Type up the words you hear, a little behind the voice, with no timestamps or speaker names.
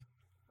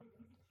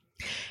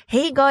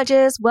Hey,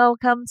 gorgeous,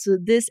 welcome to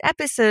this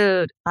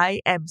episode.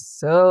 I am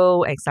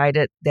so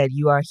excited that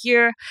you are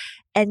here.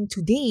 And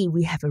today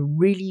we have a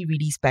really,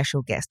 really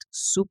special guest,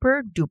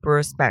 super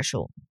duper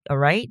special. All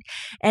right.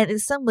 And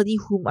it's somebody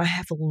whom I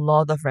have a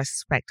lot of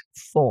respect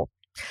for.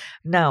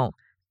 Now,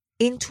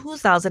 in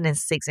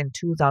 2006 and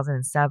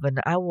 2007,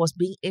 I was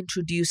being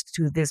introduced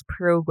to this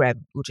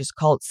program, which is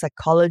called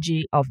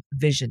Psychology of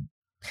Vision.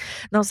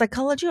 Now,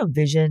 Psychology of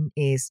Vision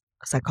is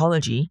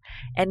psychology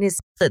and is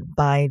led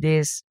by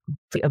this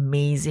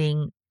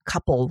amazing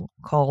couple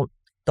called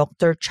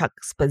Dr. Chuck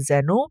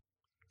Spazzano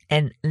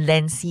and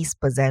Lancy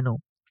Spazzano.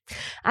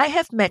 I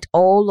have met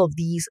all of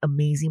these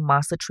amazing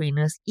master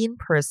trainers in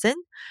person.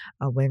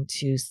 I went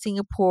to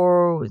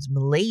Singapore,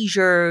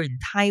 Malaysia, in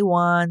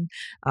Taiwan.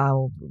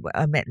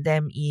 I met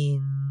them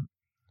in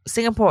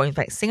Singapore,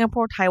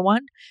 Taiwan,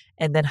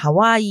 and then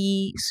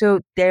Hawaii. So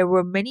there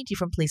were many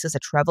different places I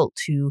traveled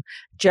to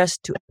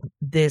just to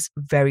this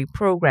very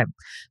program.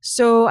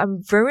 So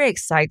I'm very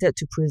excited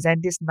to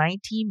present this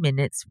 90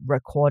 minutes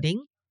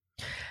recording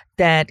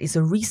that is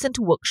a recent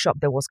workshop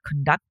that was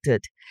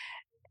conducted.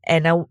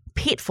 And I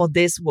paid for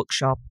this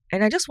workshop,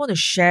 and I just want to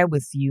share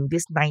with you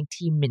this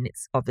 90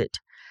 minutes of it.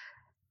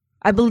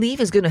 I believe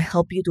it's going to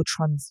help you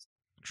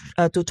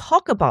to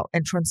talk about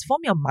and transform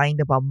your mind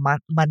about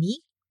money.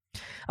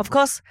 Of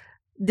course,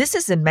 this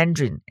is in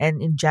Mandarin and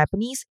in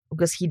Japanese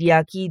because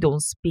Hideaki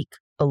don't speak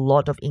a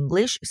lot of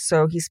English,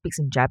 so he speaks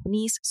in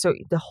Japanese. So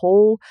the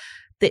whole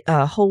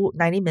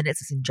 90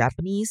 minutes is in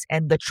Japanese,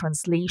 and the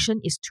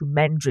translation is to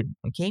Mandarin.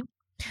 Okay,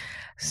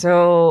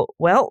 so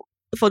well,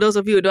 for those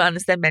of you who don't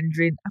understand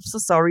Mandarin, I'm so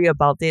sorry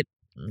about it.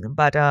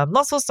 But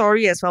not so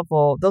sorry as well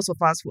for those of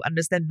us who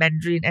understand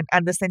Mandarin and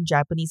understand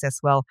Japanese as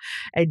well.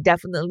 I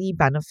definitely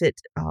benefit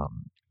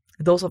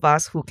those of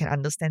us who can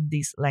understand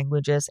these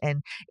languages,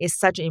 and it's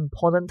such an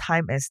important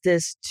time as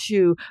this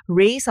to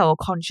raise our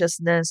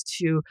consciousness,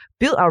 to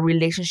build our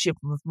relationship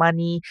with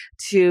money,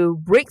 to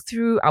break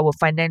through our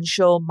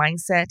financial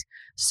mindset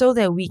so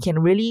that we can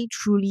really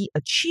truly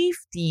achieve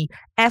the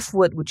F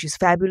word, which is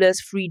fabulous,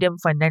 freedom,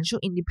 financial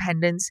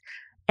independence,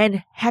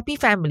 and happy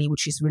family,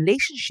 which is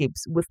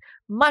relationships with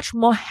much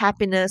more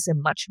happiness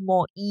and much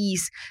more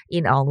ease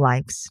in our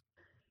lives.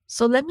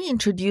 So let me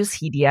introduce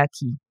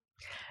Hideaki.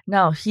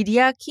 Now,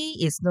 Hideaki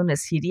is known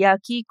as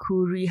Hideaki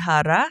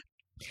Kurihara.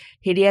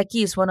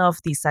 Hideaki is one of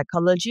the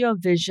Psychology of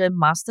Vision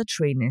master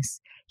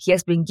trainers. He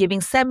has been giving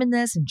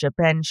seminars in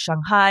Japan,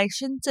 Shanghai,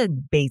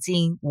 Shenzhen,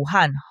 Beijing,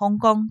 Wuhan, Hong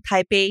Kong,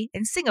 Taipei,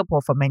 and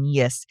Singapore for many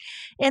years.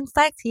 In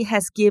fact, he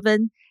has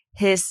given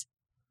his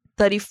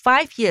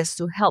 35 years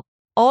to help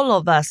all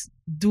of us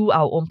do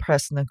our own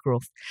personal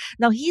growth.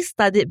 Now, he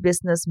studied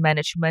business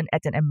management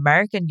at an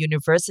American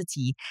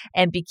university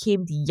and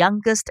became the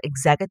youngest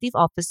executive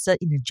officer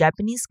in a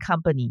Japanese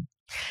company.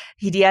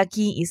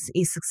 Hideaki is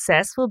a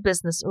successful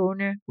business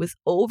owner with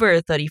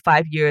over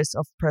 35 years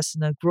of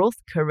personal growth,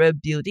 career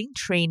building,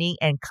 training,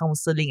 and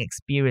counseling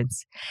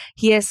experience.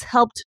 He has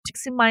helped to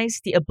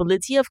maximize the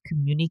ability of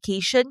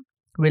communication,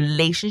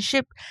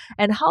 relationship,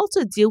 and how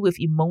to deal with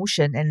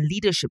emotion and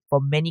leadership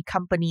for many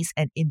companies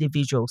and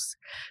individuals,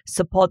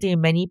 supporting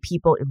many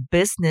people in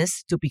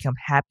business to become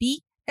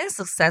happy and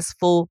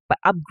successful by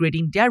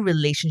upgrading their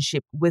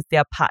relationship with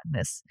their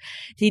partners.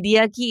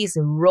 Hideaki is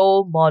a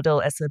role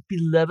model as a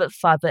beloved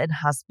father and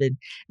husband.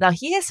 Now,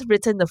 he has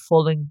written the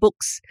following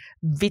books: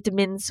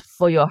 Vitamins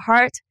for Your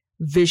Heart,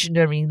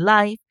 Visionary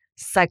Life,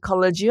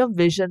 Psychology of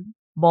Vision,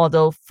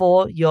 Model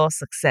for Your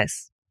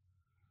Success.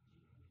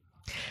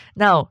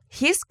 Now,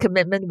 his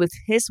commitment with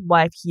his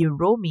wife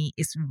Hiromi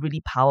is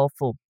really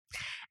powerful.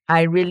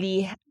 I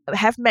really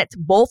have met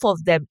both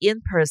of them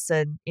in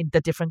person in the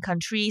different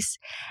countries,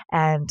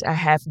 and I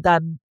have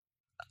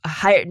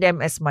hired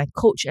them as my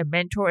coach and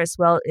mentor as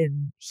well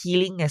in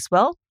healing as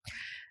well.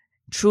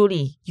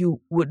 Truly,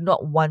 you would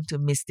not want to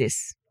miss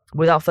this.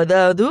 Without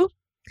further ado,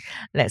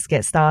 let's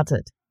get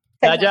started.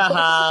 大家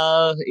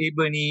好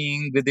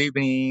 ，evening, good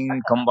evening,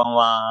 こんばん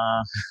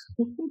は。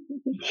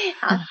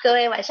好，各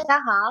位晚上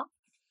好。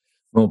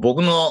もう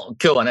僕の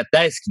今日はね、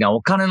大好きな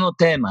お金の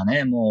テーマ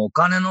ね、もうお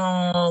金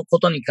のこ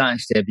とに関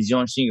してビジ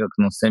ョン進学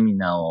のセミ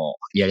ナーを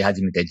やり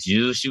始めて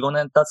14、5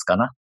年経つか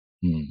な。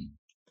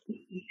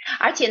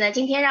而且呢，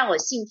今天让我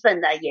兴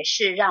奋的也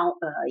是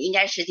应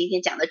该是今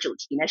天讲的主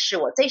题呢，是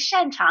我最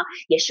擅长，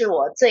也是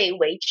我最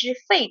为之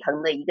沸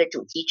腾的一个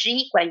主题之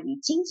一，关于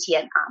金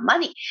钱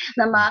money。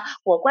那么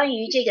我关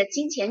于这个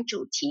金钱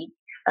主题，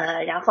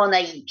然后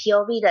呢，以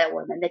POV 的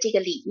我们的这个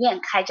理念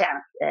开展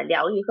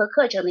疗愈和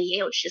課程呢，也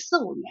有14、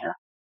15年了。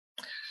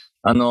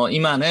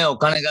今ね、お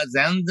金が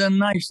全然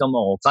ない人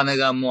も、お金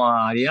がもう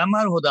あり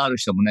余るほどある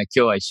人もね、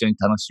今日は一緒に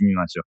楽しみ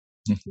ましょう。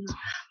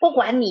不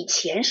管你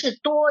钱是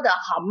多的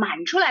好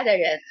满出来的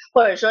人，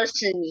或者说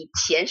是你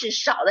钱是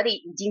少的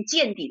已经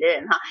见底的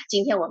人哈，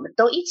今天我们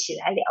都一起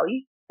来疗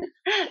愈。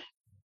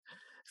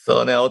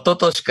そうね、一昨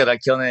年から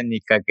去年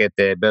にかけ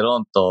てベロ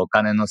ンとお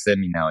金のセ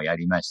ミナーをや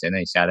りまして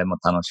ね、あれも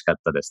楽しかっ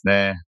たです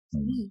ね。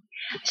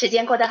时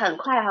间过得很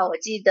快哈，我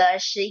记得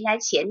是应该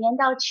前年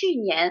到去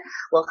年，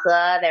我和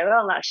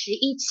Veron 老师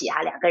一起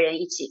两个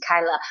人一起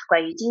开了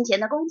关于金钱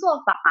的工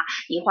作坊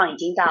一晃已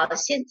经到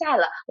现在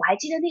了。我还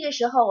记得那个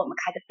时候我们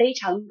开的非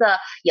常的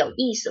有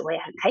意思，我也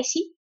很开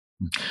心。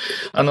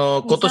今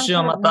年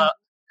はまた、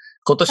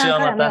今年は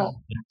また、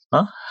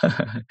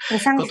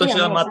今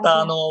年はま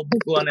た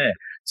僕はね、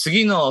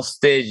次のス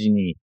テージ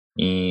に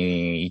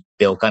行っ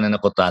てお金の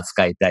ことを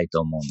扱いたい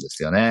と思うんで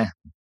すよね。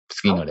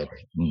次のレベル。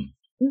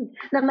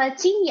那么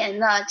今年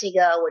呢，这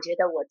个我觉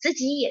得我自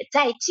己也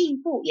在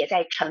进步，也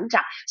在成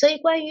长，所以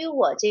关于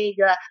我这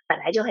个本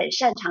来就很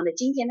擅长的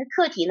金钱的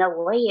课题呢，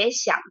我也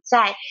想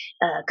再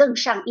更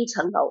上一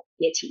层楼，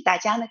也请大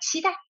家呢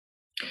期待。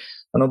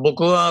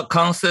僕は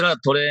カウンセラー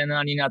トレー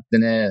ナーになって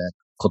ね、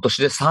今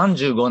年で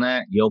35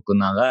年、よく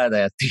長い間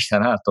やってきた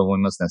なと思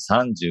いますね。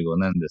35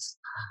年です。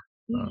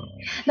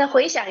那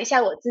回想一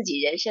下我自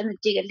己人生的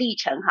这个历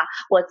程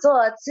我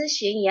做咨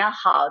询也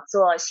好，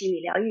做心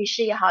理疗愈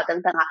师也好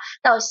等等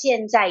到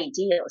现在已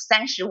经有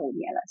35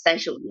年了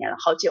，35年了，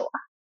好久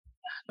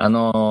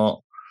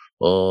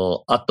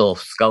あと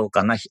2日後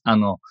かな、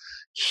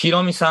ひ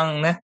ろみさ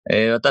んね、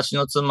私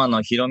の妻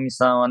のひろみ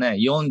さんはね、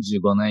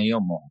45年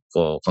よも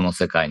この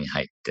世界に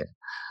入って。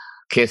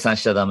計算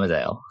しちゃダメだ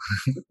よ。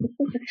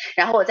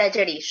然后我在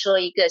这里说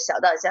一个小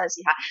道消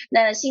息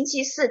那星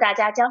期四大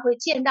家将会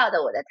见到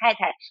的我的太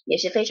太，也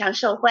是非常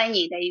受欢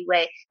迎的一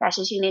位大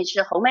师训练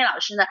师红梅老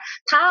师呢，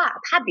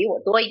她比我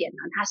多一点呢，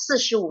她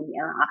45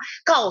年了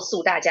告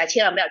诉大家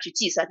千万不要去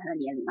计算她的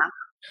年龄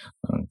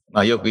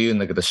よく言うん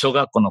だけど、小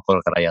学校の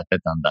頃からやって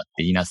たんだっ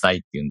て言いなさいっ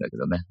て言うんだけ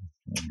どね。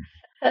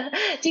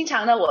经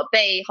常呢，我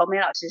被红梅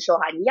老师说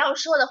你要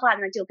说的话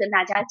呢，就跟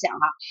大家讲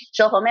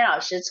说红梅老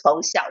师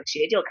从小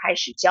学就开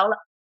始教了。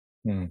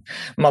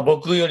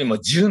僕よりも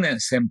10年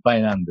先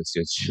輩なんです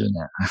よ、10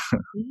年。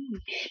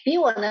比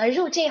我呢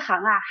入这行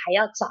还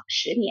要早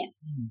10年。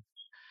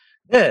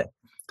で、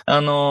今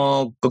日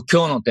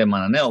のテーマ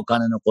のね、お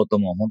金のこと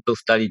も本当2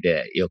人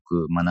でよ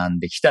く学ん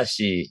できた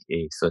し、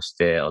そし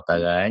てお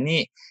互い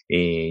に、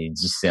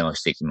実践を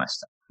してきまし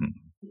た。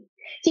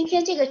今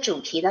天这个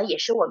主题呢，也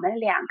是我们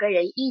2个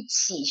人一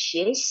起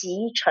学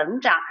习、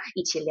成长、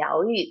一起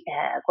疗愈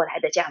过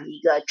来的这样的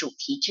一个主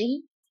题之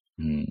一。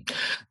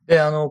で、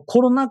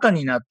コロナ禍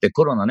になって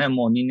コロナね、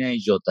もう2年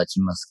以上経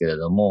ちますけれ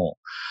ども、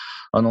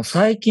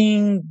最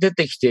近出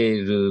てきてい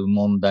る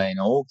問題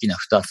の大きな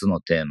2つの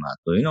テーマ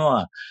というの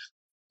は、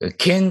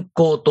健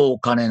康とお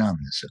金なん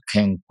ですよ。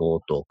健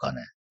康とお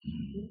金。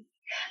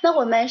那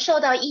我们受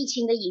到疫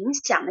情的影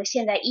响呢，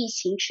现在疫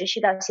情持续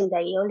到现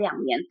在也有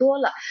2年多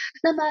了。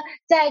那么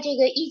在这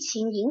个疫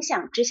情影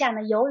响之下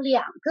呢，有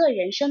2个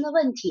人生的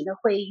问题呢，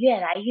会越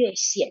来越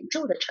显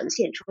著的呈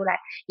现出来。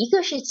一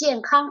个是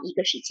健康，一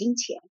个是金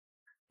钱。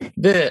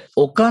で、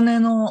お金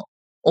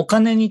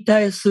に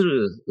対す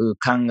る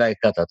考え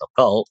方と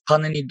か、お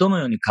金にどの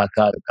ように関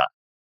わるか。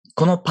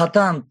このパ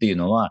ターンっていう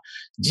のは、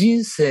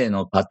人生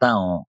のパター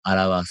ンを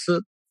表す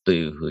と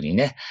いうふうに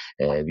ね、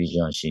ビジ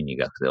ョン心理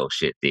学で教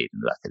えてい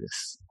るわけで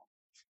す。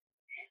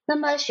那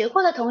么学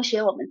过的同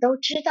学我们都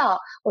知道，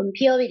我们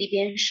POV 里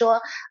边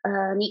说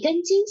你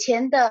跟金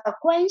钱的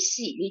关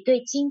系，你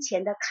对金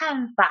钱的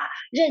看法、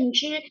认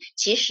知，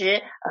其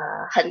实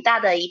很大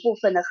的一部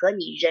分呢和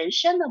你人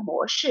生的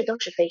模式都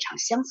是非常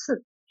相似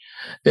的。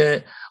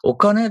で、お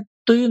金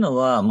というの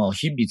はもう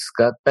日々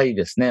使ったり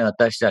ですね、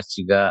私た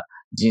ちが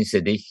人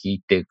生で生き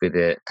ていく上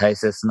で大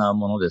切な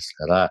ものです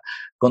から、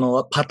こ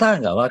のパター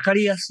ンが分か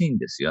りやすいん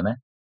ですよね。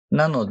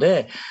なの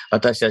で、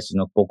私たち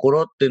の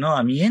心っていうの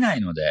は見えな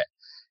いので、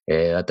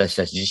私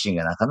たち自身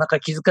がなかなか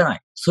気づかない。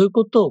そういう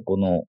ことをこ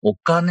のお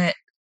金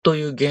と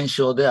いう現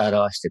象で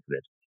表してくれ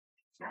る。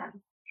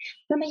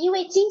那么因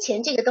为金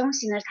钱这个东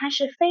西呢，它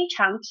是非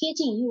常贴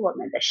近于我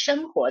们的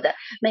生活的，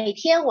每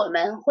天我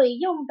们会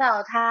用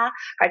到它，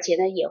而且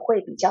呢也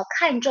会比较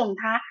看重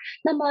它。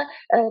那么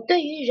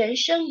对于人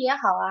生也好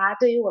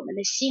对于我们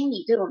的心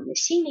理，对我们的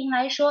心灵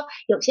来说，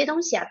有些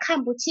东西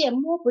看不见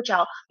摸不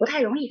着，不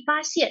太容易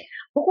发现。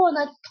不过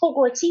呢，透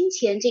过金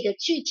钱这个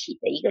具体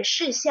的一个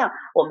事项，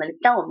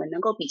让我们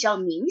能够比较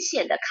明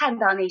显的看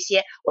到那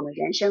些我们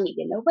人生里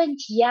边的问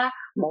题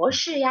模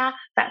式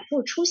反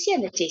复出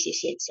现的这些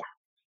现象。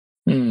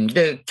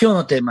で、今日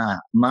のテーマ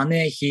はマ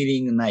ネーヒー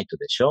リングナイト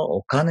でしょ？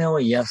お金を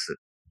癒す。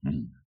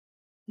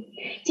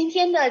今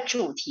天的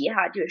主题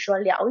就是说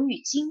疗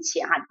愈金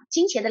錢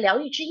金錢的療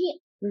愈之夜。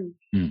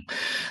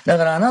だ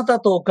からあなた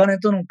とお金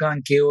との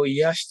関係を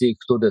癒してい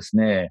くとです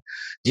ね、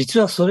実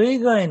はそれ以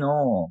外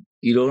の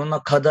いろいろ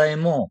な課題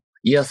も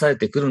癒され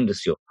てくるんで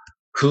すよ。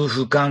夫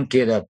婦関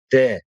係だっ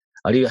て、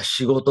あるいは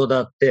仕事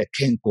だって、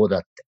健康だ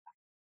って。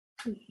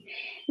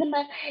那么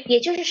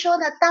也就是说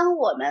呢，当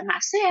我们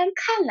虽然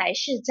看来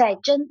是在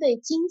针对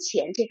金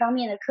钱这方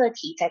面的课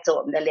题在做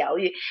我们的疗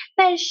愈，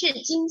但是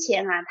金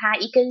钱它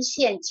一根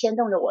线牵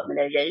动着我们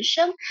的人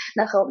生，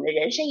那和我们的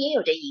人生也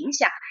有着影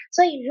响。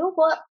所以如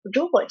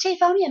果这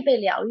方面被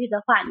疗愈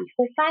的话，你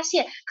会发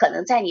现可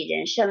能在你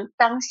人生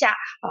当下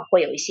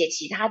会有一些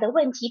其他的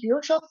问题，比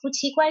如说夫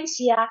妻关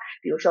系啊，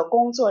比如说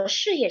工作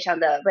事业上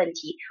的问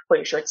题，或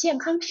者说健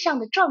康上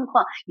的状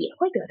况也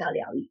会得到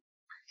疗愈。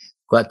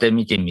こうやって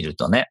見てみる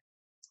とね、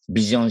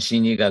ビジョン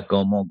心理学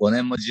をもう5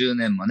年も10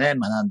年もね、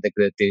学んで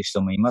くれている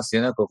人もいます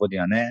よね、ここに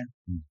はね。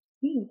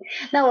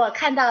那我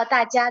看到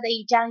大家的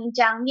一张一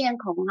张面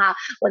孔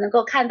我能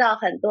够看到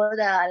很多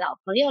的老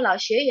朋友、老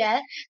学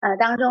员，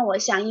当中我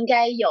想应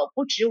该有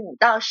不止5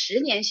到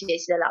10年学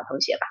习的老同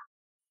学吧。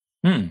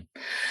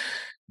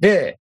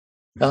で、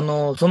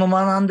その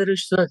学んでる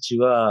人たち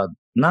は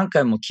何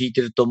回も聞い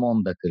てると思う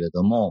んだけれ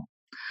ども、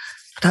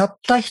たっ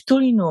た一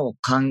人の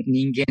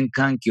人間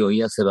関係を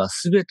癒せば、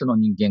すべての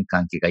人間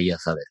関係が癒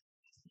される。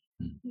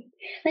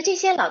那这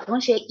些老同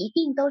学一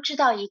定都知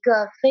道一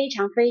个非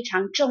常非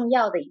常重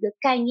要的一个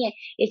概念，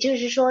也就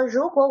是说，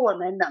如果我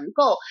们能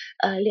够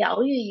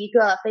疗愈一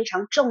个非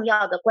常重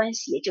要的关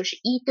系，也就是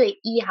1对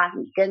1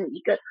你跟一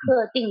个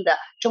特定的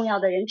重要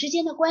的人之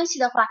间的关系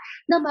的话，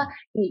那么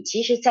你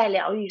其实在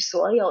疗愈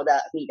所有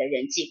的你的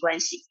人际关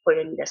系，或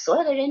者你的所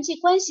有的人际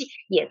关系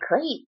也可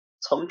以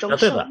从中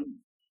受益。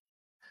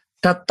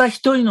たった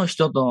一人の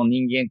人との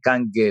人間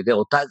関係で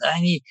お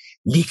互いに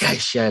理解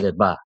し合えれ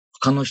ば、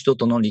他の人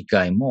との理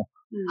解も、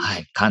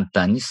簡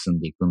単に進ん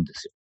でいくんで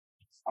すよ。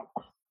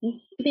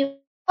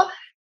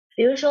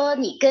比如说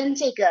你跟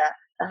这一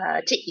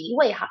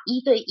位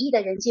1对1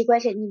的人际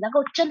关系，你能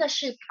够真的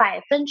是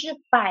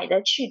100%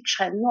的去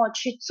承诺、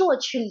去做、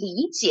去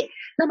理解，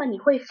那么你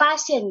会发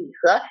现你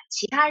和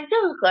其他任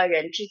何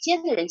人之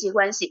间的人际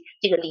关系，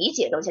这个理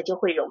解东西就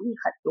会容易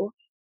很多。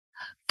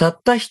た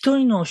った一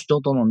人の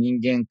人との人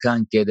間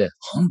関係で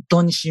本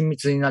当に親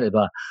密になれ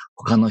ば、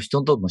他の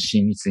人とも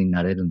親密に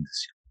なれるんで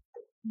すよ。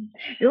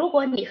如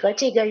果你和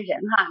这个人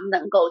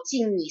能够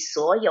尽你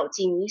所有、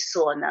尽你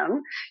所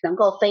能，能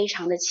够非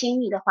常的亲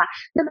密的话，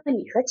那么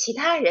你和其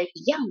他人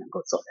一样能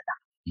够做得到。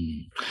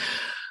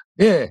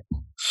で、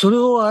それ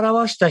を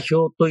表した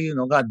表という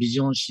のがビ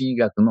ジョン心理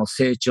学の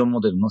成長モ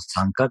デルの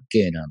三角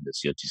形なんで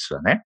すよ、実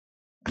はね。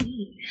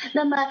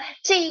那么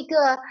这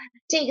个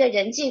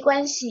人际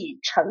关系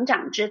成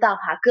长之道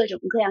各种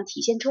各样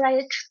体现出来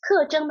的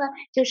特征呢，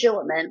就是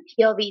我们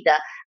POV 的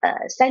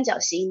三角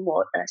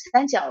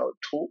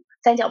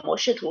模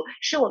式图，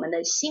是我们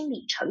的心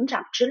理成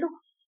長之路。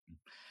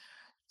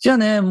じゃあ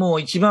ね、も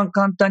う一番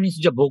簡単に、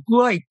じゃあ僕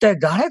は一体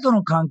誰と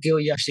の関係を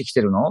癒してき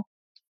てるの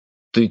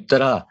と言った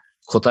ら、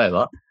答え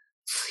は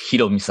ひ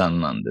ろみさん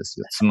なんです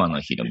よ。妻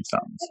のひろみさ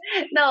ん。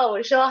那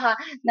我说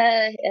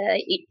那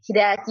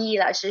Hidayati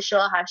老师说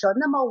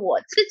那么我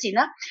自己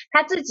呢？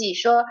他自己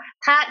说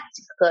他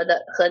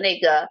和那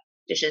个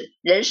就是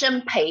人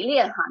生陪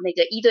练那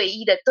个1对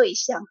1的对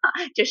象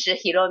就是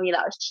Hiromi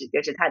老师，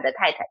就是他的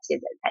太太，现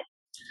在的太太。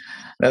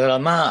だから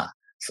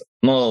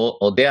も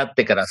う出会っ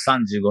てから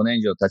35年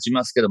以上経ち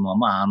ますけども、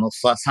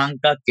三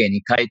角形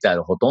に書いてあ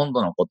るほとん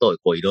どのこと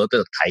をいろいろ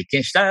と体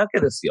験したいわけ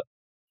ですよ。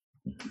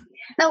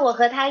那我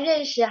和他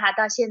认识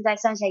到现在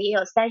算下也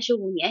有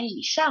35年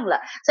以上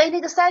了，所以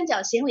那个三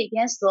角形里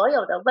边所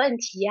有的问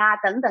题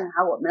等等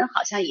我们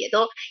好像也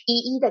都一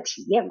一的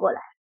体验过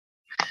来。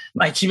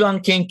一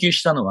番研究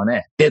したのは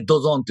ね、デッド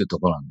ゾーンっていうと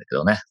ころなんだけ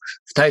どね。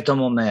二人と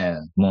もね、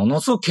も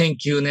のすごく研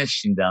究熱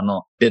心で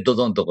デッド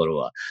ゾーンのところ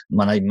は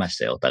学びまし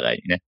たよ、お互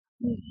いにね。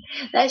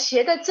那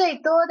学的最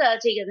多的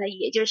这个呢，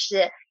也就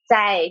是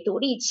在独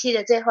立期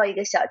的最后一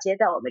个小阶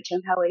段，我们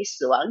称它为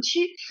死亡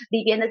区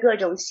里边的各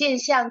种现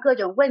象、各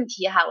种问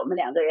题我们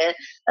两个人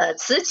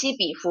此起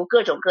彼伏，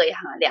各种各样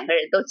两个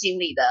人都经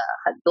历的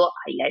很多，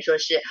应该说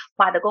是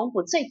花的功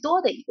夫最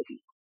多的一个地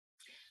方。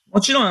も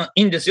ちろん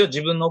いいんですよ。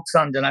自分の奥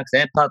さんじゃなくて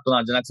ね、パート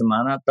ナーじゃなくても、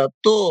あなた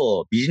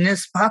とビジネ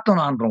スパート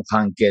ナーとの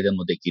関係で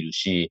もできる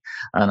し、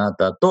あな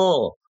た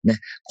とね、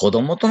子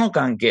供との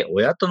関係、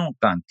親との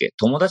関係、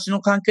友達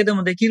の関係で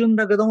もできるん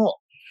だけども、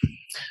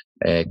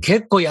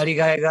結構やり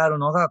がいがある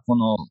のがこ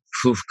の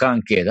夫婦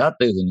関係だ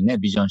というふうにね、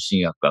ビジョン心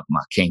理学が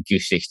研究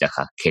してきた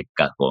結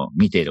果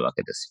見ているわ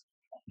けです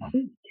よ。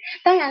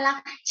当然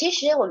啦，其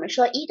实我们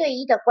说1对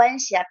1的关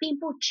系并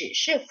不只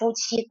是夫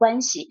妻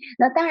关系。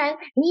那当然，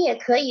你也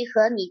可以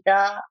和你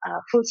的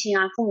父亲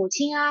父母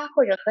亲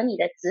或者和你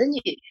的子女、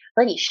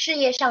和你事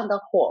业上的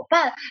伙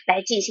伴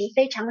来进行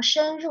非常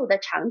深入的、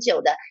长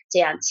久的这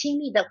样亲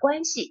密的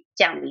关系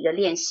这样的一个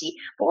练习。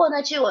不过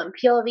呢，据我们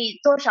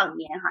POV 多少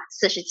年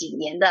40几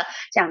年的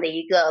这样的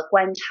一个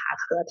观察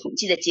和统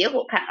计的结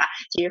果看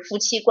其实夫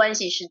妻关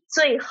系是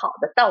最好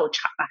的道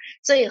场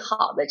最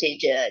好的这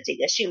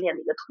个训练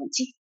的一个途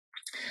径。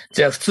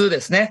じゃあ普通で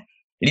すね、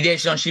リレー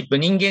ションシップ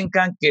人間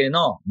関係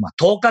の、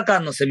10日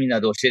間のセミナー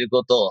で教える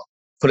ことを、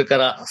これか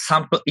ら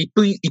1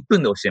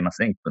分で教えま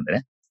すね、1分で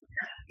ね。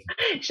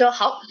说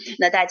好，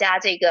那大家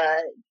这个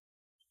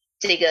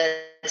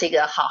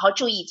好好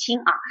注意听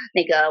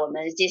那个我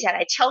们接下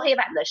来敲黑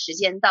板的时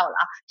间到了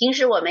平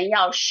时我们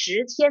要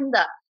10天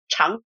的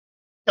长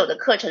久的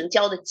课程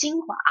教的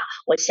精华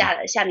我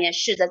下面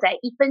试着在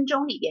1分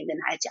钟里边跟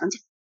大家讲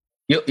讲。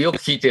よく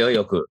聞いてよ、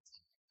よく。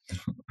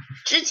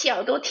支起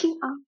耳朵听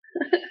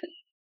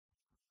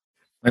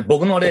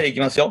僕の例でいき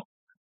ますよ。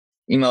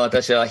今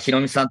私はヒロ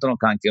ミさんとの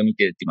関係を見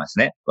ていきます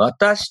ね。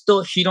私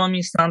とヒロ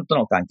ミさんと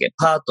の関係、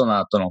パート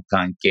ナーとの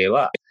関係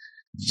は、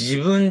自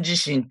分自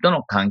身と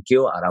の関係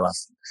を表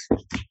すんです。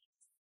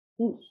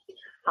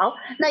好，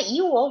那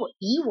以我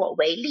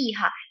为例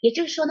哈，也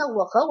就是说呢，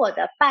我和我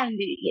的伴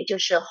侣，也就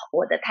是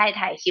我的太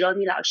太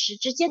Hiromi 老师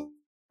之间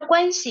的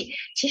关系，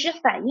其实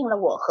反映了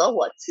我和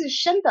我自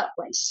身的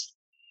关系。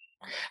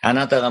あ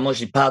なたがも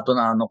しパート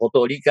ナーのこ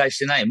とを理解し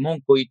てない、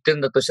文句を言ってる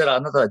んだとしたら、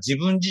あなたは自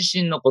分自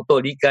身のこと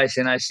を理解し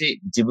てないし、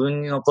自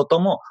分のこ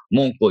とも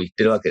文句を言っ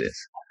てるわけで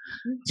す。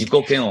自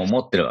己嫌悪を持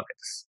ってるわけで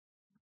す。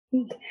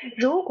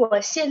如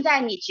果现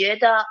在你觉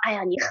得，哎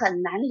呀，你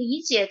很难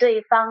理解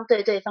对方，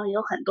对对方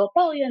有很多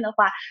抱怨的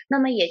话，那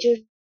么也就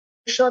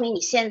说明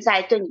你现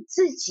在对你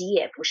自己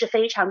也不是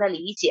非常的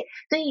理解，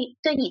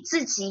对你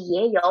自己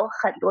也有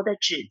很多的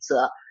指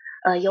责，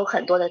有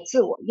很多的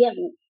自我厌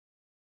恶。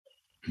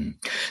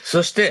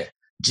そして、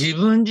自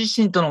分自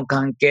身との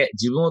関係、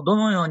自分をど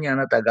のようにあ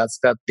なたが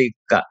扱っていく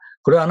か、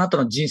これはあなた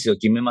の人生を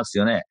決めます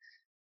よね。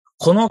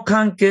この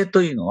関係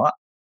というのは、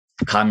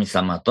神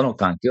様との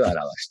関係を表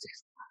してい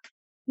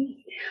る。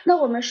那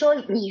我们说，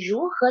你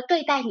如何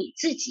对待你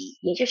自己，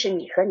也就是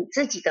你和你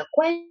自己的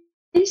关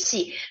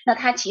系，那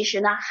它其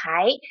实呢，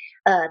还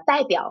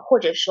代表或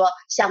者说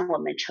向我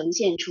们呈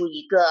现出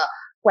一个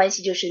关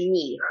系，就是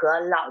你和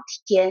老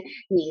天、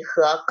你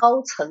和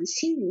高层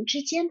心灵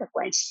之间的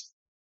关系。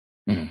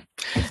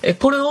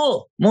これ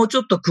をもうち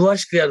ょっと詳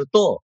しくやる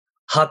と、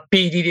ハッ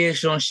ピーリレー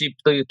ションシッ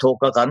プという10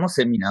日間の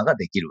セミナーが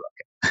できるわ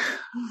け。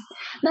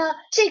那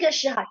这个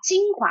是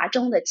精华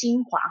中的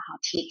精华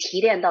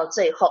提炼到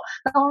最后，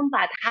那我们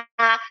把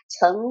它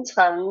层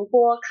层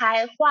剥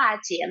开、化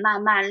解、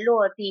慢慢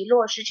落地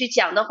落实去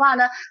讲的话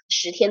呢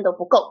，10天都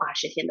不够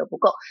10天都不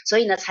够，所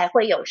以呢才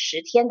会有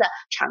10天的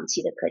长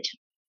期的课程。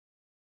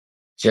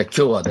じゃあ今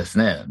日はです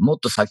ね、もっ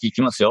と先行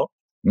きますよ。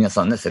皆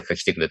さんね、せっかく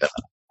来てくれた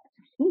から。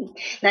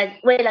那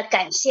为了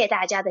感谢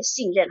大家的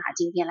信任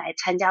今天来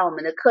参加我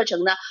们的课程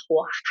呢，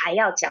我还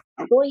要讲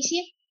多一些。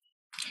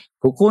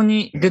ここ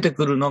に出て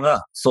くるの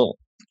が、そ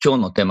う、今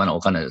日のテーマのお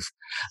金です。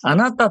あ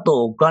なた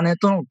とお金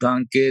との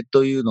関係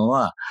というの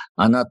は、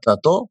あなた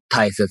と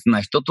大切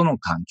な人との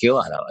関係を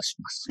表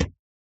します。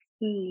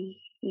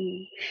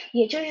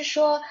也就是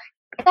说，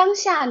当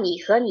下你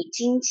和你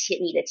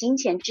的金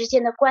钱之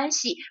间的关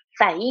系，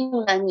反映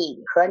了你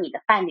和你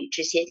的伴侣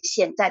之间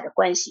现在的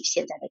关系、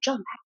现在的状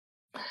态。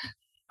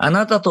あ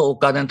なたとお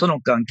金と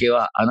の関係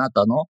は、あな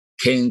たの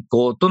健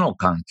康との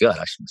関係を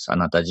表します。あ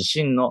なた自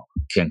身の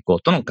健康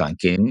との関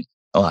係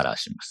を表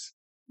します。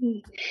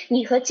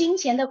你和金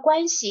钱的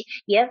关系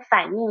也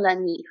反映了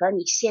你和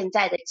你现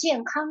在的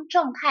健康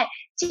状态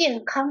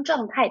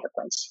的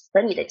关系，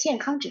和你的健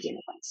康之间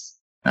的关系。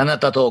あな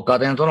たとお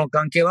金との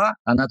関係は、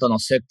あなたの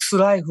セックス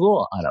ライフ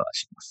を表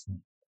します。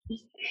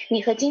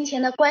你和金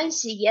钱的关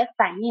系也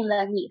反映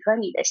了你和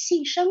你的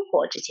性生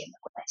活之间的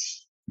关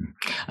系。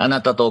あ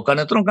なたとお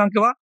金との関係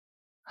は、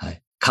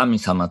神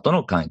様と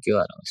の関係を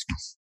表しま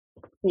す。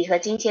你和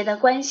金钱的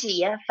关系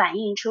也反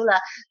映出了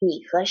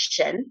你和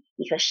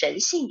神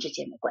性之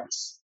间的关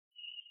系。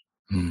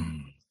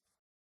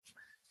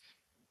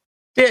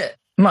で、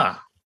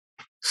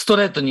スト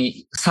レート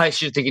に最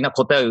終的な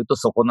答えを言うと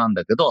そこなん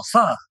だけど、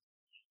さ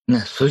あ、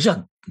それじゃ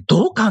あ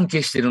どう関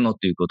係しているの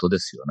ということで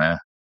すよね。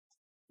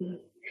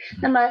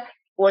那么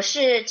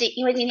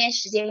因为今天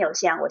时间有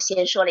限，我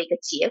先说了一个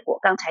结果，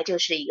刚才就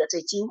是一个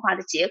最精华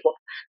的结果。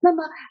那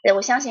么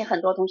我相信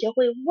很多同学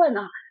会问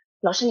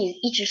老师你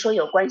一直说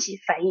有关系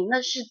反映，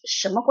那是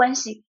什么关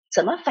系？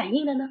怎么反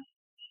映的呢？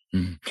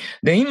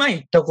で、今言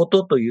ったこ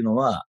とというの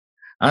は、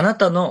あな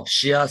たの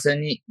幸せ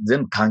に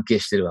全部関係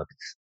しているわけで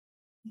す。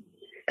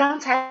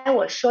刚才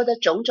我说的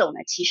种种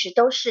呢，其实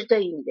都是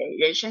对于你的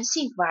人生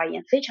幸福而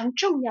言非常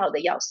重要的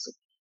要素。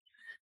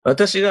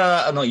私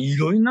が、い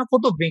ろんなこ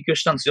とを勉強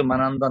したんですよ。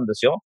学んだんで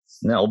すよ。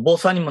ね、お坊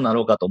さんにもな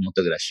ろうかと思っ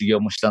たぐらい修行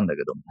もしたんだ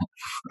けども。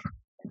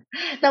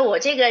那我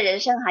这个人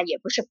生也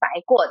不是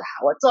白过的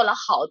我做了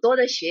好多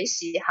的学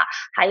习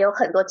还有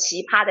很多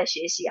奇葩的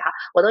学习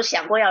我都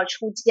想过要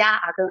出家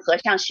跟和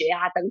尚学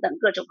等等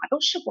各种都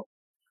试过。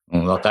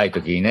若い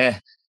時にね、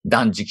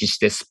断食し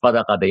てすっぱ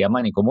だかで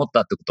山にこもっ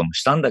たってことも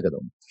したんだけ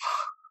ども。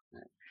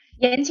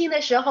年轻的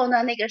时候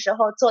呢，那个时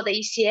候做的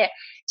一些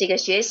这个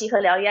学习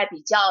和疗愈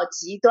比较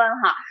极端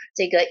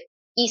这个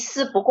一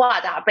丝不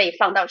挂的被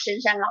放到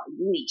深山老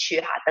林里去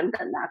等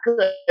等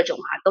各种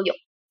都有。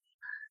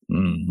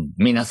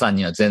皆さん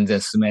には全然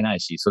勧めない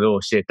し、それを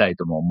教えたい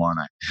とも思わ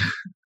ない。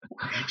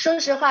说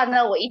实话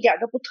呢，我一点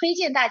都不推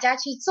荐大家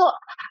去做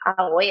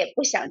我也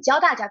不想教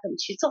大家怎么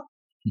去做。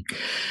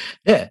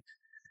で、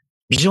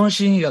ビジョン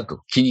心理学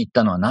気に入っ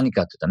たのは何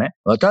かというとね、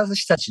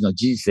私たちの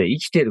人生生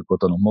きているこ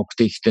との目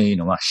的という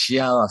のは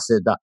幸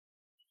せだ。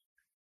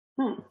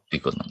とい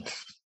うことなんで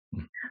す。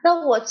那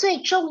我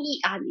最中意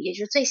也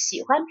就是最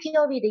喜欢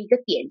POV 的一个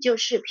点，就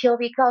是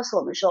POV 告诉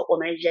我们说，我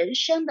们人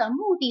生的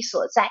目的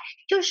所在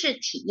就是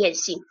体验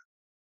幸福。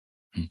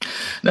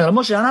だから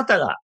もしあなた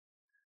が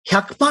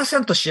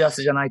 100% 幸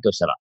せじゃないとし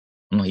たら、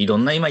もういろ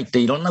んな、今言って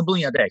いろんな分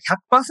野で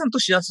 100%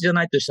 幸せじゃ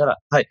ないとしたら、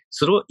はい、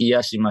それを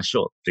癒しまし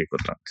ょうというこ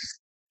となんで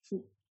す。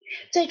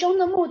最终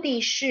的目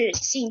的是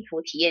幸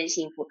福，体验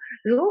幸福。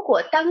如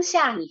果当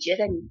下你觉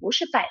得你不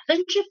是100%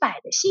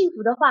的幸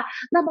福的话，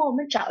那么我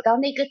们找到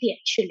那个点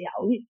去疗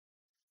愈。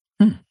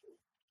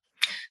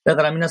だ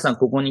から皆さん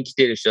ここに来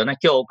ている人はね、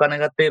今日お金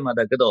がテーマ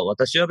だけど、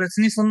私は別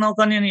にそんなお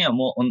金には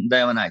もう問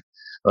題はない。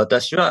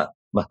私は、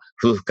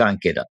夫婦関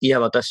係だ。いや、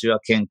私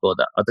は健康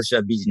だ。私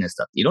はビジネス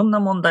だ。いろん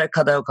な問題、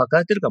課題を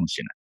抱えているかもし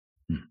れない。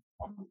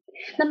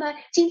那么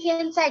今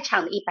天在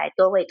场的100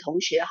多位同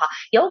学哈，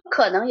有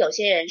可能有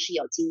些人是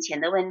有金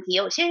钱的问题，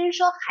有些人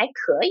说还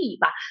可以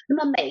吧。那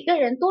么每个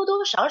人多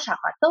多少少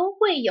都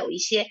会有一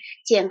些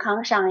健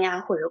康上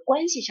呀，或者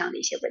关系上的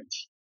一些问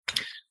题。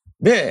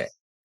で、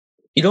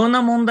いろん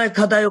な問題、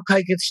課題を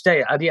解決した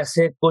い、あるいは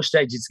成功し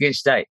たい、実現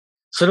したい。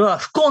それは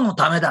不幸の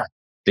ためだっ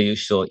ていう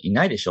人い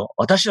ないでしょ？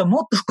私は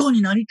もっと不幸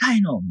になりた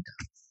いのみたい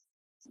な。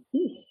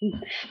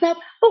那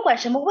不管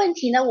什么问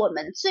题呢，我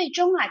们最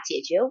终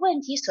解决问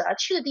题所要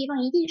去的地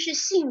方一定是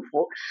幸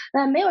福。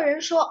没有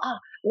人说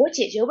我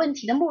解决问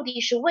题的目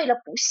的是为了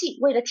不幸，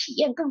为了体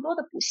验更多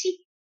的不幸。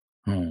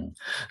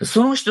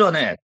その人は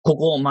ね、こ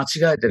こを間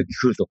違えてる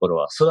来るところ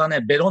は、それはね、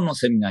ベロンの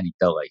セミナーに行っ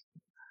た方がいい。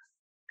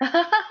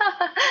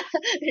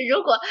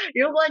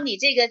如果你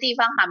这个地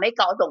方没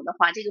搞懂的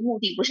话，这个目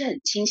的不是很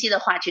清晰的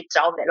话，去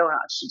找北龙老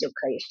师就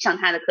可以，上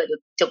他的课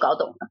就搞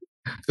懂了。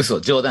嘘、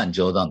冗談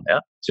だ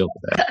よ。ジョーク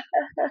だよ。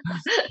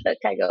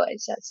開個玩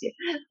笑先。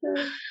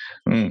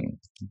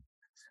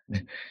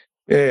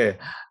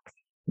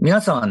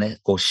皆さんはね、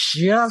こう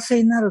幸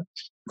せになる、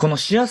この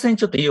幸せに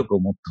ちょっと意欲を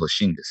持ってほ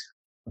しいんです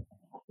よ。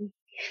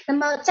那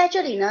么在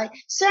这里呢，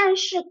虽然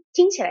是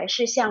听起来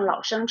是像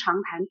老生常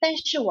谈，但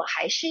是我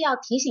还是要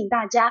提醒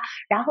大家，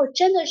然后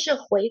真的是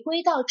回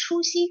归到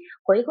初心，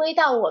回归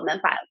到我们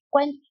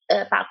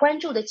把关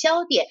注的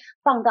焦点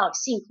放到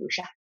幸福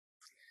上。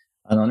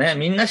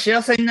みんな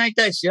幸せになり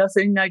たいって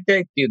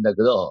言うんだ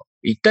けど、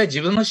一体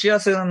自分の幸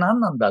せが何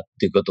なんだっ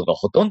ていうことが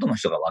ほとんどの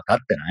人が分かっ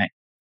てない。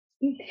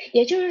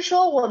也就是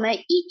说，我们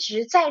一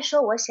直在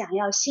说我想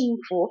要幸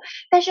福，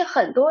但是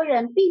很多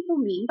人并不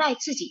明白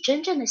自己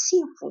真正的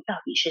幸福到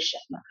底是什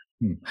么。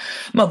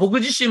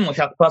僕自身も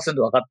 100%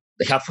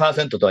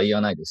 100% とは言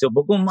わないですよ。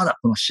僕もまだ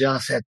この幸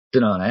せって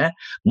いうのはね、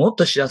もっ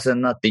と幸せ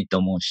になっていいと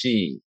思う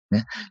し、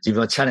ね、自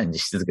分はチャレンジ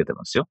し続けて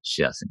ますよ、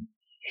幸せに。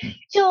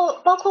就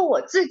包括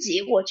我自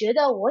己，我觉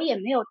得我也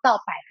没有到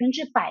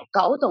100%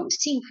搞懂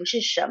幸福是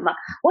什么。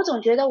我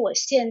总觉得我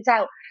现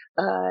在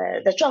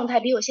的状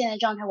态比我现在的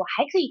状态，我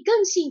还可以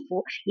更幸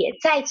福，也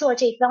在做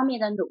这方面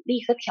的努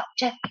力和挑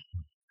战。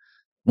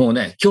もう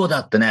ね、今日だ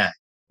ってね、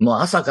もう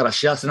朝から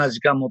幸せな時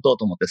間持とう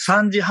と思って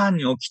3時半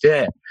に起き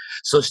て、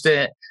そし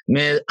て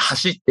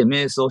走って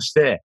瞑想し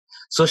て、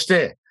そし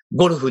て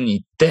ゴルフに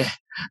行って、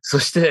そ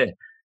して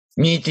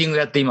ミーティング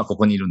やって今こ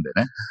こにいるんだよ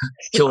ね。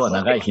今日は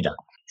長い日だ。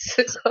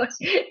所以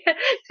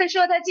他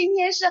说他今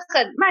天是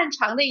很漫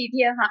长的一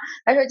天哈。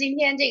他说今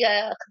天这个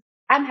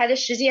安排的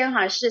时间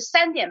是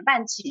3点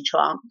半起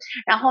床，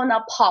然后呢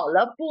跑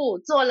了步，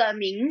做了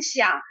冥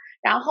想，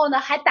然后呢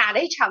还打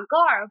了一场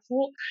高尔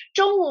夫。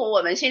中午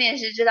我们训练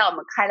师知道我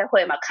们开了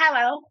会嘛，开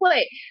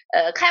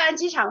完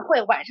几场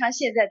会，晚上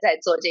现在在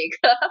做这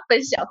个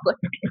分享会，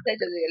在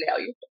做这个疗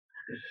愈。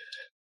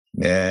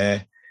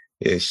ね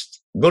え、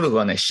ゴルフ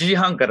はね7時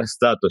半からス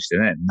タートして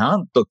ね、な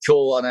んと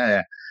今日は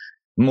ね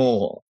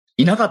も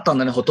ういなかったん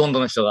だね、ほとんど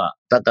の人が。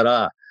だか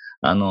ら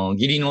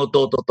義理の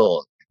弟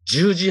と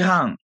10時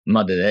半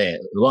までで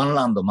ワン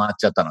ラウンド回っ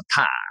ちゃったの。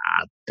たーっ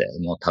て。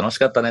もう楽し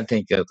かったね。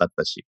天気が良かっ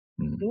たし。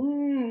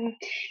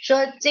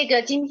说这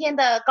个今天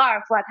的高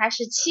尔夫他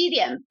是7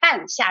点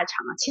半下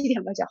场，7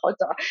点半就好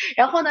早。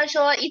然后呢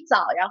说一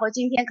早，然后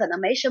今天可能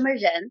没什么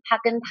人，他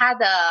跟他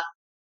的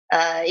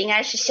应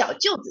该是小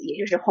舅子，也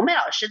就是洪梅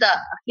老师的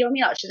叶荣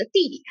明老师的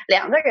弟弟，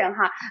两个人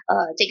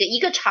这个一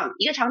个场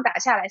打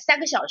下来3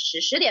个小时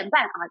，10点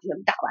半就全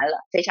部打完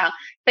了，非常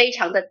非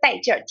常的带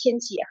劲儿，天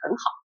气也很好。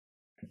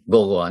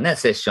午後はね、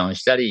セッション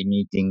したり、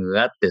ミーティング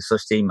があって、そ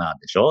して今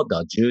でしょ？だ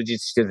から充実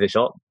してるでし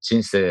ょ？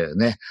人生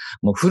ね、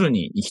もうフル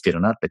に生きてる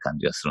なって感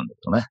じがするんだ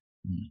けどね。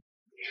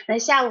那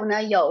下午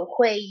呢有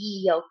会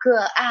议有个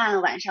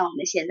案，晚上我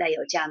们现在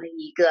有这样的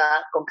一个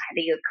公开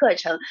的一个课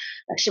程，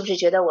是不是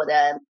觉得我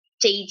的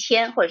这一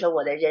天或者说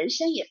我的人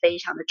生也非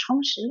常的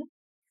充实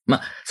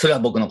呢？それは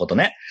僕のこと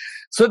ね。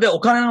それでお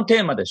金の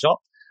テーマでし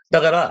ょ？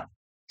だから、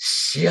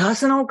幸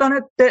せなお金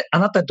ってあ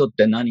なたにとっ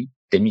て何？っ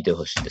て見て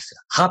ほしいんですよ。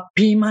ハッ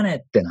ピーマネー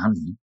って何？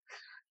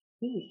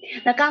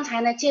那刚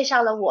才呢介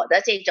绍了我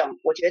的这种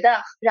我觉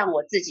得让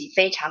我自己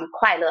非常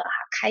快乐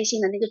开心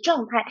的那个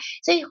状态，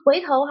所以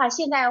回头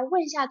现在要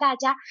问一下大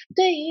家，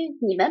对于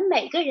你们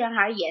每个人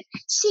而言，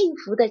幸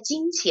福的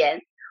金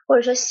钱或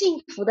者说幸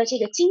福的这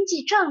个经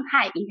济状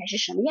态应该是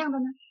什么样的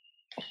呢？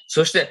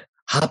そして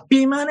ハッ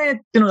ピーマネー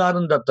ってのがあ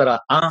るんだった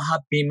ら、アンハッ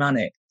ピーマ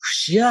ネー、不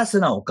幸せ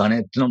なお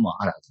金っての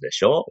もあるはずで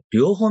しょ？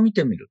両方見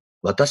てみる。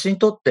私に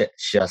とって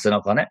幸せな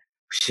お金、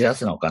不幸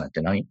せなお金っ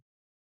て何？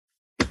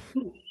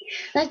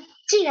那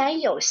既然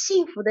有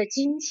幸福的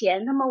金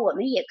钱，那么我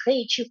们也可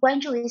以去关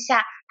注一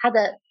下它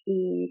的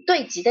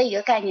对极的一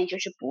个概念，就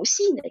是不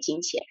幸的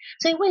金钱。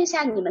所以问一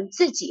下你们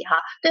自己哈，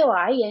对我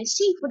而言，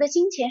幸福的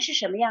金钱是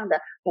什么样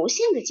的？不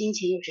幸的金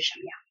钱又是什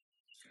么样？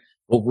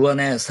僕は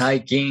ね、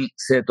最近、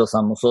生徒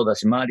さんもそうだ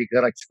し、周り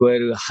から聞こえ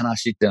る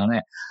話っていうのは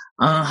ね、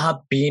アンハ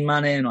ッピー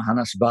マネーの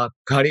話ばっ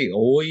かり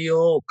多い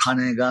よ。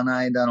金が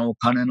ないだの、お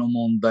金の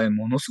問題、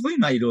ものすごい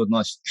今いろん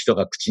な人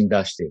が口に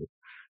出している。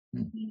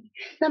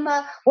那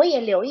么我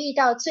也留意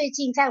到，最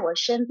近在我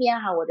身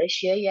边哈，我的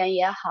学员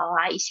也好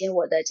啊，一些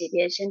我的这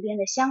边身边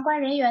的相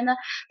关人员呢，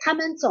他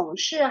们总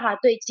是哈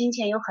对金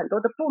钱有很多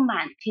的不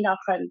满，听到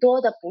很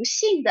多的不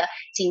幸的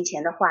金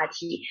钱的话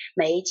题，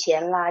没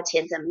钱啦，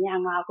钱怎么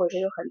样啊，或者说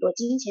有很多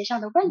金钱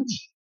上的问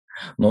题。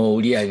もう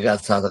売り上げが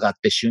下がっ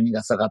て収入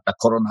が下がった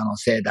コロナの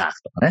せいだ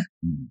とかね。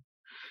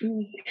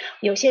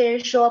有些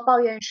人说抱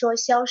怨说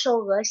销售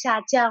额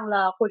下降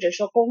了，或者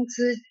说工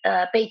资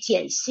被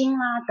减薪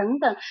啊等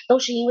等，都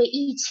是因为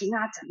疫情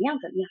啊怎么样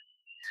怎么样。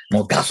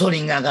もうガソ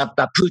リンが上がっ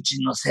たプー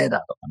チンのせい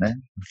だとかね。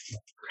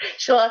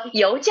说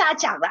油价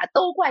涨了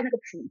都怪那个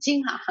普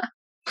京啊。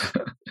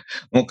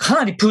もうか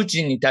なりプー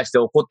チンに対して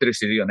怒ってる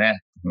人いるよね。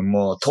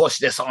もう投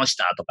資で損し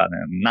たとかね、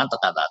なんと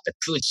かだって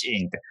プー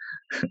チンって。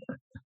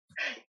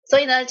所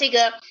以呢，这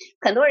个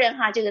很多人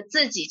哈，这个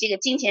自己这个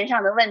金钱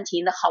上的问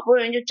题呢，好不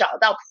容易就找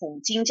到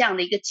普京这样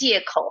的一个借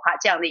口哈，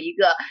这样的一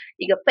个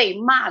被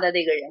骂的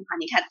那个人哈，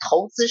你看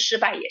投资失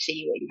败也是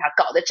因为你看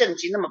搞得政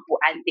局那么不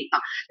安定啊，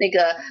那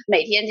个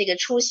每天这个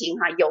出行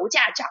哈，油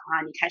价涨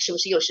啊，你看是不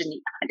是又是你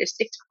啊？就是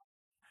这种。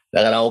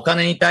だからお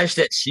金に対し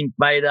て心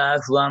配だ、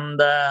不安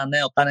だ、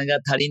ね、お金が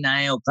足り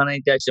ない、お金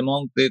に対して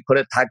文句、こ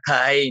れ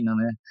高いの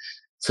ね。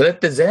それっ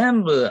て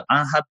全部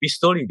アンハッピー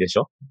ストーリーでし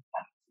ょ？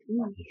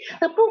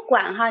那不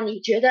管哈，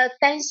你觉得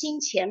担心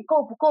钱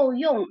够不够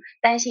用，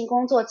担心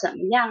工作怎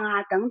么样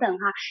啊，等等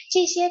哈，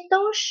这些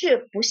都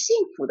是不幸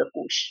福的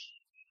故事。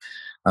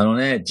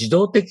自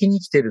動的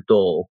に生きてると、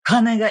お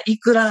金がい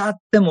くらあっ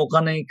てもお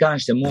金に関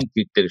して文句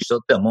言ってる人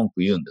って文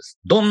句言うんです。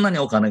どんなに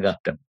お金があ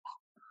っても。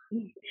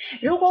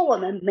如果我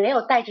们没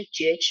有带着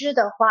觉知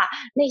的话，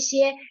那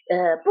些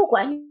不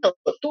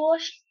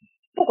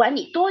管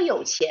你多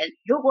有钱，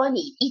如果你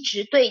一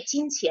直对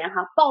金钱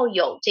哈抱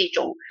有这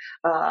种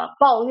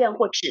抱怨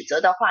或指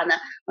责的话呢，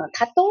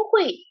他都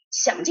会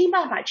想尽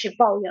办法去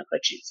抱怨和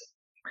指责。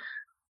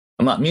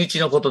まあ、身内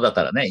のことだ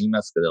からね、言い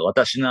ますけど、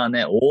私のは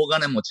ね、大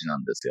金持ちな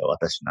んですよ、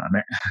私のは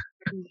ね。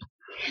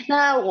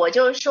那我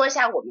就说一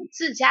下我们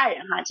自家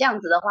人哈，这样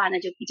子的话呢，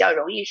就比较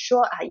容易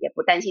說啊，也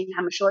不担心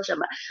他们说什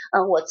么。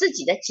我自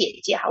己的姐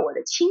姐哈，我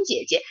的亲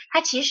姐姐，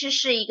她其实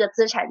是一个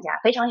资产家，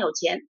非常有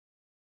钱。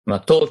まあ、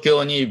東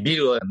京にビ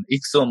ルをい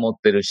くつも持っ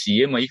てるし、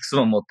家もいくつ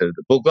も持ってる。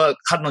僕は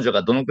彼女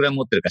がどのくらい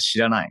持ってるか知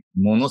らない。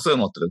ものすごい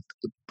持ってる。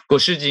ご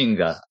主人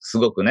がす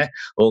ごくね、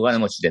大金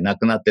持ちで亡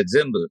くなって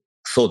全部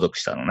相続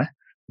したのね。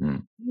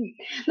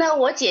那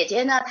我姐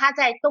姐呢，她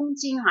在东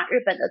京啊，日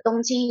本的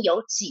东京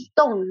有几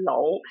栋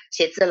楼，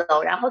写字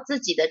楼，然后自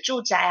己的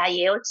住宅啊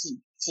也有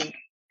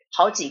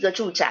好几个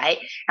住宅，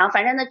然后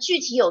反正呢具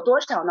体有多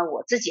少呢，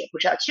我自己也不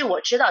知道，据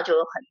我知道就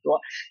有很多。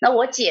那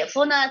我姐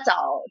夫呢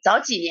早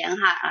几年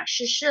哈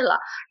逝世了，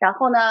然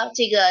後呢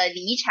这个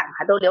遗产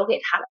还都留给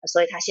他了，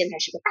所以他现在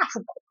是个大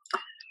富婆。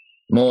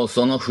もう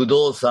その不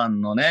動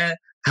産のね、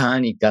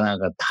管理かなん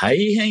か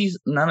大変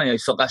なのよ、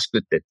忙しく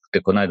って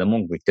この間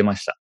文句言ってま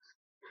した。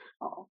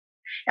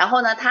然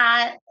后呢，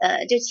他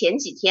就前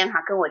几天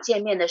哈跟我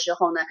见面的时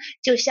候呢，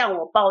就向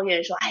我抱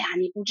怨说：“哎呀，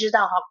你不知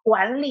道哈，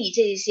管理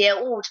这些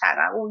物产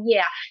啊、物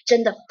业啊，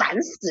真的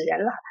烦死人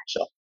了。”他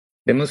说。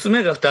で、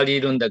娘が2人い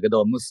るんだけ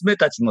ど、娘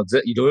たちも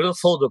いろいろ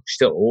相続し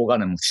て大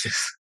金持ちで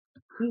す。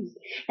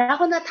然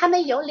后呢，他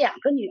们有2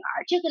个女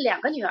儿，这个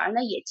2个女儿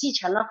呢也继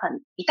承了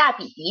一大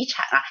笔遗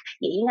产啊，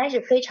也应该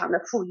是非常的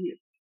富裕。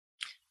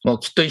もう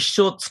きっと一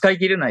生使い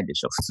切れないで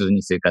しょ。普通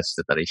に生活し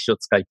てたら一生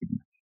使い切れな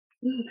い。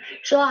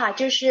说啊，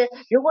就是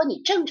如果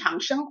你正常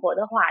生活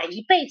的话，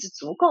一辈子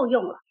足够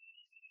用了。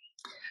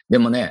で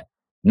もね、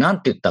な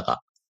んて言った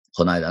か、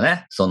この間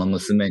ね、その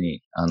娘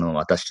に、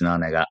私の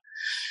姉が、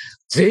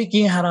税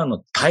金払う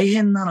の大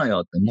変なの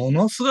よって、も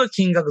のすごい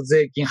金額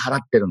税金払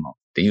ってるのっ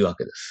て言うわ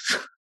けで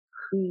す。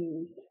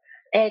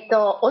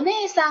お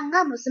姉さん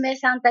が娘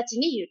さんたち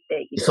に言っ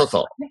ている、そうそ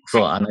う。そ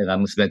う、姉が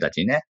娘たち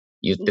にね、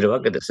言ってる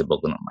わけですよ、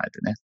僕の前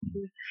でね。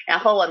然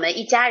后我们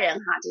一家人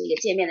哈，这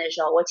个见面的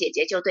时候，我姐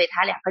姐就对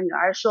她2个女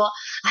儿说：“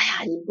哎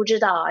呀，你不知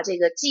道啊，这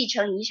个继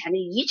承遺產的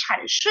遺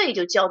產税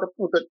就交的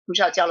不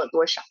知道交了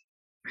多少。”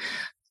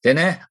で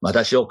ね、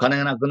私お金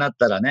がなくなっ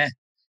たらね、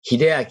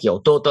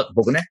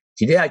僕ね、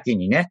秀明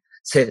にね、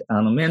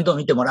面倒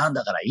見てもらうん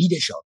だからいいで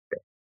しょっ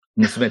て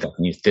娘たち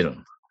に言ってる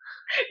の。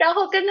然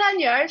后跟他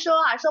女儿说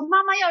啊，说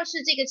妈妈要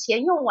是这个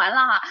钱用完了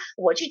哈，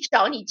我去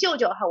找你舅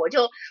舅哈，我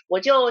就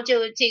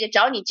这个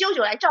找你舅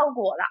舅来照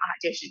顾我了啊，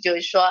就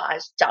是说啊，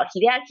找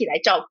秀明来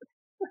照顾。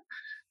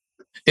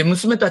で、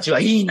娘たちは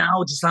いいな、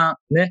おじさ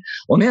ん。ね。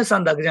お姉さ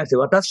んだけじゃなくて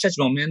私た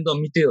ちも面倒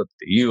見てよっ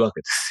て言うわ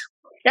けです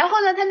よ。然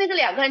后呢，他那个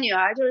2个女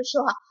儿就是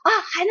说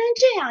还能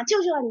这样，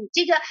就是说你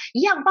这个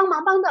一样帮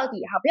忙帮到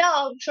底哈，不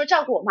要说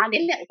照顾我妈，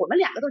我们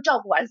2个都照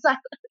顾完算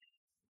了。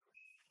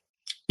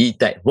言い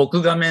たい。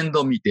僕が面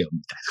倒見てよ、み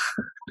たい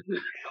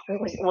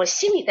我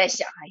心里在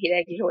想啊，现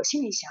在就是我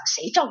心里想，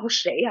谁照顾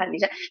谁呀？你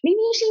这明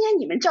明是应该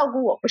你们照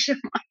顾我，不是吗？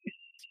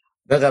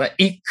な。だから、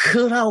い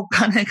くらお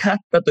金があっ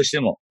たとして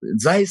も、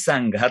財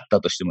産があった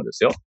としてもで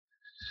すよ。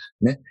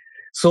ね。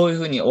そういう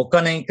ふうにお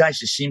金に関し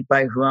て心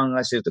配不安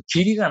がしてると、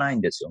キリがない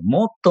んですよ。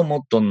もっとも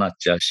っとになっ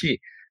ちゃう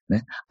し、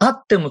ね。あ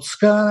っても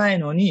使わない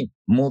のに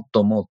もっ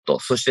ともっと、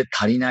そして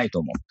足りないと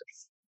思っ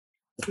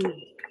てる。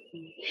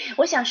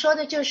我想说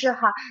的就是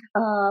哈，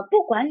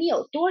不管你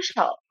有多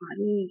少啊，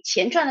你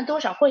钱赚了多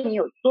少，或者你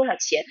有多少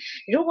钱，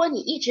如果你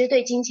一直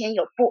对金钱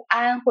有不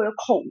安或者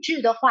恐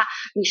惧的话，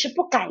你是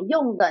不敢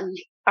用的，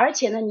而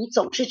且呢，你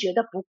总是觉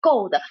得不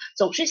够的，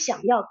总是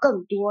想要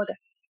更多的。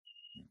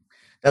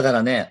だか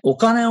らね、お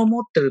金を持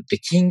ってるって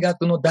金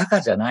額の高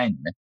じゃないの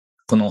ね。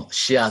この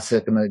幸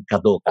せか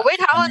どうか。我为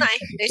他喝奶，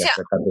等一下。幸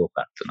せかどう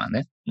かっていうのは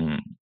ね。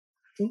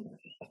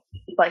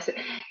不好意思。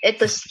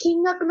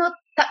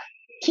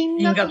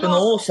金額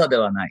の多さで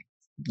はない。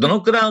ど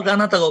のくらいあ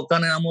なたがお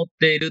金を持っ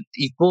ている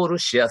イコール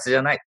幸せじ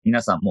ゃない。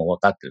皆さんもう分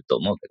かってると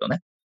思うけどね。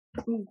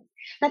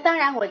那当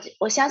然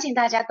我相信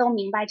大家都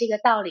明白这个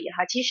道理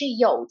哈。其实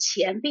有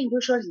钱并不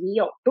是说你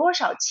有多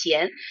少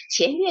钱，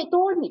钱越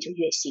多你就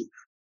越幸福。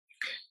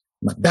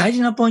大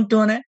事なポイント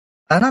はね、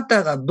あな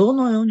たがど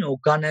のようにお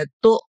金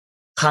と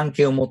関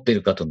係を持ってい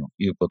るかと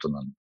いうことな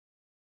の。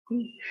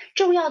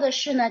重要的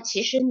是呢，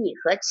其实你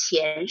和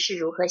钱是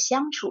如何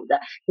相处的，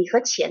你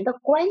和钱的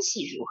关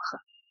系如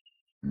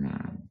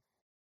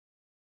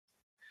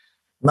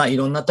何。い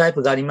ろんなタイ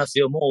プがあります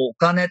よ。もうお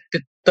金って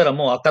言ったら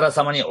もうあから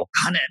さまにもうお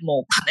金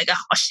が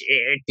欲しいっ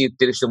て言っ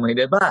てる人もい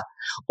れば、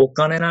お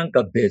金なん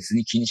か別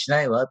に気にし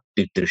ないわって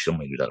言ってる人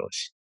もいるだろう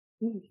し。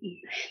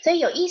所以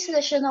有意思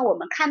的是呢，我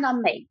们看到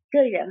每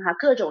个人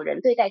各种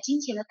人对待金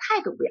钱的态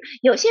度不一样。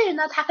有些人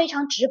呢，他非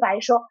常直白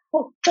说，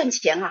赚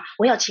钱啊，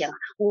我要钱啊，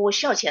我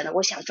需要钱的，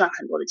我想赚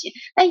很多的钱。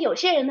但有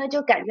些人呢，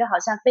就感觉好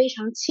像非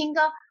常清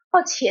高，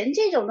钱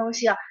这种东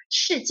西啊，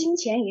视金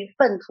钱于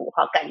粪土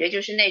感觉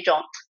就是那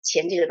种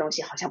钱这个东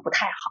西好像不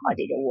太好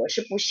这种我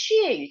是不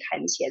屑于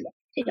谈钱的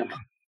这种。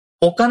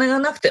お金が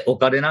なくてお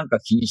金なんか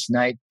気にし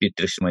ないって言っ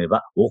てる人もいれ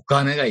ば、お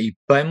金がいっ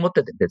ぱい持っ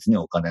てて別に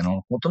お金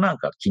のことなん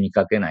か気に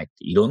かけないって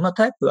いろんな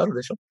タイプがある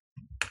でしょ。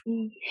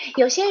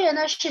有些人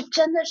呢是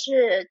真的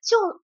是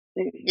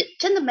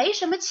真的没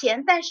什么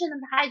钱，但是呢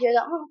他还觉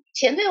得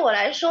钱对我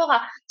来说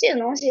这个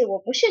东西我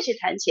不屑去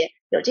談錢，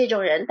有這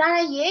種人。當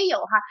然也有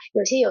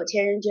有些有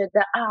錢人覺得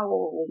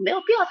我沒有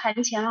必要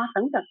談錢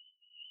等等。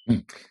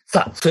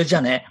さあ、それじゃ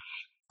あね、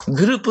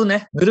グループ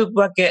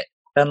分け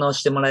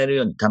してもらえる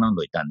ように頼ん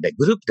どいたんで、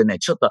グループでね、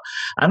ちょっと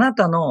あな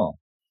たの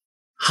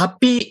ハッ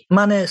ピー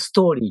マネース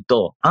トーリー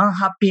とアン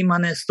ハッピーマ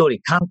ネーストーリ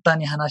ー簡単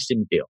に話して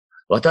みてよ。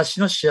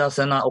私の幸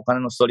せなお金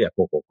のストーリーは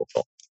こう。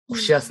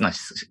不幸せな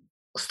ス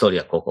トーリ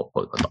ーはこう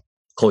いうこと。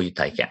こういう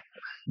体験。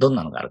どん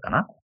なのがあるか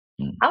な？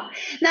好，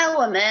那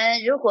我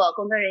们如果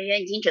工作人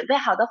员已经准备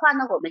好的话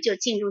呢，我们就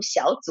进入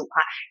小组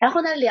然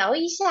后呢聊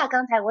一下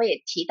刚才我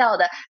也提到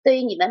的，对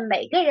于你们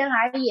每个人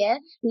而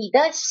言，你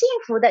的幸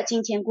福的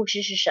金钱故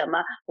事是什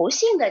么？不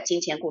幸的金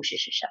钱故事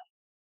是什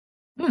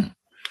么？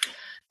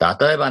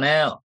例えば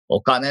ね、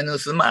お金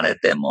盗まれ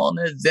ても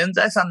うね、全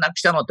財産なく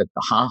したのって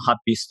ハッ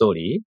ピーストー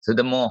リー？それ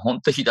でもう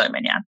本当ひどい目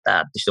にあっ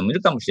たって人もい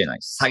るかもしれな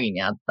いし、詐欺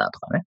にあったと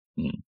かね。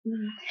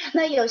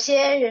那有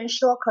些人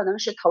说可能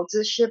是投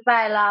资失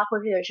败啦，或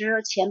者有些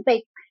说钱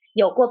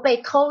有过被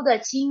偷的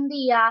经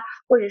历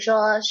或者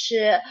说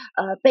是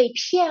被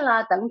骗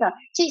啦等等，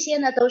这些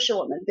呢都是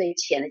我们对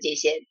钱的这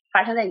些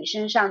发生在你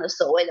身上的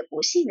所谓的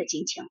不幸的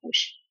金钱故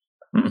事。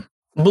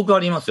僕あ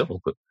りますよ、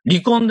僕。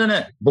離婚で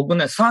ね、僕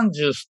ね、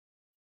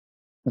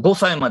35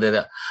歳まで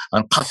で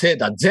稼い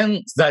だ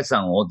全財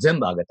産を全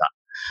部あげた。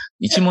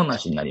一文な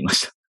しになりま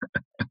した。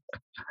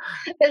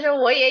但是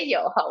我也有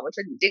我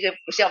说你这个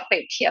不是要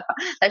被骗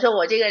他说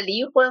我这个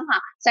离婚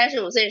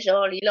35岁的时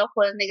候离了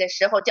婚，那个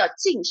时候叫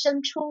净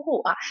身出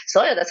户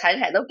所有的财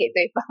产都给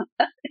对方。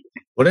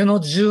俺の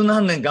十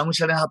何年がむ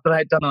しゃらに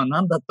働いたのは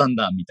何だったん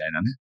だみたい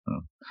なね。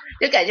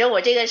就感觉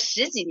我这个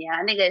十几年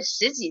那个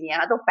十几年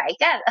都白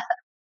干了。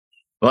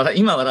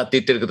今笑って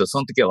言ってるけど、そ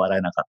の時は笑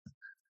えなかっ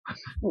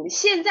た。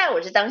现在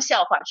我是当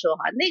笑話說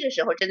那个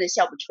时候真的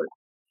笑不出来。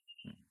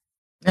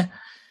ね。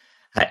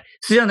はい。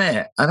それじゃあ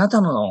ね、あな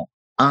たの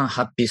アン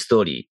ハッピース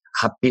トーリー、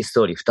ハッピース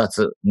トーリー2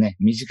つね、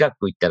短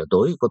く言ったら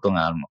どういうこと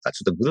があるのか、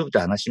ちょっとグループで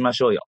話しま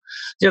しょうよ。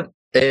じゃあ、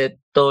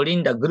リ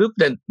ンダ、グルー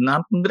プで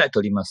何分ぐらい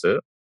取ります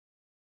？2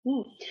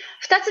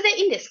つ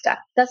でいいんです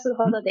か？2つ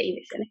ほどでいい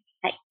ですよね。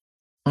はい。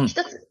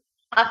1つ。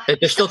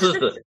1つず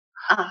つ。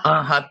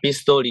アンハッピー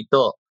ストーリー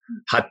と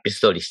ハッピース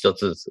トーリー1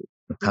つずつ。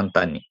簡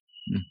単に。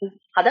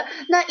好的，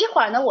那一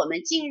会儿呢，我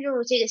们进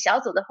入这个小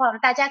组的话，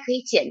大家可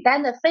以简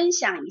单的分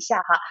享一下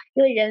哈，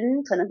因为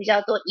人可能比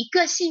较多，一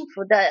个幸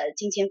福的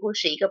金钱故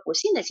事，一个不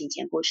幸的金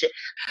钱故事。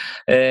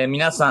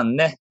皆さん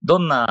ね、ど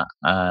んな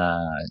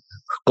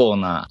不幸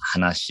な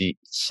話、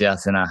幸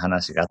せな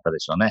話があったで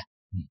しょうね。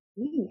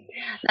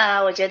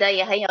那我觉得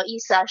也很有意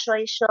思啊，说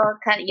一说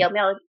看有没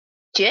有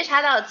觉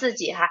察到自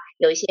己哈，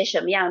有一些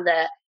什么样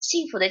的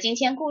幸福的金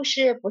钱故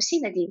事，不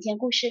幸的金钱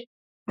故事。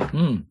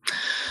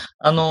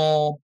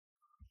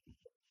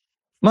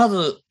ま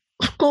ず、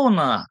不幸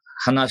な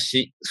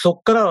話、そ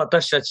こから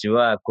私たち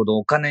はこの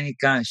お金に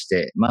関し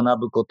て学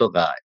ぶこと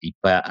がいっ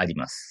ぱいあり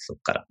ます。そ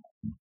こから。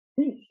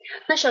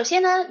那首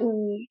先呢，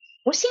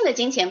不幸的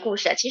金钱故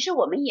事啊，其实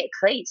我们也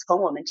可以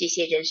从我们这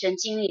些人生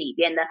经历里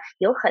边呢，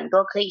有很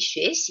多可以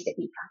学习的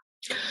地方。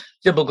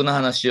じゃあ僕の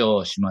話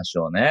をしまし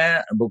ょう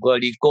ね。僕は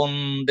離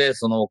婚で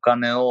そのお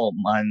金を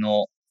前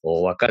の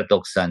別れた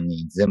奥さん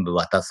に全部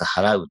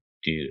払うっ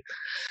ていう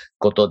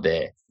こと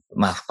で、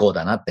不幸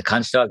だなって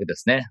感じたわけで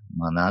すね。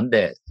なん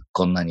で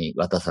こんなに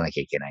渡さなき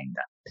ゃいけないん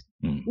だって。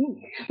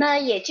那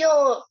也就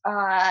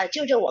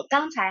就着我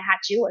刚才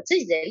举我自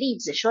己的例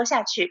子说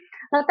下去。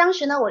那当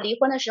时呢，我离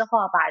婚的时候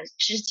把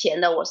之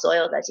前的我所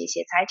有的这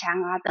些财产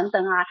啊等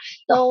等啊，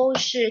都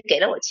是给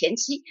了我前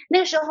妻。那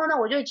个时候呢，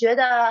我就觉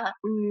得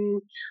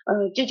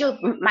就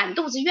满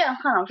肚子怨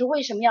恨，我说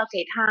为什么要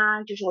给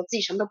他，就是我自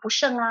己什么都不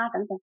剩啊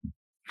等等。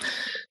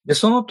で、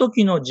その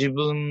時の自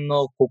分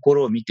の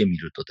心を見てみ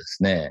るとで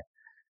すね、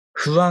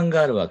不安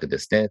があるわけで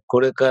すね。こ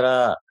れか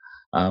ら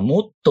も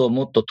っと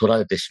もっと取ら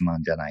れてしまう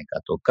んじゃない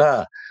かと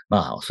か、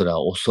それは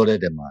恐れ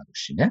でもある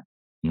しね。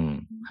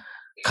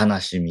悲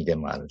しみで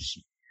もある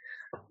し。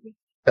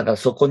だから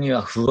そこに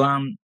は不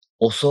安、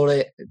恐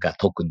れが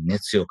特にね、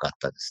強かっ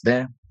たです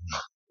ね。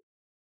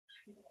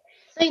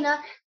所以呢，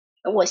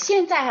我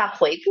现在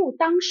回顾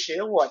当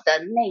时我的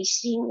内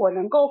心，我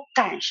能够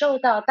感受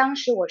到当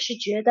时我是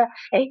觉得，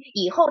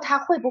以后他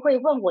会不会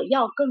问我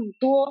要更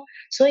多？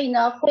所以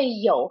呢，会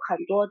有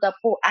很多的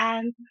不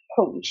安、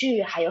恐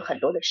惧，还有很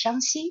多的伤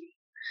心。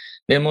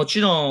で、も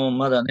ちろん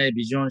まだね、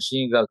ビジョン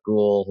心理学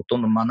をほと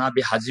んど学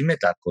び始め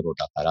た頃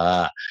だか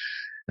ら、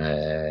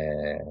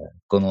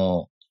こ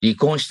の離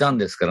婚したん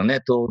ですから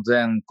ね、当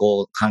然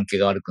関係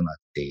が悪くなっ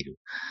ている。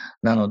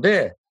なの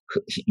で、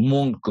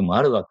文句も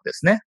あるわけで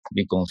すね。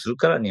離婚する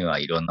からには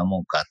いろんな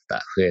文句あっ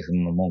た。不平不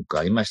の文句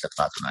ありました、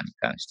パートナーに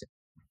関して。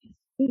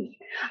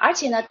而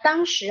且呢，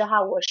当时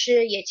我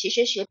也其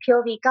实学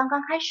POV 刚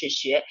刚开始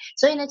学，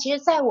所以呢，其实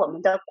在我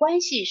们的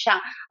关系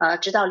上，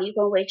直到离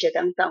婚为止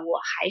等等，我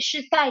还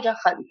是带着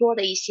很多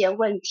的一些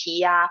问题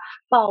呀、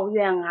抱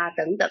怨啊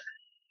等等。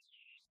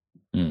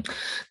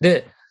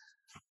で、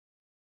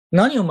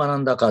何を学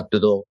んだかってい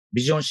うと、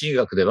ビジョン心理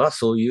学では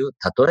そういう、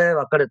たとえ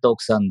別れた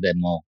奥さんで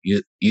も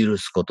許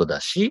すことだ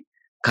し、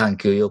環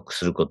境を良く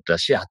することだ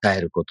し、与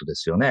えることで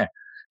すよね。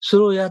そ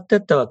れをやって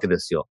ったわけで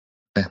すよ。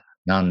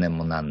何年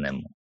も何年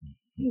も。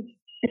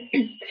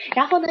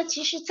然后呢，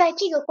其实在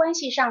这个关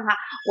系上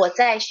我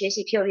在学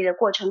习 POV 的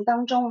过程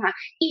当中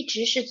一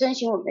直是遵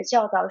循我们的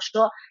教导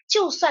说，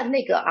就算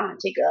那个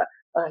这个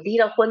离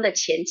了婚的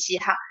前妻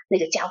那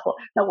个家伙，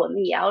那我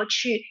们也要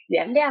去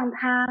原谅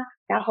他，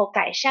然后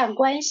改善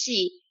关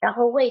系，然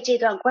后为这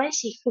段关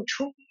系付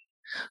出。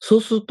そ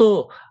うする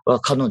と、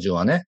彼女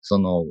はね、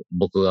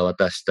僕が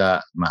渡し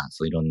た、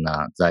そういろん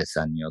な財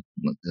産によ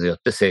っ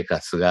て生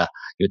活が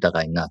豊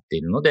かになって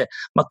いるので、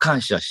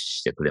感謝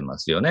してくれま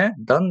すよね。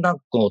だんだん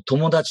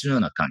友達のよ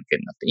うな関係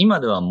になって、今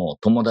ではもう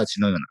友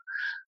達のような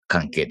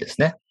関係で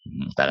すね。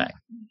お互い。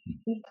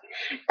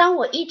当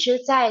我一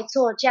直在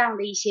做这样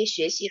的一些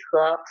学习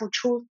和付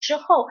出之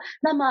后，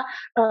那么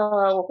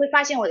我会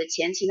发现我的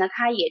前妻呢，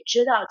他也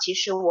知道其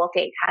实我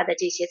给他的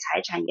这些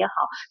财产也好，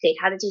给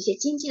他的这些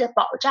经济的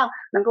保障，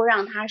能够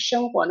让他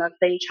生活呢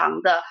非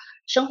常的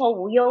生活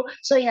无忧，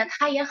所以呢，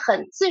他也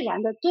很自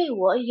然的对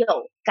我有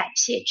感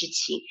谢之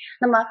情。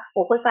那么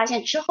我会发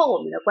现之后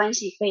我们的关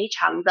系非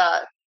常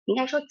的应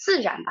该说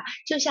自然吧，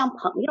就像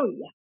朋友一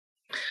样。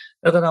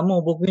だからも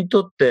う僕に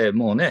とって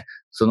もうね、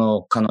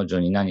彼女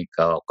に何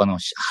かお金を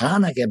払わ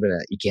なければ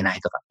いけな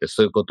いとかって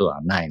そういうこと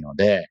はないの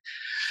で、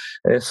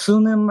数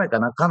年前か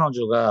な、彼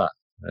女が、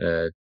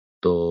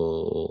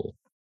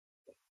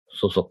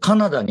カ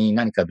ナダに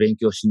何か勉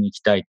強しに行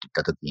きたいって言っ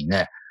た時に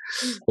ね、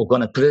僕は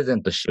ね、プレゼ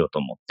ントしようと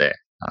思って、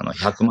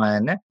100万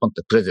円ね、本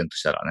当にプレゼント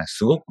したらね、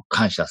すごく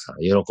感謝さ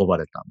れ、喜ば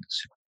れたんで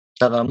すよ。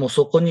だからもう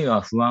そこには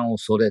不安、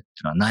恐れってい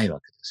うのはないわ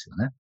けですよ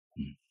ね。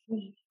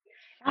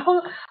然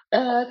后，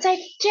在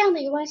这样的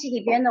一个关系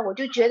里边呢，我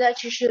就觉得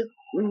其实，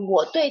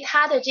我对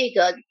他的这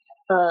个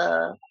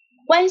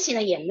关系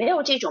呢，也没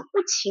有这种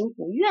不情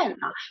不愿比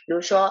如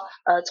说，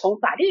从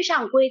法律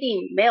上规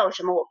定没有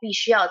什么我必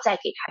须要再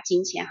给他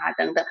金钱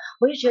等等，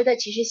我就觉得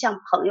其实像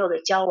朋友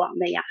的交往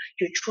那样，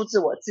就是出自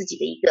我自己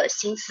的一个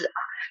心思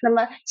那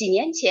么几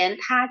年前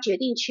他决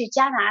定去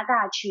加拿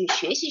大去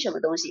学习什么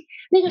东西，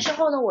那个时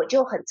候呢，我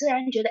就很自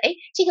然觉得，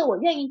这个我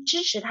愿意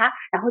支持他，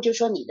然后就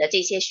说你的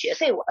这些学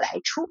费我来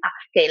出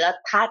给了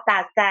他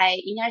大概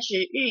应该是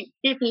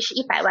日币是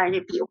100万日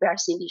币，我不知道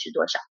新币是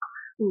多少。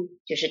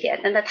就是这样。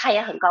那他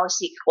也很高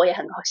兴，我也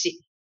很高兴。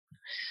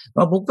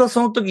僕は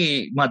その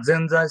時、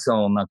全財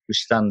産をなく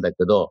したんだ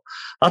けど、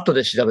後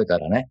で調べた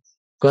らね、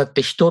こうやっ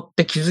て人っ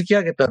て築き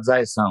上げた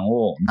財産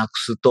をなく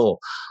すと、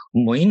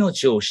もう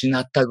命を失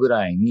ったぐ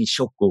らいに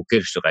ショックを受け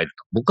る人がいる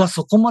と。僕は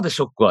そこまで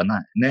ショックは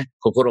ないね。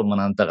心も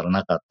なんだから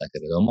なかったけ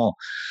れども、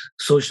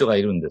そういう人が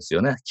いるんです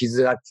よね。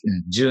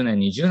10年、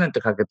20年っ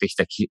てかけてき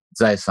た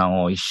財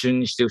産を一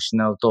瞬にして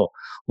失うと、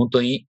本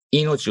当に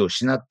命を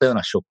失ったよう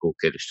なショックを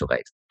受ける人がい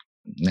る。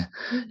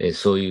ね。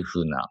そういう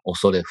ふうな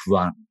恐れ、不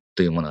安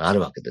というものがあ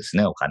るわけです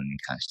ね、お金に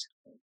関して。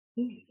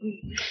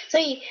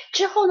所以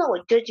之后呢，我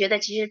就觉得，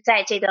其实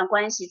在这段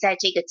关系，在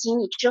这个经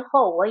历之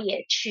后，我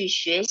也去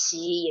学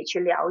习，也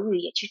去疗愈，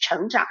也去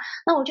成长。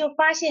那我就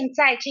发现，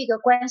在这个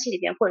关系里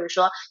边，或者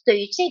说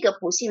对于这个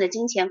不幸的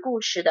金钱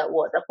故事的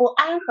我的不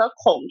安和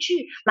恐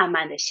惧，慢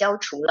慢的消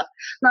除了。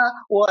那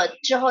我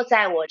之后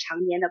在我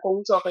常年的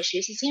工作和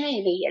学习经历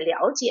里也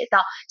了解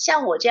到，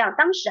像我这样，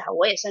当时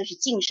我也算是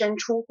净身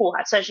出户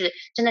算是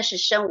真的是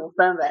身无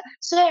分文，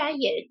虽然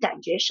也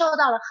感觉受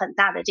到了很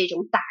大的这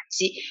种打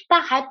击，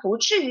但还不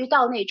至于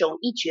到那种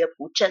一蹶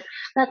不振。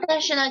那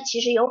但是呢，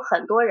其实有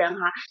很多人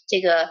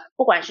这个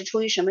不管是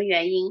出于什么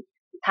原因，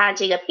他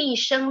这个毕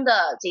生的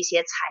这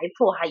些财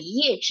富一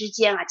夜之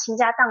间倾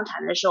家荡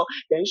产的时候，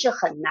人是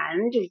很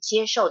难就是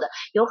接受的。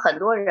有很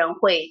多人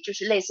会就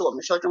是类似我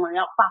们说中国人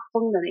要发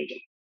疯的那种。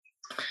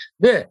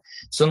で、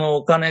その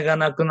お金が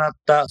なくなっ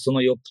たそ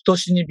の翌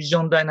年にビジ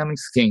ョンダイナミク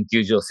ス研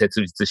究所を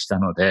設立した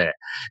ので、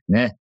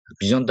ね、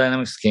ビジョンダイナ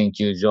ミクス研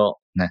究所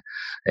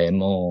ね、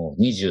も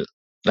う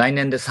来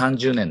年で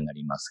30年にな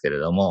りますけれ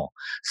ども、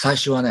最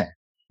初はね、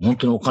本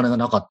当にお金が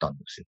なかったんで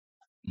すよ。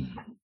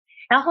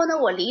然后呢，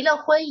我离了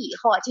婚以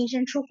后净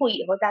身出户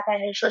以后，大概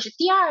是说是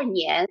第2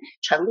年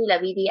成立了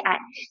VDI，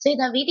 所以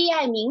呢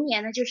VDI 明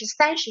年呢就是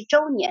30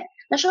周年。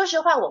那说实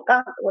话，我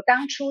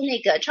当初那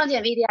个创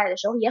建 VDI 的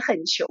时候也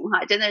很穷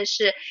真的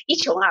是一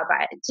穷二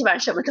白，基本上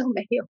什么都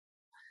没有。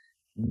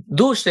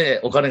どうして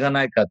お金が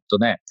ないかと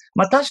ね、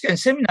確かに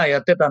セミナー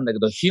やってたんだけ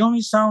ど、ひろ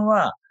みさん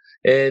は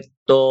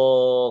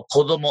子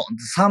供、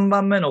3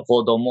番目の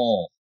子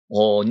供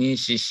を妊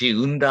娠し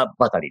産んだ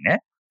ばかりね。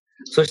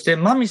そして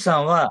マミさ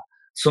んは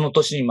その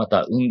年にま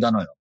た産んだ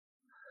のよ。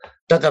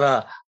だか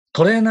ら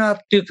トレーナーっ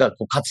ていうか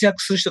活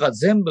躍する人が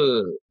全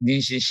部妊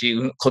娠し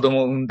子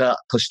供を産ん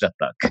だ年だっ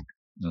たわけ。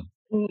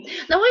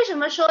那为什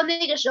么说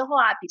那个时候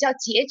比较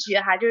拮据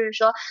就是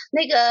说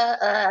那个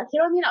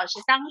Hiromi 老师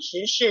当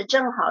时是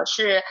正好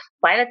是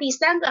怀了第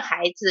3个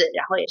孩子，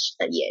然后也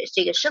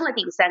这个生了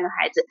第3个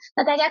孩子。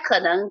那大家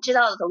可能知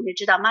道的同学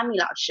知道妈咪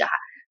老师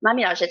妈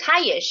咪老师她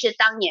也是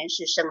当年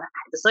是生了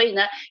孩子，所以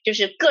呢就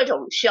是各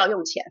种需要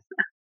用钱。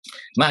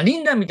リ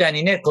ンダみたい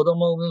にね、子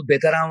供を産むベ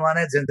テランは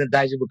ね、全然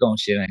大丈夫かも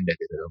しれないんだ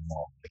けれど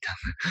も。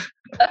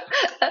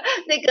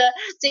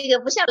这个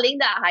不像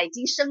Linda 已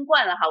经生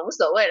惯了无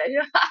所谓了，是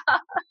吧？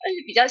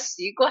比较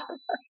习惯。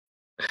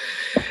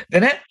で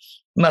ね、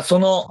そ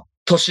の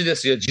年で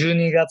すよ、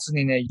12月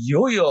にね、い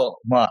よいよ、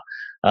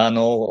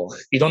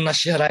いろんな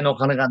支払いのお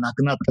金がな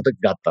くなった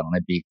時があったのね、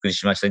びっくり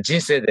しました。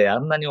人生であ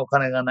んなにお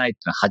金がないって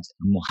のは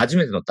もう初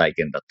めての体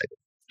験だったけ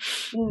ど。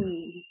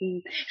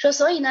说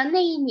所以呢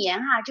那一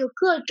年就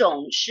各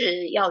种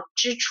是要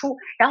支出，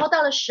然后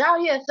到了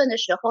12月份的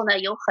时候呢，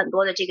有很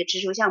多的这个支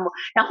出项目，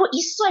然后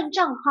一算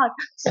账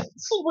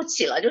付不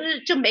起了，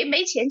就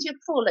没钱去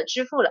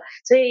支付了，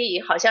所以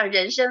好像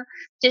人生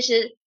就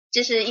是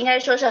应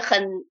该说是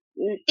很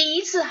第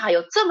一次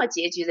有这么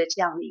拮据的这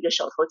样的一个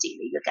手头紧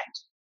的一个感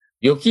觉。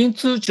預金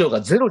通帳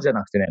がゼロじゃ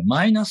なくてね、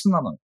マイナス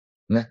なのよ。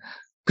ね。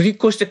クリッ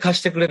クをして貸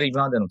してくれる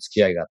今までの付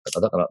き合いがあった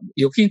から、だから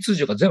預金通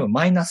帳が全部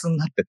マイナスに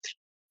なってって。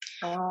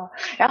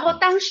然后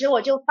当时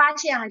我就发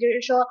现就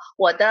是说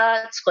我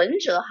的存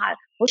折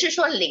不是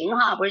说零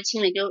不是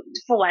清零就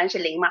付完是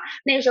零嘛，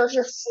那个时候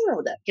是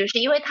负的，就是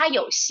因为它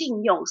有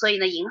信用，所以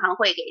呢银行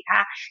会给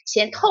他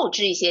先透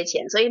支一些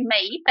钱，所以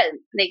每一本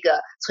那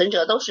个存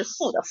折都是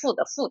负的。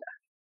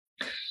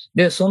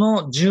で、そ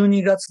の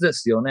12月で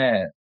すよ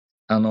ね。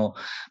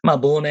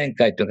忘年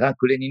会というか、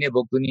暮れにね、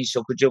僕に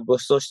食事をご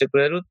馳走してく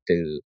れるって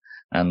いう、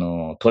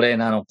トレー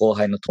ナーの後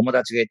輩の友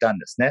達がいたん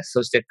ですね。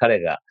そして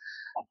彼が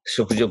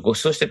食事をご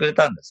馳走してくれ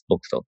たんです。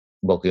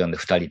僕呼んで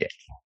2人で。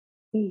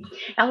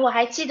然后我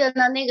还记得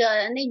呢，那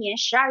年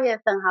12月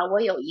份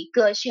我有一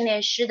个训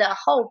练师的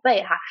后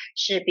辈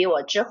是比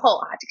我之后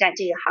干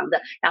这一行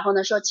的，然后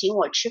呢说请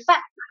我吃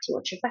饭。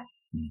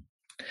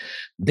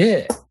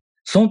で、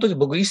その時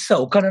僕一切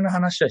お金の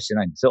話はして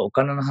ないんですよ。お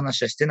金の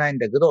話はしてないん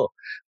だけど、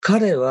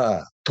彼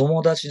は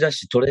友達だ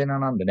しトレーナー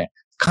なんでね、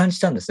感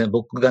じたんですね。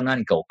僕が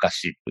何かおか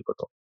しいというこ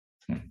と。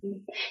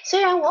虽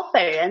然我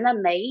本人呢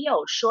没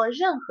有说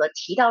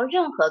提到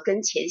任何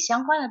跟钱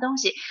相关的东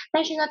西，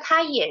但是呢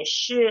他也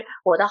是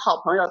我的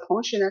好朋友，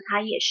同时呢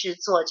他也是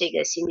做这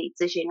个心理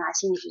咨询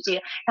心理学这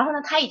个，然后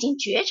呢他已经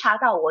觉察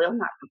到我有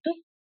哪儿不对。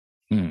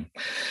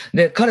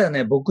で、彼は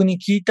ね、僕に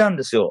聞いたん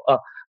ですよ。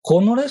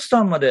このレスト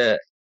ランまで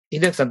秀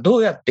樹さんど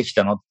うやって来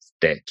たのっ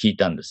て聞い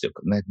たんですよ。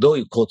ね、どう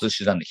いう交通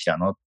手段で来た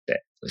のっ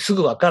て。す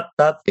ぐ分かっ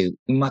たってう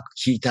まく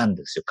聞いたん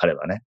ですよ、彼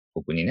はね。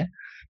僕にね。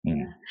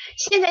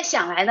现在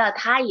想来呢，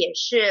他也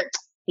是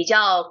比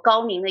较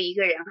高明的一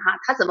个人哈。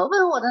他怎么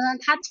问我的呢？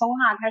他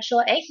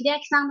说，哎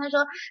，Hideaki桑，他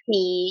说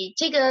你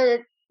这个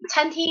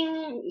餐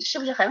厅是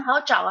不是很好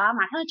找啊？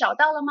马上找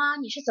到了吗？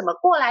你是怎么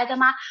过来的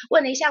吗？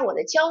问了一下我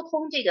的交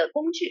通这个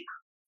工具。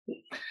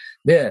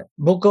で、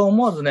僕は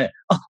思わずね、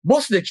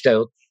バスで来た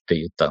よって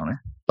言ったのね。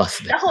バ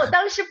スで。然后我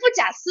当时不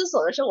假思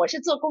索的说，我是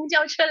坐公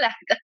交车来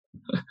的。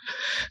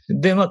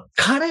で、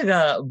彼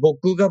が、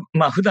僕が、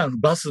普段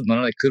バス乗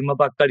らない車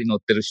ばっかり乗っ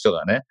てる人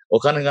がね、お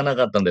金がな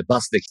かったので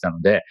バスで来た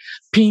ので、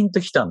ピンと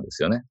来たんで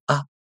すよね。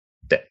っ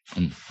て。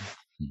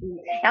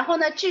然后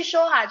呢，据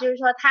说哈，就是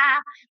说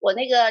我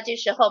那个就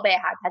是后辈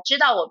哈，他知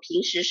道我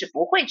平时是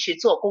不会去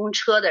坐公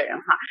车的人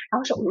哈，然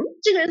后说，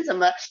这个人怎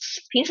么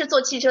平时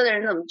坐汽车的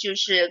人怎么就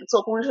是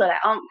坐公车来？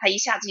他一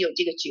下子有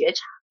这个觉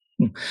察。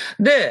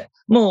で、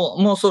も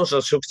うそろそ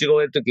ろ食事が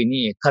終えるとき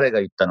に彼が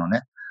言ったの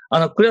ね。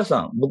クレア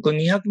さん、僕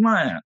200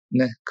万円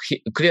ね、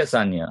クレア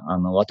さんに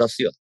渡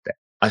すよって。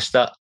明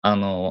日、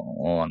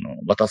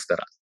渡すか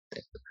らっ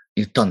て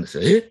言ったんです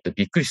よ。って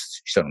びっくり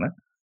したのね。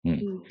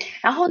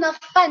然后呢，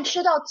饭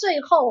吃到最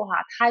后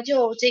哈，他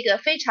就这个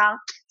非常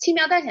轻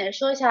描淡写的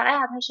说一下，哎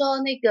呀，他说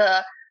那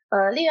个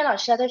丽媛老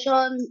师啊，他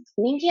说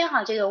明天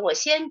哈，这个我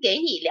先给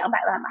你200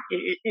万吧，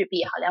日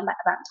币哈，200万。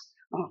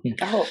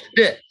然后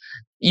で、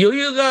余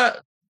裕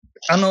が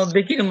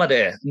できるま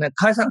でね、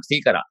返さなくてい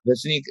いから、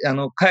別に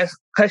返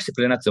して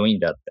くれなくてもいいん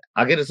だって、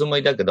あげるつも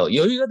りだけど、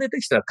余裕が出て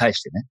きたら返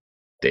してね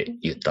って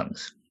言ったんで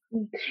す。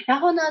然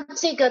后呢，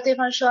这个对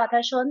方说啊，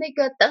他说那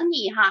个等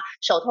你哈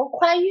手头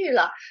宽裕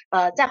了，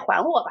再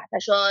还我吧。他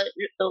说，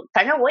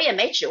反正我也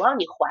没指望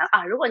你还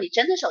啊。如果你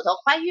真的手头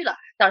宽裕了，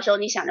到时候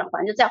你想着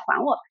还就再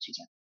还我吧，就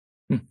这样。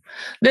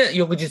で、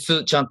翌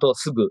日ちゃんと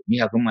すぐ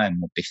200万円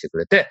持ってきてく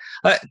れて、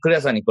はい、クレ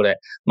アさんにこれ、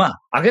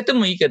あげて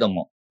もいいけど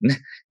も、ね、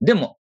で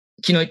も、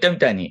昨日言ったみ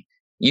たいに、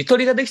ゆと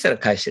りができたら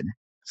返してね。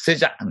それ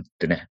じゃ、っ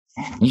てね、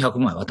200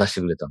万円渡して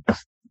くれたんで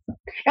す。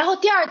然后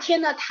第二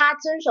天呢，他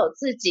遵守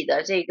自己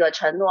的这个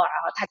承诺，然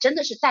后他真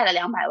的是带了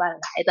200万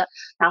来的。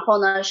然后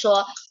呢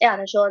说，哎呀，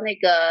他说那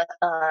个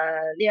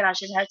丽媛老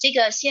师，他这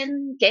个先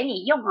给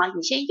你用啊，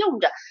你先用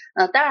着。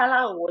当然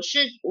了，我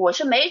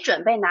是没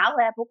准备拿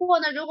回来。不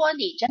过呢，如果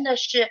你真的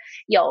是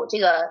有这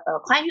个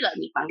宽裕了，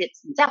你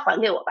再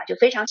还给我吧，就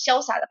非常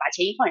潇洒的把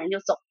钱一放人就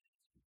走。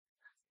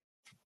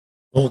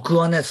僕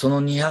はね、そ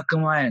の200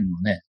万円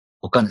のね、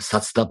お金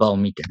札束を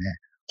見てね、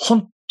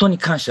本当に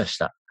感謝し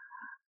た。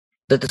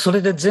だってそ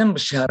れで全部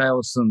支払い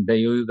を済んで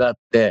余裕があっ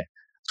て、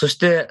そし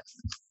て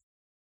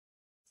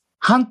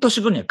半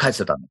年後には返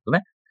せたんだよ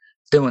ね。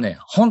でもね、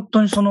本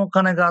当にそのお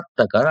金があっ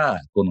たか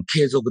ら、この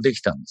継続で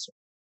きたんですよ。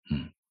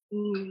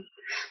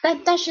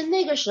但是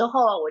那个时候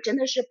啊，我真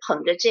的是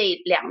捧着这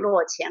2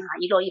摞钱啊，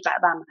一摞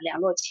100万嘛，2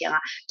摞钱啊，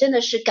真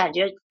的是感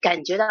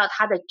觉到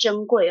它的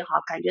珍贵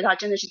哈，感觉到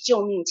真的是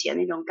救命钱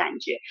那种感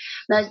觉。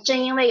那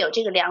正因为有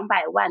这个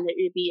200万的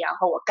日币，然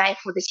后我该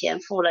付的钱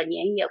付了，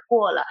年也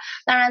过了，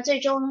当然最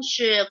终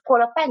是过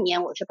了半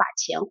年，我是把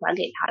钱还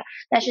给他了。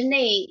但是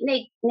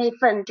那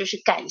份就是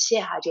感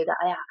谢哈，觉得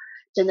哎呀，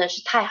真的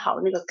是太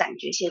好，那个感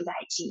觉现在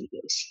还记忆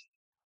犹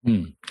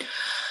新。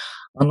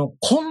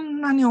こん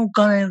なにお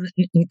金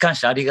に関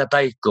してありが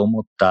たいと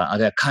思った、あ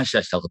るいは感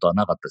謝したことは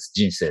なかったです、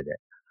人生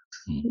で。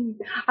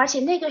而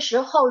且那个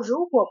时候，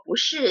如果不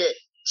是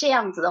这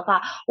样子的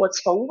话，我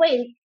从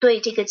未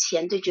对这个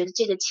钱，觉得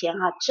这个钱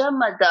哈这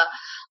么的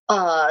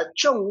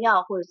重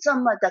要，或者这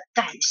么的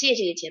感谢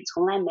这个钱，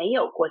从来没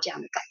有过这样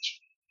的感觉。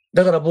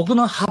だから僕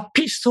のハッ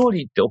ピーストー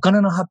リーって、お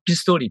金のハッピー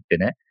ストーリーって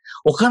ね、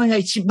お金が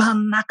一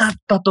番なかっ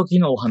た時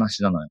のお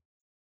話なのよ。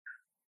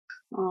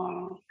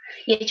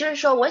也就是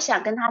说，我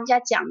想跟大家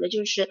讲的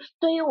就是，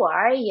对于我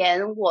而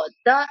言，我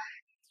的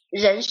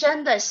人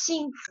生的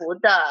幸福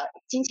的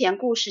金钱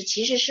故事，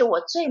其实是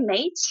我最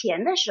没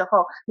钱的时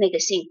候那个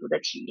幸福的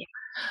体验。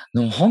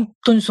でも本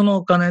当にその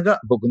お金が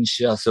僕に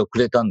幸せをく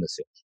れたんで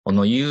すよ。こ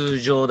の友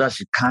情だ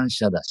し、感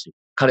謝だし、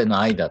彼の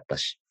愛だった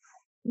し。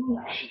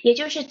也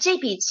就是这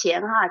笔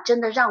钱哈，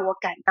真的让我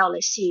感到了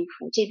幸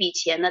福。这笔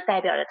钱呢，代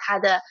表着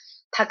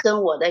他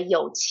跟我的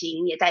友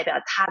情，也代表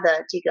他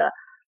的这个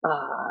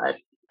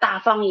大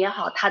方也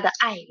好，他的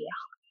爱也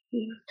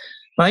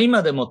好。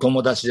今でも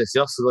友達です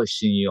よ。すごい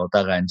親友、お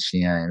互いに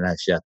親愛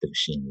し合ってる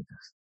親友で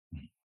す。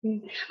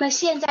那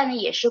现在呢，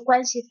也是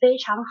关系非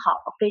常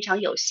好、非常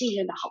有信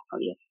任的好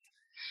朋友。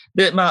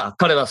で、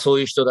彼はそう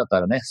いう人だ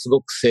からね、す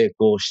ごく成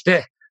功し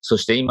て、そ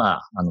して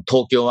今、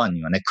東京湾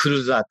にはね、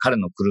彼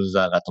のクルー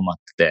ザーが止まっ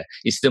てて、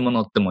いつでも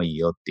乗ってもいい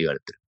よって言われ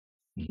てる。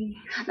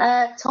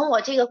从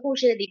我这个故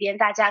事里边，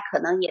大家可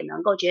能也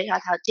能够觉察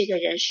到，这个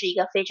人是一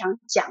个非常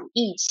讲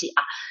义气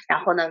啊，然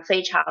后呢，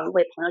非常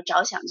为朋友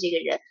着想，这个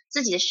人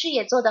自己的事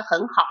业做得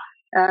很好，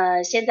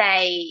现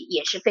在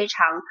也是非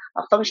常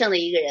丰盛的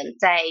一个人，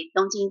在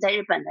东京，在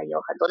日本呢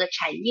有很多的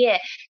产业，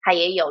他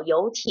也有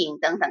游艇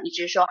等等，一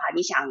直说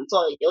你想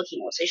坐游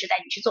艇，我随时带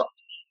你去做。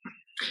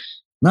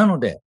なの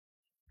で、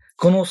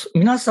この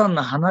皆さん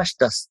の話し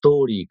たスト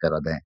ーリーか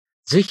らね、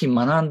ぜひ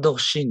学んでほ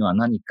しいのは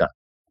何か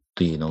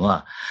というの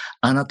は、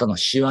あなたの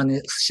幸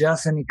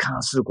せに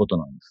関すること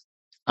なんです。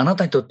あな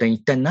たにとって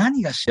一体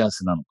何が幸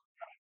せなのか。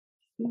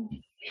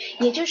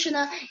也就是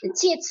呢，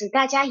借此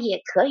大家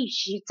也可以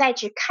再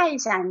去看一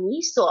下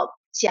你所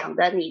讲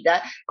的你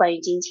的关于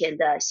金钱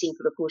的幸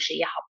福的故事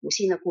也好，不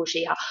幸的故事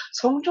也好，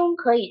从中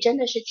可以真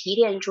的是提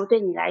炼出对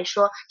你来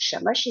说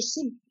什么是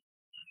幸福。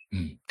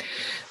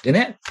で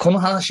ね、この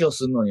話を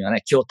するのには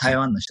ね、今日台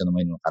湾の人でも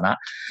いるのかな。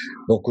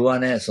僕は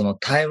ね、その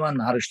台湾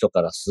のある人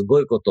からす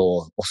ごいこと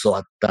を教わ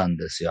ったん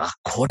ですよ。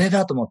これ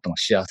だと思ったの、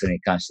幸せに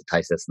関して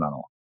大切な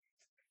の。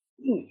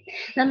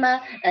那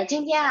么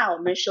今天啊，我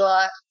们说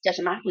叫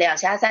什么两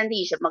峡三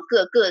地，什么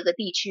各个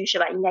地区是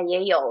吧？应该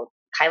也有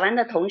台湾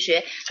的同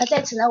学。那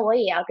在此呢，我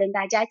也要跟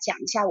大家讲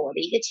一下我的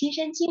一个亲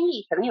身经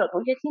历，可能有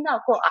同学听到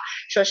过啊，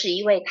说是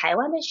一位台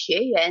湾的学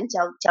员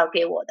教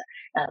给我的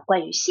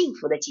关于幸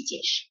福的几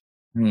件事。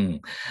ジ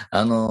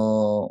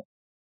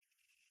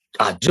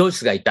ョイ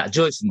スがいた。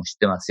ジョイスも知っ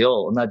てます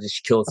よ。同じ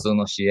共通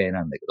の知り合い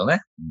なんだけどね。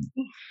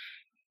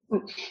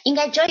应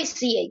该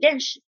Joyce 也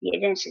认识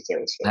这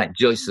位学员。はい、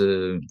ジョイス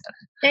みた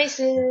いな。ジョイ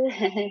ス。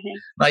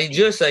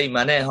ジョイスは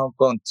今ね、香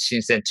港、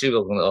深セン、中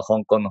国の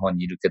香港の方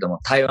にいるけども、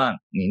台湾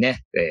に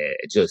ね、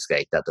ジョイスが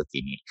いた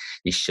時に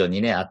一緒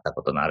にね、会った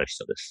ことのある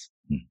人です。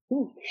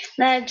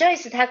那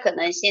Joyce 他可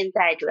能现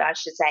在主要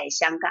是在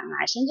香港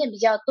啊、深圳比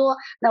较多。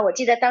那我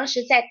记得当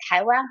时在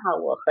台湾哈，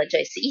我和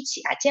Joyce 一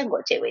起啊见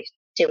过这位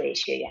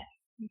学员。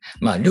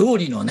料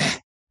理のね、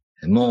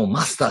もう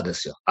マスターで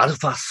すよ。アル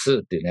ファス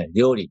ーっていうね、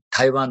料理、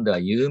台湾では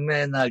有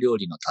名な料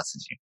理の達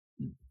人。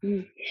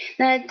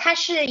那他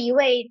是一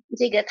位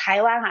这个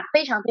台湾啊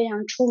非常非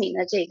常出名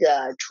的这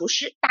个厨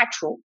师，大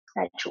厨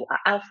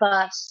啊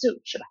 ，Alpha Su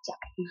是吧？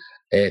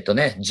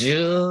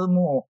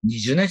もう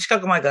20年近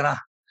く前か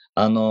な。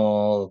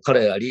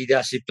彼がリーダ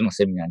ーシップの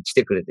セミナーに来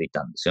てくれてい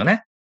たんですよ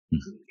ね。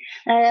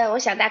我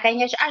想大概应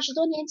该是20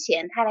多年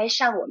前，他来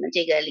上我们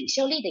这个领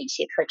袖力的一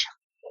些课程。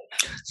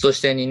そし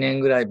て2年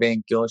ぐらい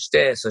勉強し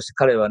て、そして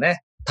彼は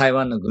ね、台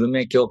湾のグル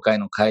メ協会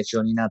の会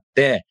長になっ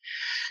て、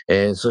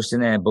そして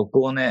ね、僕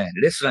をね、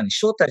レストランに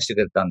招待して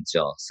くれたんです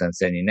よ。先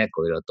生にね、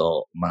こういうこと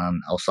を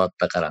教わっ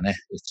たからね、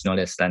うちの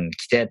レストランに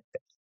来てって。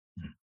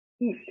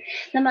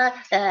那么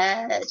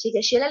这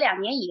个学了2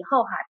年以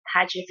后哈，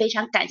他是非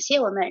常感谢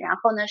我们，然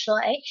后呢说，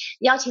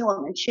邀请我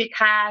们去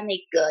他那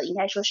个应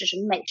该说是什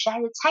么美食还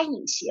是餐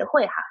饮协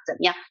会哈，怎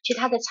么样？去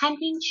他的餐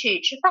厅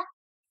去吃饭。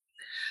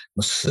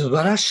素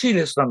晴らしい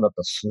レストランだっ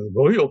た。す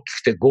ごい大き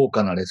くて豪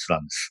華なレストラ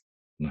ンです。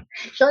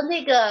说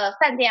那个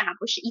饭店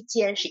不是一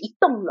间，是一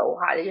栋楼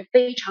哈，就是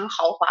非常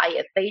豪华，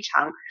也非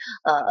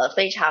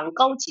常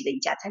高级的一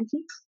家餐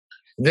厅。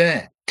で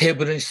ね、テー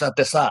ブルに座っ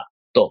てさ、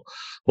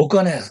僕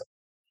はね、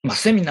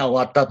セミナー終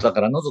わった後だ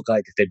から喉乾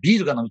いててビ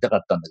ールが飲みたか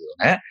ったんだけど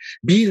ね、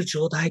ビールち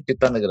ょうだいって言っ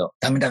たんだけど、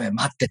ダメ待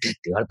っててっ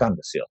て言われたん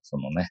ですよ。そ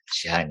のね、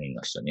支配人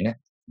の人に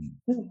ね。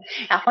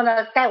然后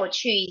呢，带我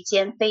去一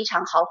间非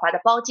常豪华的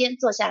包间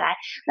坐下来。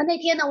那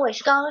天呢，我也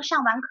是刚刚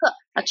上完课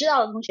啊，知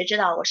道的同学知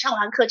道，我上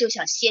完课就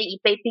想先一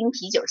杯冰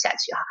啤酒下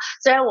去哈。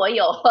虽然我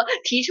有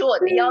提出我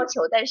的要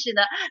求，但是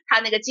呢，他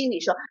那个经理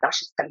说：“老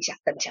师，等一下。”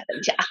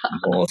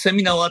もうセ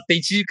ミナー終わって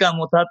1時間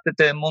も経って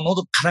て、もう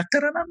喉カラ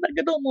カラなんだ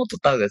けど、もうちょっ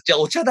とあるです。じゃあ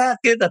お茶だ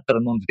けだったら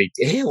飲んで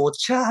ていい。お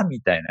茶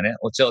みたいなね、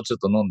お茶をちょっ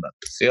と飲んだん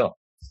ですよ。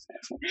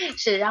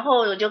是，然后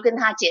我就跟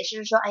他解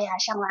释说，哎呀，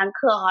上完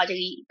课哈，这个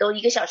都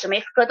1个小时没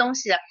喝东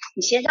西了，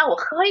你先让我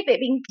喝一杯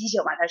冰啤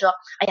酒嘛。他说，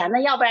哎呀，那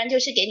要不然就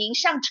是给您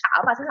上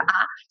茶吧。他说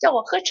啊，叫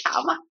我喝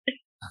茶嘛。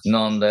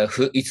なんだよ、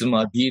いつも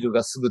はビール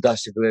がすぐ出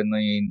してくれるの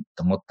に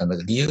と思ったんだ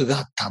けど、理由が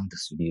あったんで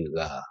す、理由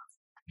が。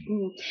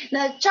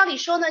那照理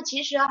说呢，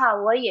其实哈，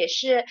我也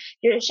是，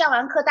就是上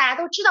完课大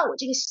家都知道我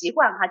这个习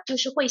惯哈，就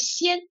是会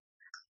先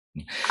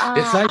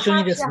最初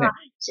にですね、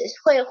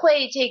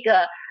会这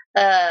个。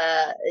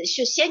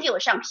是先给我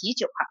上啤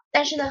酒哈，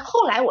但是呢，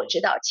后来我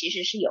知道其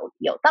实是有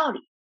道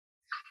理。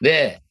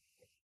で、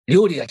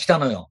料理が来た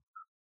のよ。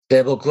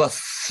で、僕は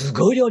す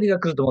ごい料理が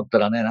来ると思った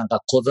らね、なん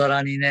か小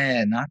皿に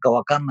ね、なんか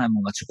わかんない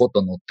ものがちょこっ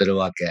と乗ってる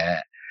わ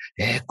け。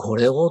こ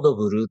れオード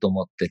ブルと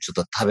思ってちょっ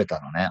と食べた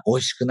のね。美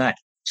味しくない。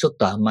ちょっ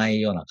と甘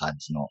いような感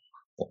じの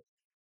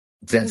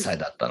前菜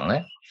だったの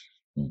ね。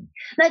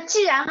那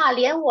既然哈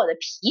连我的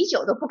啤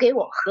酒都不给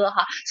我喝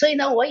哈，所以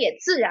呢我也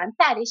自然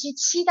带了一些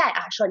期待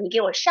啊，说你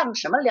给我上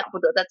什么了不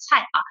得的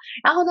菜啊。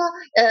然后呢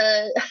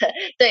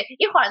对，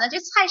一会儿呢这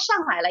菜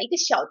上来了，一个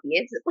小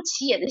碟子，不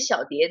起眼的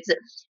小碟子，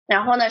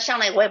然后呢上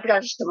来我也不知道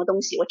是什么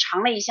东西，我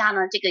尝了一下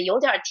呢，这个有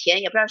点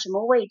甜，也不知道什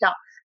么味道，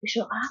就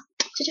说啊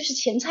这就是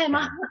前菜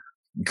吗？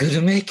グ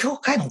ルメ協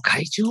会の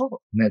会長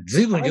ね、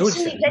ずいぶん料理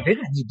して目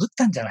が鈍っ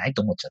たんじゃない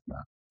と思っちゃっ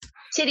た。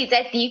心里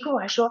在嘀咕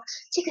啊，说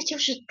这个就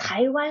是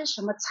台湾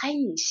什么餐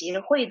饮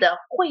协会的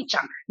会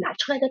长拿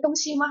出来的东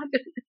西吗？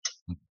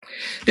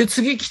で、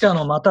次来た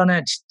のまた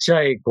ね、ちっち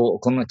ゃい、こ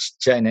んなちっ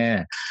ちゃい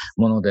ね、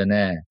もので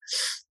ね、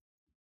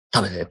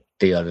食べてっ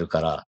て言われる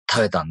から、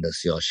食べたんで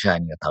すよ、支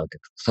配人が食べて。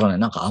そしたらね、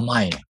なんか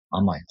甘い、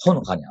ほ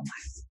のかに甘い。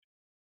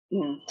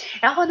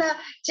然后呢，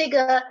这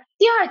个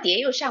第2碟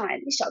又上来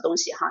一个小东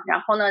西哈，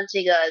然后呢，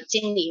这个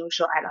经理又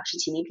说，哎，老师，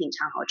请您品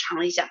尝。我尝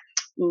了一下。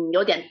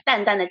有点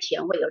淡淡的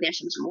甜味，有点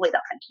什么味道，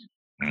反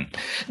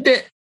正。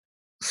で、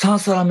3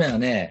皿目は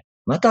ね、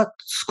また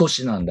少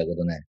しなんだけ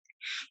どね、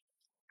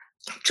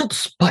ちょっと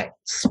酸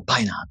っぱ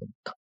いなと思っ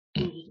た。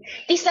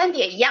第3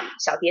碟一样，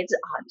小碟子啊，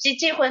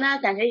这回呢，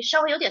感觉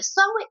稍微有点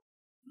酸味。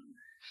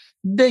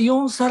で、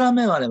4皿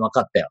目はね、分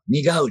かったよ。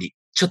苦売り。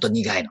ちょっと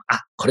苦いの。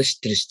あ、これ知っ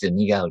てる苦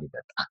売りだ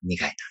った。あ、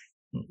苦いな。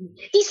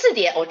第4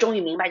碟，我终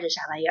于明白这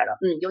啥玩意儿了。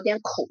有点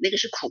苦，那个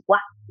是苦瓜。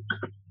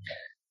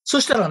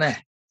そしたら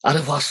ね、ア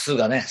ルファス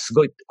がね、す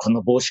ごい、こ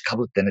の帽子か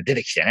ぶってね、出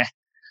てきてね。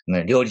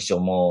料理長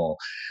も、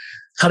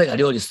彼が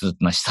料理するって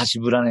のは久し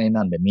ぶり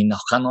なんで、みんな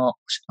他の、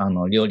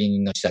料理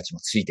人の人たちも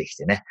ついてき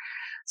てね。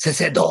先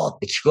生どうっ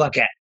て聞くわ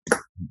け。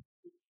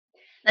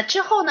那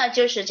之后呢，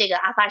就是这个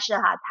阿发师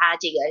哈，他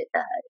这个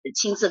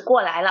亲自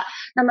过来了。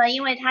那么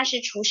因为他是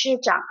厨师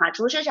长哈，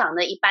厨师长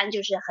呢一般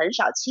就是很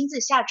少亲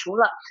自下厨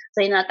了，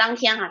所以呢当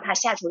天哈他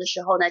下厨的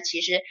时候呢，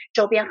其实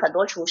周边很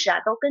多厨师啊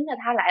都跟着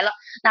他来了。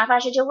那阿发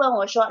师就问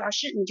我说：“老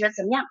师，你觉得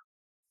怎么样？”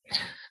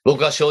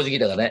僕は正直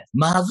だからね、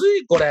まず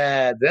いこ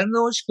れ、全然美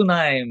味しく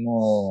ない、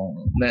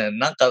もう、ね、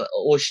なんか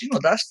美味しいの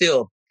出して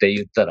よって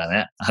言ったら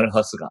ね、アルフ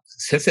ァスが、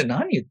先生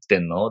何言って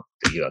んのっ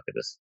ていうわけ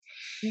です。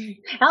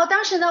然后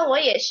当时呢，我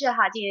也是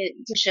哈，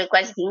就是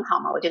关系挺好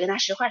嘛，我就跟他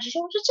实话实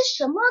说，我说这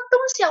什么东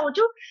西啊，我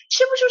就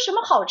吃不出什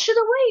么好吃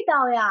的味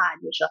道呀，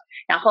就说。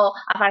然后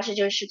阿发师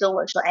就是跟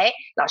我说，哎，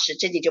老师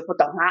这你就不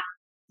懂啦。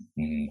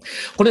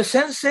これ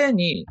先生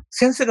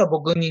が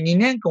僕に2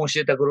年間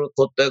教えて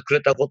く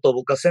れたことを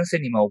僕は先生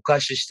に今お返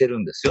ししてる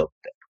んですよ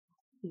って。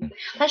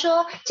他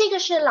说这个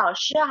是老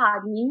师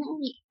哈，您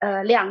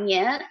2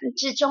年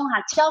之中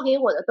哈教给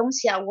我的东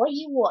西啊，我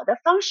以我的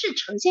方式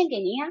呈现给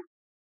您呀。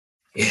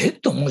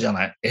と思うじゃ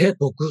ない。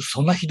僕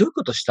そんなひどい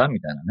ことしたみ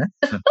たいなね。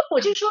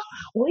我就说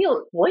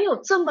我有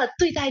这么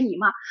对待你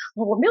吗？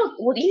我没有，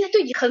我应该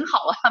对你很好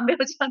啊，没有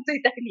这样对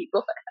待你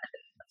过。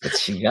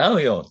違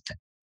うよって。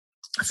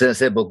先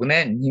生、僕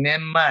ね、2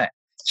年前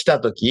来た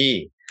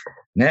時、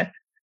ね、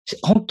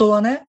本当は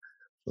ね、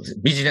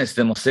ビジネス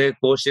でも成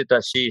功して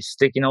たし、素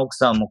敵な奥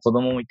さんも子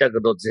供もいたけ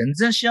ど、全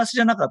然幸せ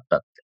じゃなかったっ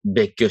て。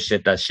別居し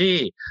てた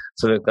し、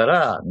それか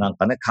らなん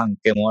かね、関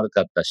係も悪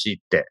かったし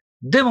って。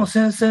でも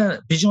先生、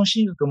ビジョン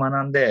進学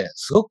学んで、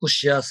すごく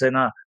幸せ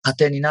な家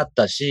庭になっ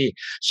たし、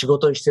仕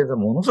事してて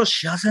ものすごく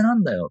幸せな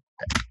んだよっ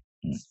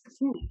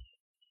て。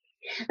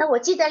那我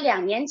记得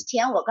2年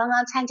前我刚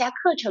刚参加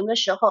课程的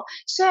时候，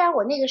虽然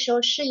我那个时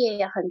候事业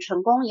也很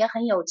成功，也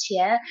很有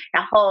钱，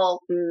然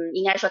后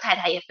应该说太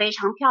太也非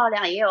常漂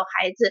亮，也有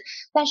孩子，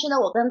但是呢，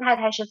我跟太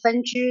太是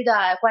分居的，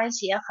关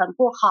系也很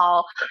不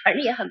好，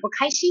而也很不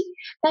开心。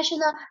但是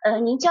呢，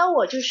您教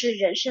我就是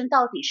人生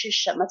到底是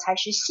什么才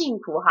是幸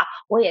福哈，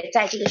我也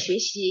在这个学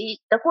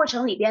习的过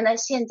程里边呢，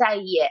现在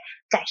也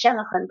改善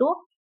了很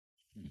多。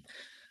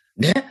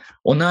ね、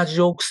同じ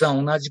奥さ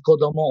ん、同じ子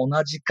供、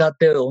同じ家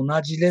庭、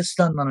同じレス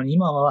トランなのに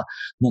今は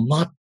もう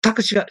全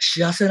く幸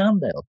せなん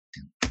だよって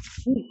いう。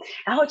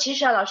然后其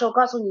实啊，老师，我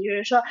告诉你，就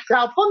是说，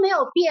老婆没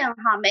有变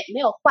哈，没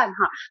有换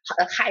哈，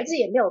孩子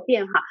也没有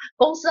变哈，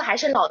公司还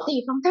是老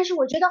地方，但是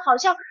我觉得好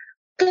像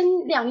跟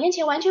2年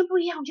前完全不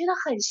一样，我觉得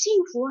很幸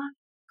福啊。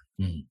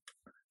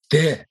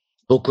で、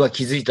僕は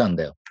気づいたん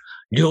だよ。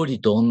料理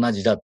と同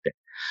じだって。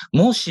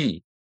も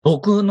し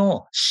僕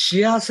の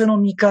幸せの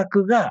味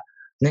覚が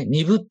ね、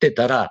鈍って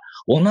たら、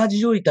同じ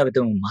料理食べ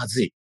てもま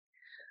ずい。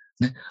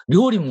ね、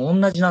料理も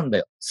同じなんだ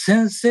よ。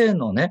先生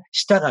のね、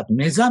舌が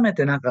目覚め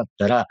てなかっ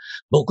たら、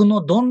僕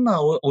のどんな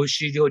美味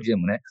しい料理で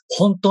もね、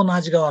本当の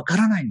味がわか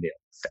らないんだよ。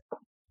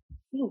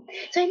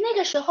所以那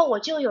个时候我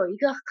就有一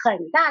个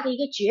很大的一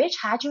个觉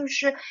察，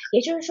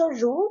也就是说，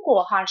如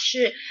果哈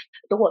是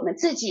我们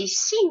自己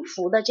幸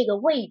福的这个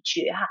味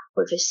觉哈，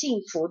或者说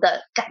幸福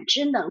的感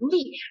知能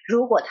力，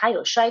如果它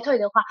有衰退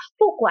的话，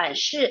不管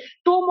是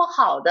多么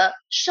好的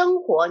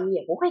生活，你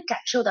也不会感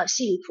受到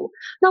幸福。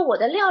那我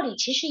的料理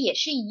其实也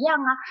是一样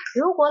啊，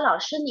如果老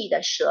师你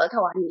的舌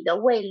头啊，你的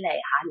味蕾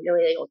哈，你的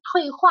味蕾有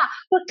退化，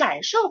或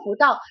感受不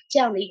到这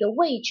样的一个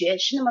味觉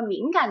是那么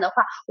敏感的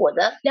话，我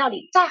的料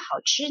理再好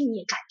吃，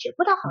你也感觉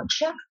不到好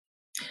吃啊。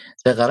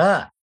だか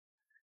ら、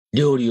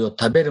料理を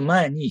食べる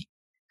前に、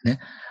ね、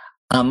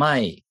甘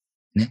い、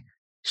ね、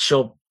し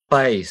ょっ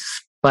ぱい、酸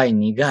っぱい、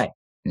苦い、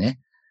ね、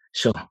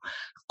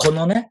こ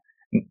のね、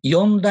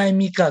4大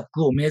味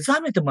覚を目覚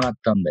めてもらっ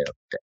たんだよっ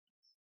て。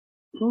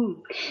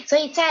所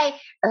以在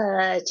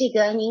这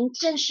个您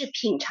正式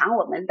品尝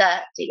我们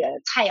的这个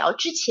菜肴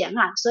之前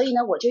啊，所以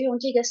呢，我就用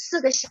这个4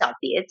个小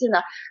碟子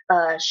呢，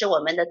是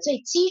我们的最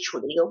基础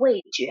的一个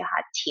味觉哈，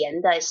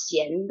甜的、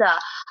咸的、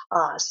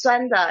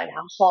酸的，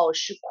然后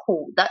是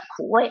苦的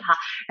苦味哈，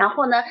然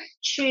后呢，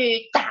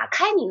去打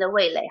开您的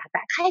味蕾哈，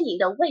打开您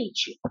的味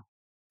觉。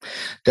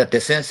だっ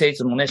て先生い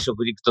つもね、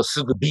食事行くと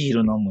すぐビール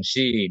飲む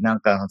し、なん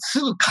かす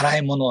ぐ辛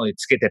いものを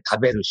つけて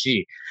食べる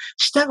し、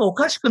舌がお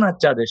かしくなっ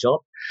ちゃうでし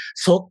ょ？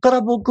そっか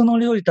ら僕の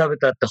料理食べ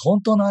たって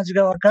本当の味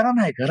がわから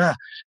ないから、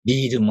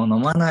ビールも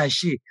飲まない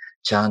し、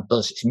ちゃん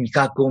と味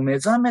覚を目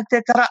覚め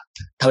てから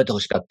食べてほ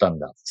しかったん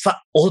だ。さ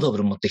あ、オードブ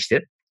ル持ってきてっ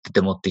て言って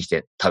持ってき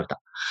て食べ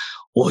た。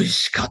美味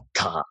しかっ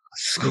た。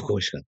すごく美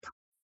味しかった。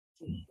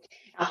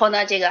然后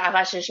呢，这个阿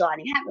发师说啊，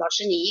你看老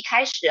师，你一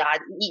开始啊，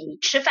你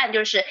吃饭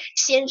就是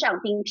先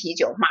上冰啤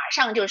酒，马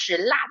上就是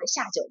辣的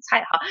下酒菜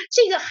哈，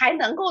这个还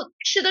能够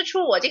吃得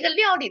出我这个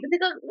料理的那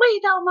个味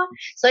道吗？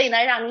所以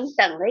呢，让你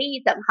等了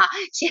一等哈，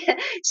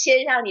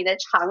先让你呢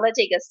尝了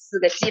这个4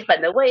个基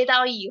本的味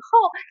道以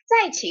后，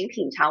再请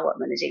品尝我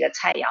们的这个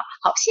菜肴。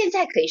好，现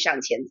在可以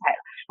上前菜了，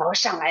然后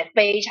上来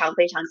非常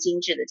非常精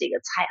致的这个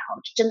菜哈，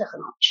真的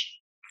很好吃。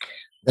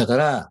だか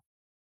ら、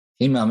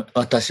今、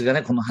私が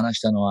ね、この話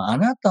したのは、あ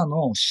なた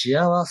の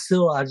幸せ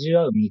を味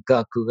わう味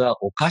覚が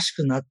おかし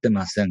くなって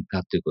ません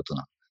かということ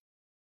なの。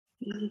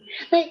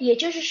那也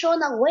就是说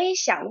呢，我也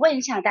想问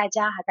一下大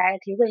家哈，大家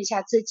可以问一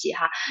下自己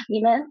哈，你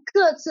们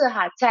各自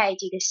哈，在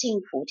这个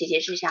幸福这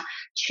件事上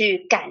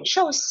去感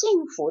受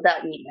幸福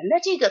的，你们的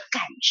这个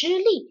感知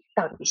力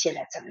到底现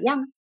在怎么样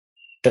呢？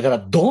だから、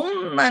ど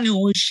んなに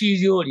美味し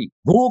い料理、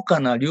豪華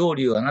な料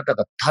理をあなた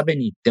が食べ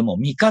に行っても、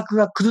味覚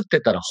が狂っ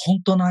てたら本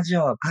当の味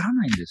はわから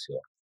ないんです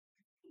よ。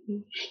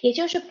也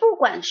就是不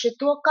管是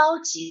多高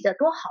级的、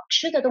多好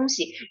吃的东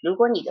西，如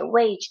果你的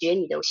味觉、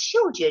你的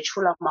嗅觉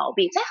出了毛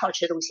病，再好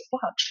吃的东西不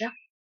好吃啊。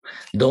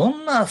ど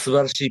んな素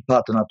晴らしいパ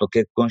ートナーと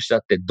結婚した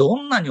って、ど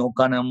んなにお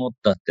金を持っ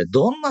たって、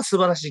どんな素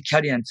晴らしいキャ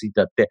リアについ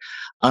たって、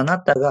あな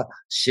たが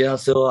幸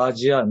せを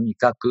味わう味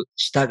覚、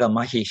舌が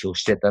麻痺を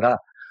してたら、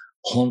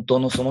本当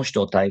のその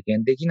人を体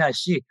験できない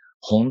し、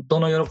本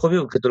当の喜び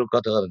を受け取る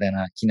ことがで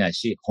きない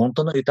し、本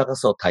当の豊か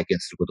さを体験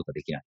することが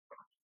できない。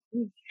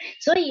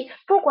所以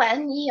不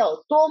管你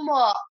有多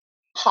么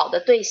好的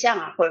对象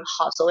啊，或者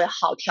所谓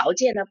好条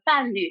件的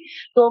伴侣，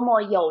多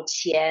么有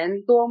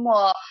钱，多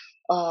么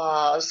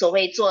所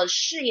谓做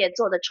事业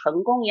做的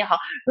成功也好，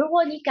如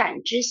果你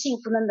感知幸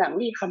福的能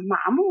力很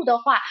麻木的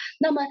话，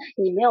那么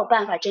你没有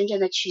办法真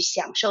正的去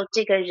享受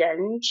这个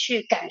人，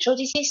去感受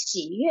这些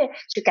喜悦，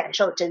去感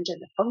受真正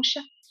的丰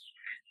盛。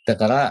だ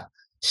から、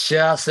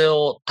幸せ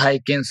を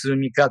体験する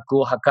味覚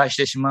を破壊し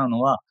てしまう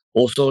のは、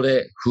恐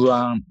れ、不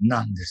安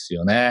なんです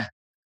よね。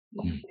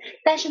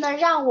但是呢，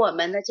让我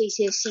们的这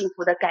些幸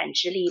福的感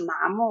知力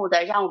麻木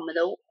的，让我们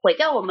的毁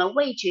掉我们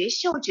味觉、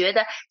嗅觉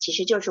的，其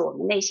实就是我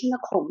们内心的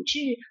恐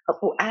惧和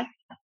不安。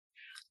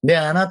で、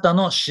あなた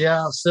の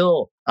幸せ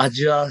を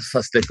味わわ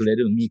させてくれ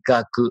る味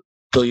覚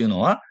というの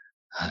は、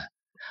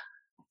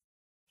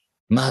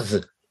ま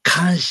ず、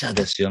感謝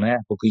ですよね。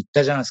僕言っ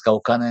たじゃないですか。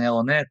お金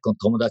をね、この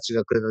友達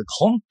がくれた時、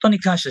本当に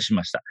感謝し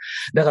ました。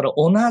だから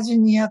同じ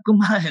200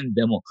万円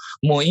でも、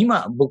もう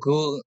今僕、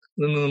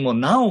もう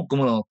何億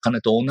もの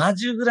金と同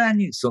じぐらい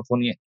にそこ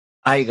に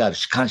愛がある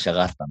し感謝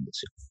があったんで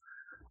すよ。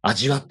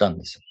味わったん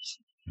ですよ。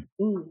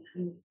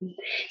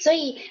所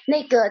以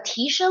那个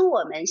提升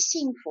我们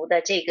幸福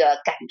的这个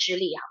感知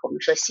力啊，我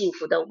们说幸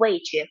福的味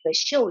觉和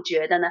嗅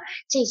觉的呢，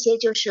这些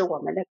就是我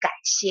们的感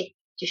谢。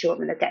就是我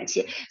们的感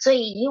谢，所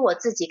以以我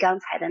自己刚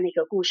才的那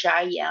个故事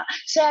而言啊，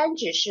虽然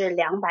只是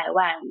200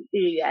万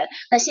日元，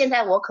那现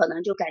在我可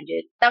能就感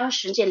觉当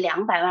时这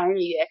200万日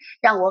元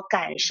让我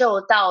感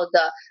受到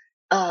的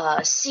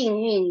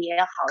幸运也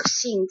好，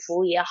幸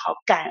福也好，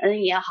感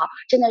恩也好，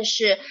真的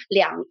是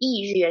2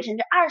亿日元甚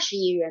至20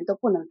亿日元都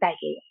不能带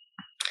给我。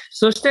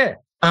そして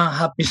アン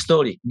ハッピース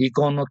トーリー、離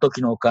婚の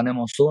時のお金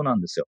もそうなん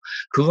ですよ。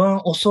不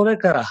安、恐れ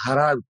から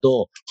払う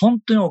と、本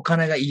当にお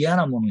金が嫌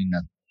なものに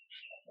なる。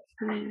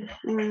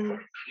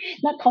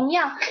那同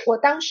样，我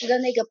当时的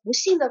那个不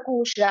幸的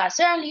故事啊，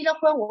虽然离了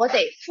婚，我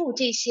得付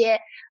这些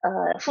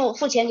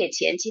付钱给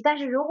前妻，但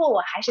是如果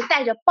我还是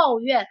带着抱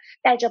怨、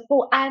带着不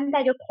安、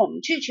带着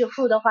恐惧去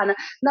付的话呢，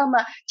那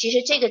么其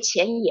实这个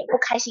钱也不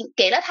开心，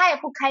给了他也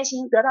不开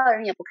心，得到的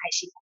人也不开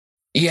心。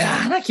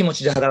嫌な気持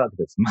ちで払うわけ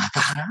です。また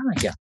払わな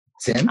きゃ。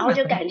然后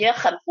就感觉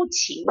很不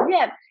情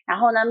愿，然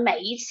后呢，每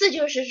一次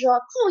就是说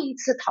付一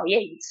次讨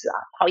厌一次啊，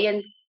讨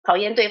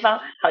厌对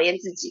方，讨厌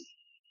自己。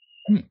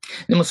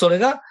でもそれ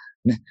が、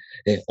ね、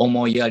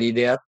思いやり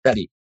であった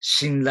り、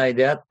信頼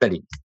であった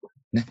り、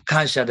ね、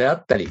感謝であ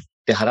ったりっ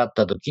て払っ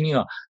た時に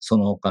は、そ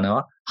のお金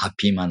はハッ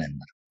ピーマネーに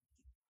なる。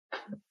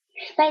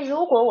但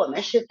如果我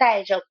们是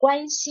带着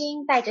关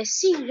心、带着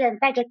信任、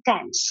带着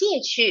感谢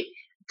去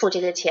付这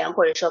个钱，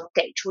或者说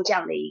给出这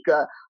样的一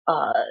个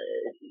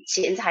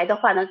钱财的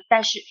话呢，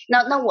但是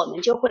那我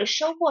们就会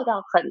收获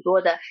到很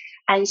多的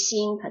安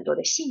心、很多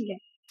的信任。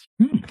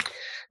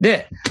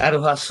で、ア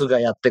ルファスが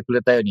やってく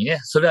れたようにね、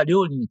それは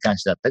料理に関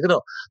してだったけ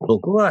ど、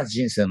僕は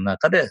人生の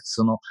中で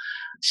その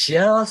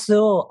幸せ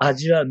を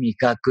味わう味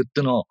覚っ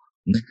ていうのを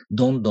ね、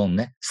どんどん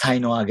ね、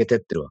才能を上げてっ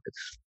てるわけで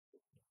す。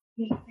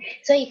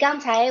所以刚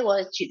才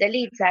我举的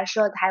例子来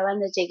说，台湾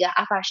的这个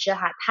阿法师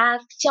哈，他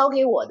教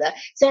给我的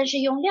虽然是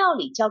用料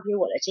理教给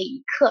我的这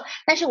一课，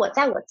但是我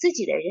在我自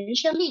己的人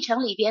生历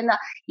程里边呢，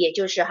也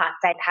就是哈，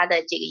在他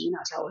的这个引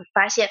导下，我会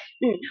发现，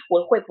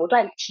我会不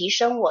断提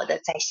升我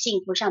的在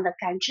幸福上的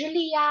感知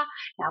力呀，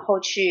然后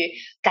去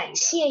感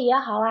谢也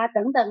好啊，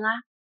等等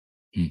啊。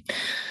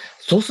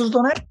そうする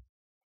とね、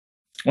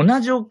同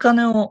じお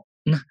金を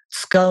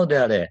使うで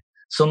あれ、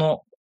そ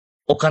の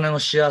お金の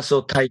幸せ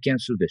を体験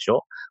するでし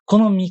ょ。こ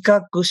の味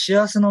覚、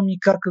幸せの味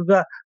覚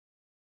が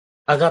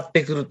上がっ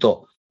てくる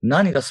と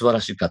何が素晴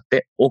らしいかっ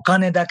て、お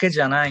金だけ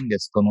じゃないんで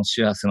す。この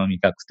幸せの味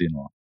覚という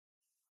のは。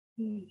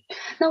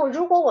那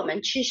如果我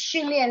们去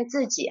训练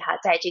自己哈，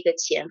在这个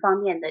钱方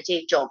面的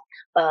这种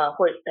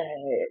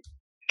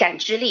感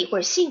知力或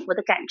者幸福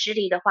的感知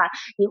力的话，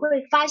你会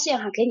发现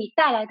哈，给你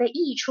带来的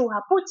益处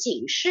哈，不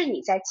仅是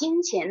你在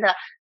金钱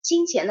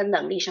的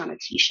能力上的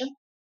提升。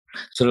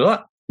それ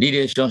はリ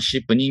レーションシ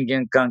ップ、人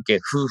間関係、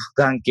夫婦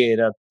関係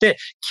だって、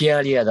キ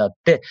ャリアだっ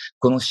て、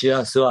この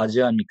幸せを味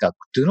わう味覚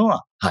っていうの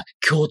は、はい、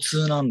共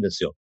通なんで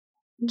すよ。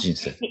人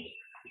生。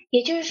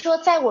也就是说，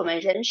在我们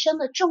人生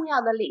的重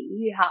要的领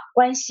域哈，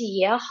关系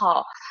也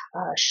好，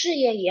事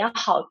业也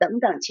好等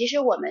等，其实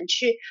我们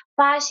去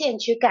发现、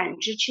去感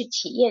知、去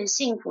体验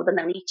幸福的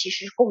能力，其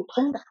实是共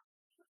通的。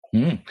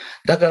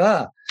だか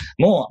ら、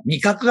もう味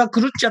覚が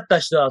狂っちゃった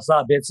人は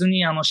さ、別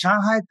に上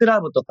海ク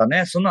ラブとか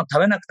ね、そんなの食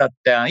べなくたっ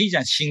ていいじ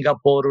ゃん。シンガ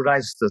ポールラ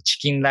イス、チ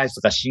キンライス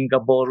とかシン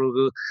ガポー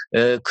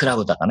ル、クラ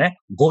ブとかね。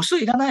ごちそう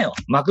いらないよ。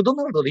マクド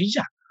ナルドでいいじ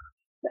ゃん。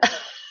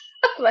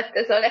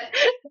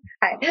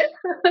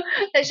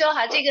他说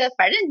哈，这个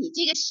反正你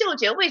这个嗅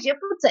觉味觉不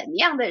怎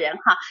样的人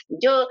哈，你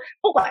就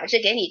不管是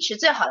给你吃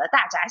最好的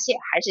大闸蟹，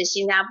还是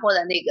新加坡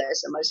的那个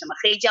什么什么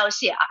黑椒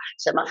蟹啊，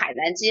什么海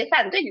南鸡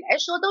饭，对你来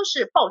说都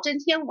是暴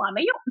殄天物啊，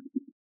没用。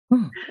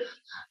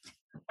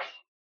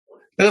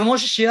だからも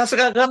し幸せ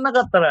が上がんな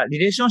かったら、リ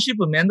レーションシッ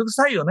プめんどく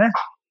さいよね。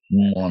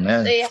もう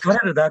ね、疲れ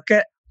るだ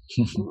け。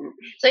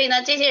所以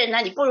呢，这些人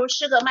呢，你不如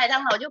吃个麦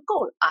当劳就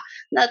够了啊。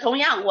那同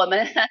样，我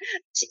们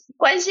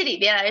关系里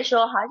边来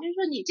说哈，就是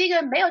说你这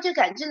个没有这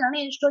感知能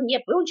力，说你也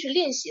不用去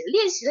练习，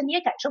练习了你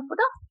也感受不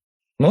到。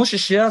もし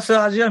幸せ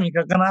を味わう味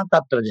覚がなか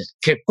ったら、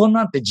結婚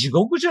なんて地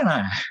獄じゃな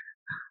い。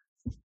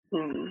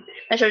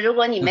但是如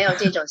果你没有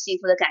这种幸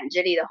福的感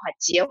知力的话，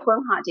结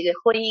婚哈，这个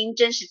婚姻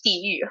真是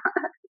地狱。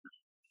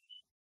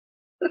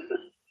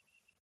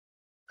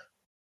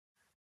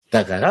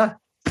だから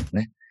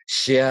ね。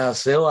幸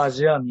せを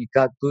味わう味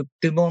覚っ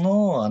ていうも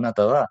のをあな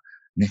たは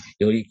ね、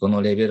よりこ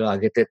のレベルを上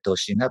げていってほ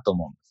しいなと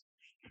思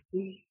う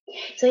んで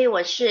す。所以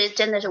我是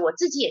真的是我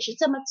自己也是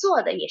这么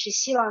做的，也是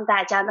希望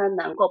大家呢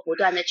能够不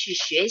断的去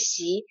学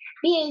习、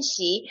练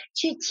习，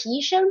去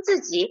提升自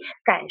己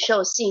感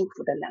受幸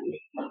福的能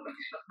力。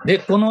で、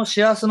この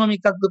幸せの味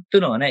覚ってい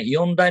うのはね、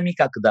4大味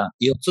覚だ、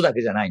4つだ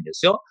けじゃないんで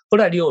すよ。こ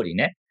れは料理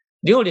ね。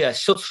料理は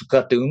一つ加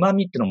わって旨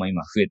味っていうのも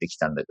今増えてき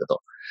たんだけ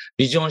ど、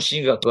ビジョン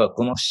心理学は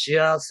この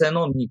幸せ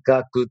の味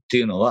覚って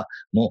いうのは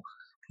も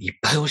ういっ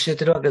ぱい教え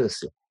てるわけで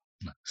すよ。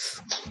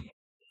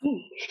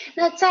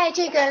那在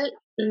这个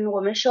我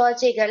们说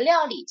这个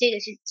料理这个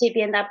是这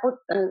边呢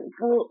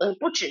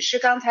不只是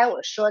刚才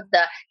我说的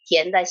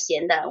甜的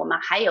咸的，我们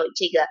还有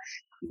这个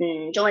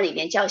中文里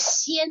面叫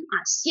鲜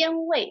啊，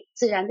鲜味，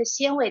自然的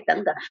鲜味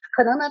等等，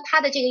可能呢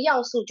它的这个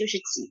要素就是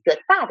几个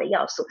大的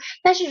要素。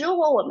但是如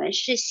果我们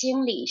是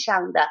心理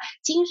上的、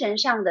精神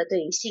上的对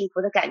于幸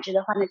福的感知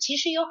的話呢，其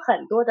实有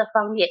很多的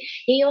方面，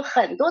也有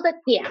很多的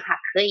点哈，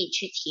可以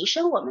去提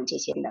升我们这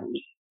些能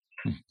力。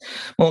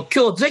もう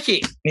今日ぜ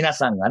ひ皆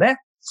さんがね、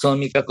その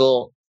味覚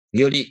を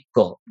より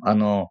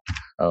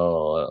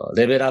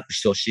レベルアップ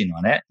してほしいの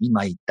はね、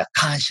今言った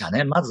感謝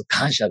ね。まず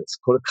感謝です。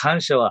これ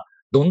感謝は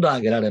どんどん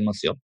上げられま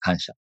すよ。感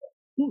謝。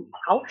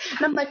好，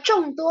那么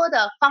众多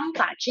的方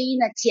法之一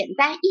呢，简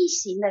单易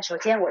行的，首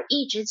先我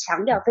一直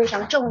强调非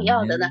常重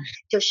要的呢，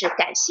就是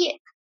感謝。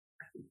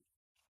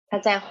他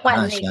在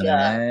换那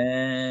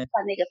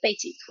个背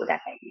景图，大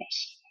概应该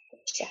是等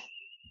一下。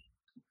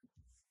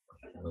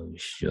よい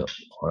しょ。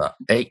ほら、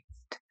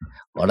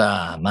ほ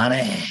ら、マ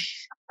ネー。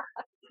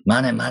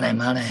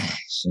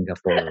シンガ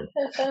ポール。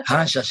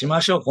感謝し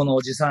ましょう、この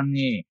おじさん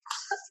に。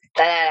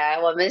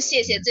来，我们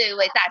谢谢这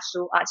位大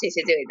叔啊，谢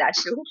谢这位大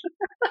叔。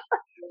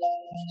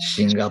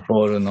シンガ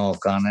ポールのお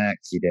金、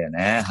綺麗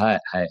ね。はい。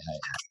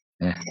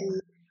ね、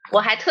我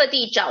还特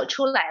地找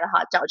出来了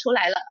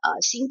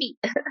新币。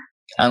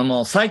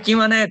もう最近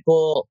はね、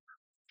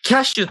キ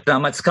ャッシュってあ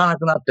んまり使わな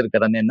くなってるか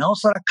らね、なお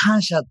さら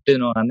感謝っていう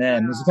のがね、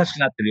難しく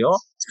なってるよ。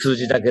数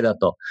字だけだ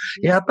と。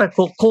やっぱり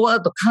こう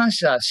だと感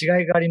謝しが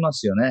いがありま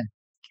すよね。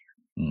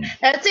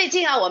最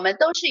近啊，我们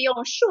都是用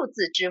数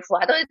字支付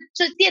啊，都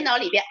是电脑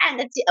里边按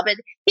个键，不是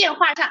电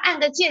话上按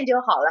个键就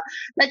好了。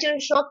那就是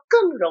说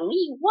更容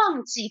易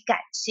忘记感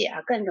謝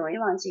啊，更容易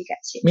忘記感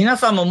謝。皆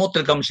さんも持って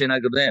るかもしれな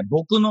いけどね、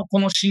僕のこ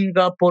のシン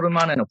ガポール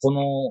マネーのこ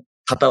の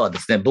方はで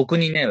すね、僕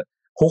にね、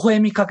微笑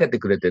みかけて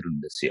くれてるん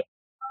ですよ。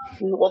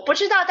我不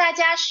知道大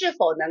家是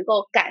否能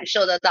够感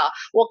受得到，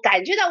我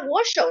感觉到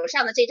我手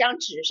上的这张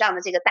纸上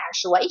的这个大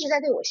叔啊，一直在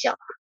对我笑。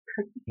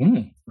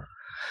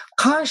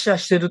感謝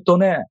してると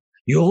ね、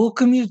よ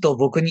く見ると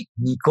僕に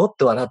ニコっ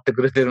て笑って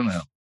くれてるの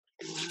よ。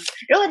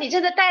如果你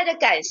真的带着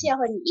感谢，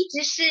或者你一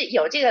直是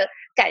有这个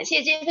感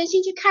谢这份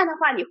心去看的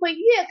话，你会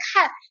越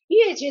看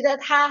越觉得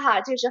他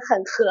哈就是很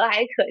和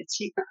蔼可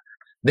親。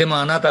でも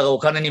あなたがお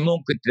金に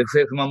文句言っ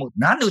て不満も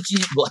なんでうち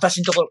に私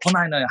のところ来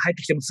ないのよ、入っ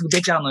てきてもすぐ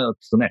出ちゃうのよっ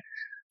てね、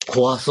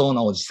怖そう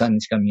なおじさん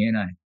にしか見え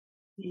ない。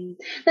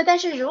那但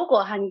是如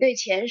果你对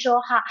钱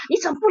说哈，你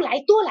怎么不来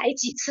多来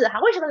几次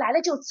哈？为什么来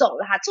了就走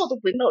了哈？做都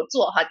没有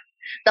做哈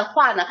的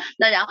话呢？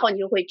那然后你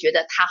就会觉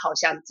得他好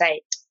像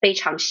在非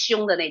常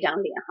凶的那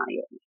张脸哈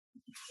有。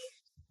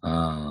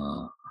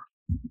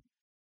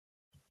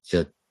ち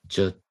ょ、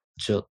ちょ、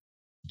ちょ、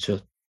ちょ、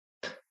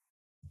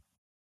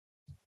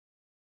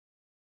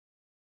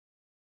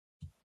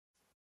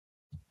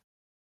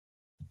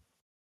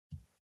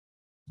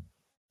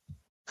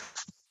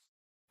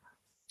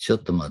ちょっ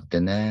と待っ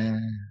てね。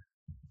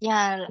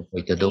呀，どこ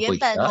行ったどこ行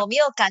原った本我没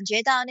有感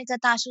觉到那个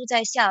大叔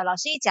在笑，老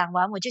师一讲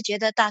完，我就觉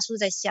得大叔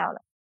在笑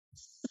了。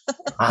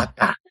あっ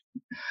た。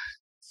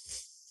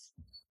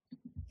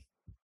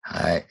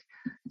はい。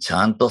ち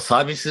ゃんとサ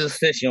ービスス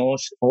テーション押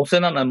せ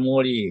なな、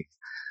モーリー。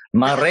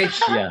马来西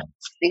亚。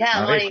你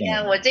看，马来西亚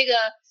你看我这个，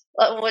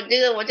我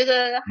这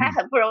个还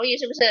很不容易，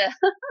是不是？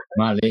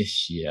マレー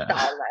シア。找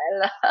来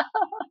了。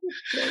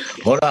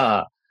ほ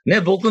ら、ね、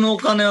僕のお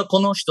金は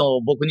この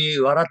人、僕に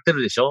笑って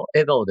るでしょ？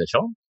笑顔でし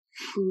ょ？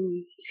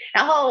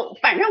然后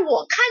反正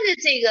我看着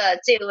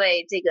这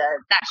位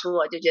大叔，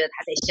我就觉得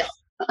他在笑。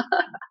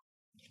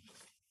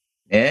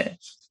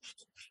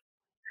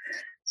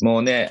も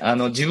うね、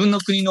自分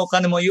の国のお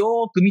金も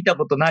よーく見た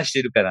ことない人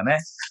いるからね。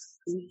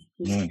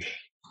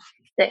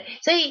对，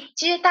所以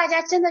其实大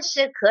家真的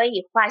是可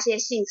以发泄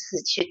性思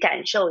去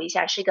感受一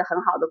下，是一个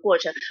很好的过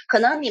程。可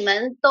能你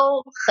们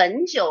都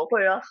很久或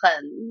者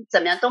很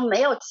怎么样都没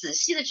有仔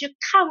细的去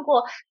看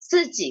过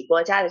自己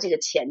国家的这个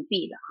钱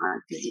币的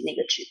自己那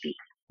个纸币。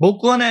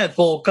僕はね、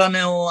こうお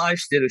金を愛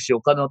してるし、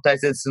お金を大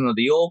切にするの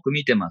でよーく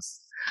見てま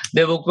す。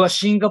で、僕は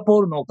シンガポ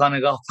ールのお金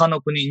が他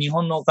の国、日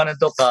本のお金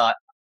とか、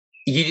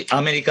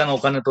アメリカのお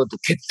金と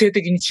決定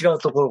的に違う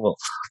ところを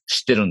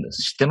知ってるんで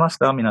す。知ってます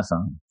か皆さ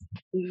ん？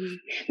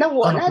那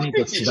我呢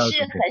自己是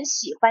很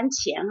喜欢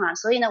钱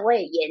所以呢我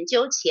也研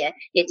究钱，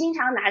也经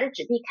常拿着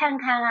纸币看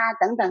看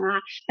等等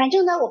反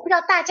正呢我不知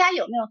道大家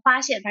有没有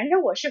发现，反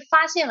正我是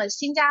发现了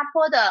新加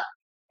坡的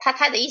他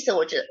的意思，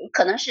我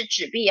可能是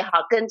纸币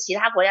跟其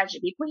他国家紙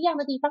幣不一样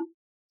的地方。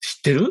知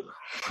ってる？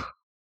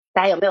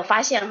大家有没有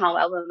发现我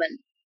要问问。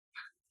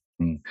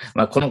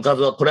まあこの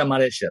数はこれはマ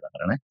レーシアだか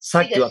らね。さ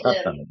っき分かっ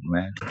たんだよ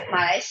ね。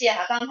马来西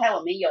亚刚才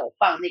我们有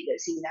放那个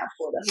新加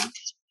坡的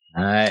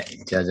はい。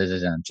じゃあち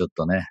ょっ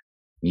とね、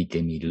見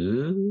てみ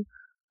る？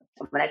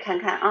我们来看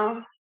看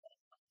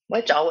我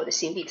要找我的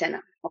新币在哪？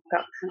我不知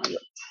道看到有。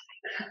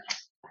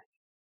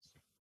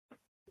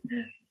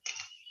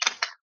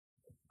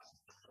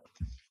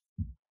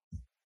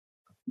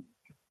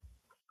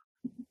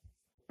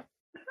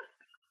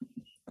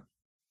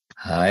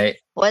は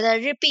い。我的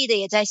日币的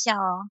也在笑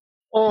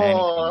円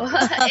も笑っ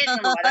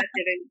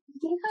てる。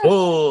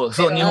そ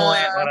う、日本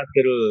円笑っ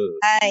てる。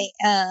はい、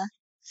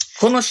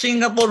このシン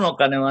ガポールのお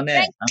金は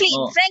ね、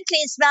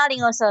Franklin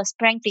smiling also,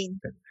 Franklin.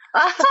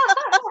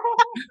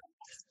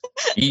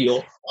 いい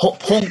よ。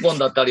香港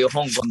だったらよ、香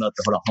港だっ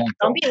てほら、香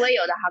港。港币我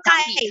有的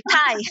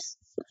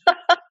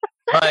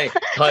はい、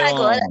台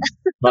湾。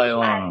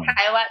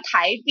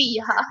台币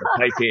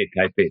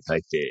台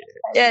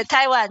北。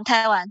台湾。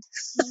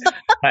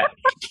はい。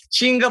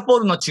シンガポー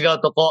ルの違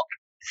うとこ。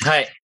は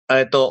い。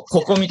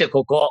ここ見て、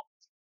ここ。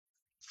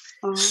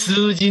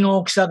数字の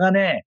大きさが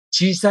ね、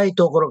小さい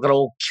ところから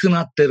大きく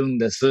なってるん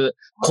です。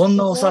こん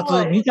なお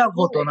札見た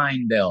ことない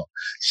んだよ。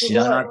知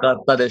らなか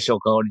ったでしょ、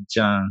かおり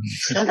ちゃん。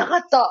知らなか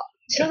った。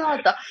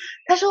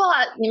他说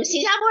你们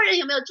新加坡人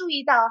有没有注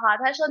意到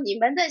他说你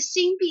们的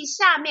新币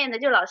下面的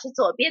就老师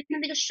左边的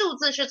那个数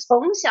字是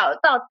从小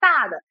到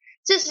大的，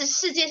这是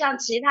世界上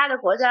其他的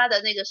国家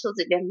的那个数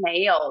字里面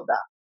没有的。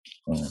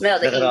没有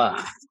的意思。だか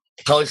ら、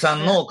かおりさ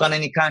んのお金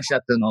に感謝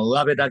っていうのは上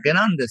辺だけ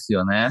なんです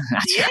よね。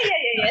いや。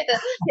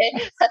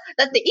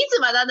だっていつ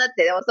まだだっ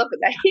て遅く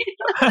ない。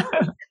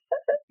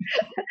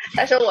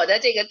他说我的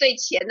这个对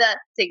钱的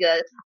这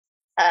个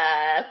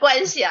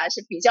关系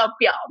是比较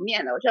表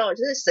面的。我说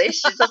随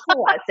时都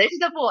不晚。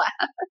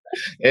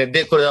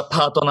で、これは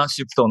パートナー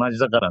シップと同じ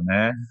だから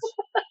ね。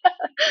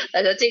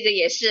他说这个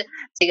也是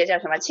这个叫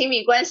什么亲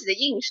密关系的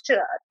映射。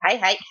は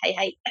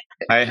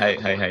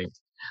い。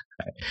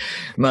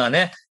まあ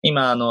ね、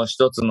今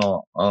一つ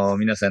の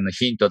皆さんの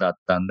ヒントだっ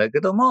たんだけ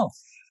ども、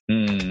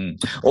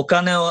お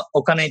金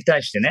に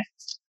対してね、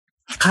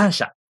感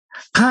謝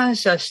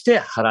して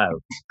払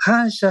う。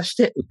感謝し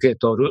て受け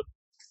取る。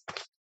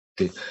っ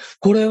て、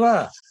これ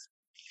は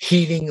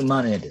ヒーリング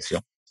マネーです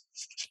よ。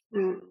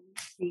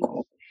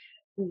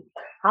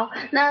好，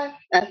那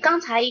刚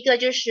才一个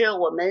就是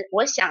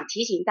我想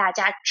提醒大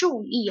家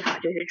注意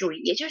就是注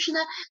意，也就是呢，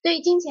对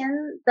于金钱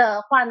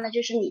的话呢，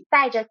就是你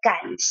带着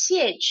感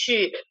谢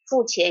去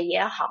付钱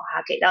也好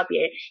给到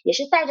别人，也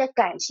是带着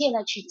感谢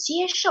呢去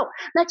接受。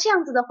那这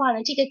样子的话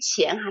呢，这个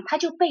钱它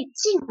就被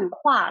净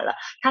化了，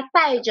它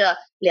带着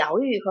疗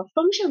愈和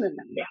丰盛的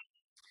能量。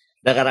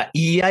だから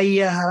いやい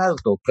や払う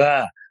と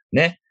か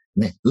ね。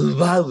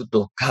奪う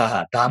と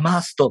か、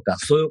騙すとか、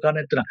そういうお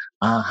金っての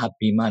はアンハッ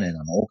ピーマネー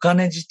なの。お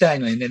金自体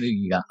のエネル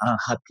ギーがアン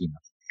ハッピーな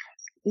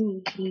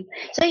の。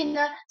所以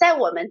呢，在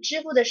我们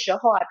支付的时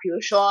候比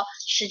如说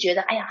是觉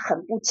得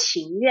很不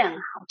情愿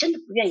我真的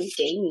不愿意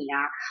给你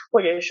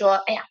或者是说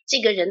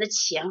这个人的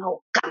钱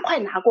我赶快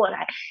拿过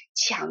来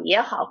抢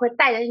也好，会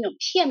带着那种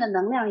骗的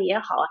能量也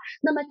好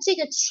那么这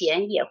个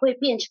钱也会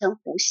变成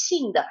不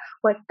幸的，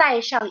会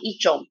带上一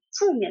种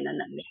负面的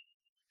能量。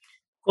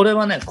これ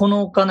はね、こ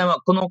のお金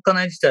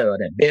自体は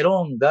ね、ベ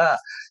ロンが、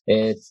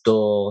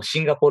シ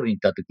ンガポールに行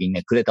った時に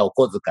ね、くれたお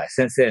小遣い、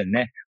先生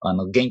ね、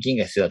現金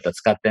が必要だったら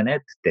使ってねっ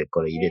て言って、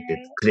これ入れ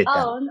てくれ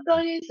た。哦，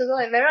东西す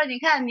ごい。Vero，你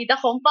看你的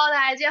红包呢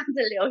还这样子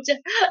留着，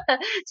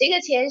这个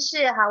钱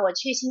是哈，我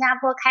去新加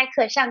坡开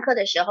课上课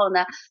的时候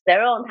呢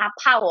，Vero 他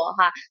怕我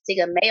哈，这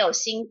个没有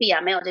新币啊，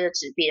没有这个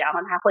纸币，然后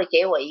他会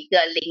给我一个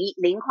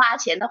零花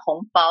钱的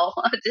红包，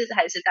这是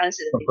还是当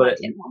时的零花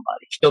钱红包。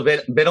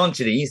人ベロン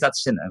チで印刷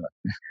してんのよ。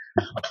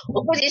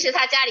我估计是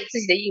他家里自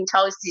己的印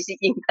钞机是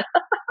印的。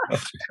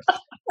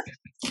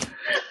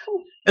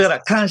だから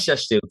感謝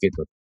して受け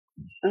取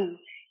る。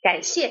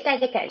感謝、带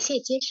着感謝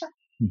接受。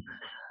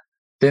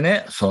で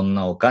ね、そん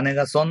なお金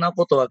がそんな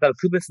ことわかる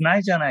区別な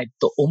いじゃない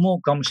と思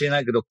うかもしれな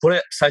いけど、こ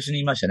れ最初に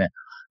言いましたね。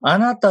あ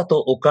なたと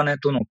お金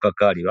との関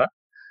わりは、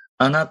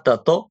あなた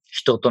と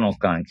人との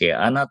関係、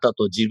あなた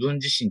と自分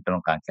自身と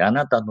の関係、あ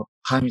なたの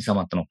神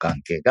様との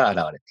関係が現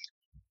れている。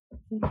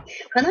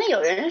可能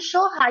有人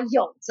说哈，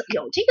有这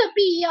个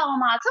必要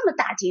吗？这么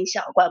大惊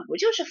小怪，不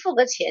就是付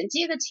个钱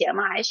接个钱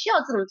吗？还需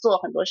要这么做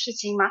很多事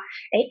情吗？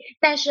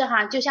但是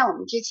哈，就像我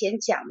们之前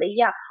讲的一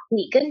样，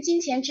你跟金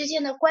钱之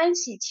间的关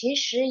系，其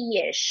实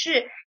也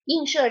是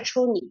映射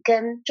出你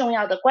跟重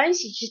要的关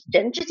系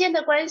人之间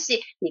的关系，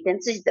你跟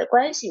自己的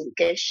关系，你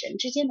跟神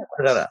之间的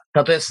关系。だから、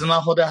たとえス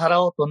マホで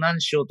払おうと何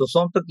しようと、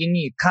その時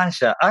に感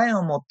謝、愛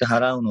を持って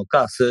払うの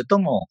か、それと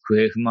も不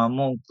平不満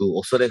文句、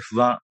恐れ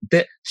不安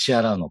で支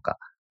払うのか、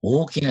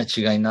大きな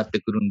違いになっ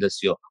てくるんで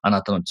すよ。あ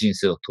なたの人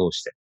生を通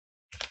して。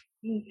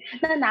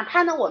那哪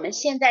怕呢，我们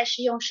现在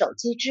是用手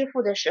机支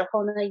付的时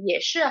候呢，也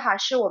是哈，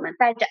是我们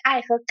带着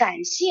爱和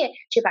感谢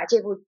去把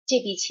这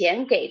笔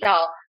钱给到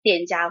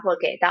店家或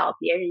给到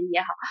别人也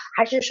好，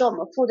还是说我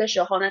们付的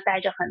时候呢，带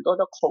着很多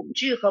的恐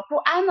惧和不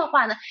安的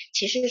话呢，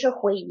其实是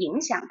会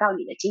影响到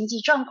你的经济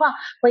状况，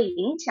会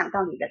影响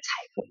到你的财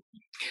富。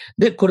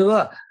で、これ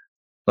は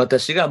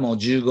私がもう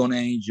15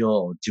年以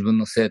上自分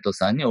の生徒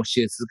さんに教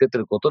え続けて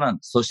ることなんで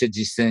す。そして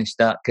実践し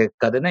た結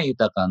果でね、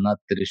豊かになっ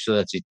てる人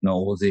たちってのは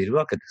大勢いる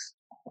わけです。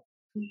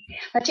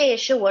那这也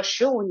是我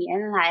15年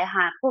来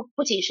哈，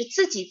不仅是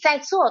自己在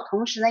做，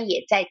同时呢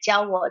也在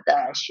教我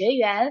的学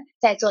员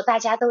在做，大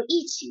家都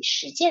一起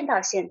实践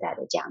到现在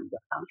的这样一个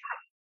方法。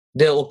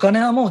で、お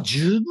金はもう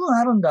十分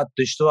あるんだっ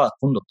ていう人は、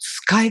今度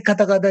使い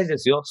方が大事で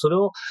すよ。それ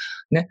を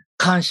ね、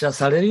感謝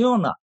されるよう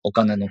なお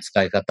金の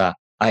使い方、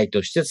愛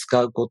として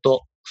使うこ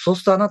と。そう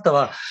するとあなた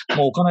は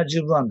もうお金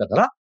十分あるんだか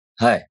ら、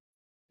はい。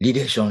リ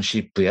レーションシ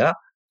ップや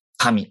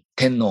神、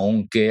天の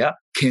恩恵や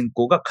健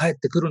康が返っ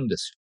てくるんで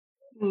す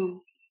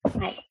よ。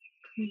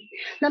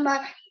那么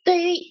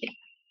对于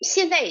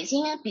现在已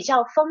经比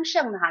较丰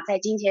盛的哈，在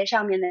金钱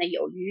上面呢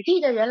有余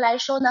力的人来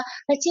说呢，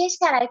那接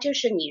下来就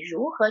是你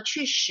如何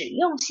去使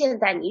用现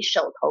在你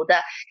手头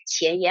的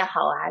钱也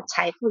好啊，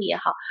财富也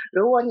好，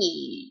如果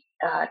你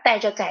带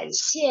着感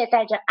谢、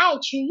带着爱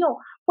去用，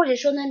或者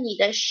说呢，你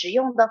的使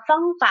用的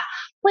方法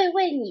会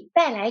为你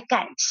带来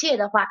感谢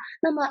的话，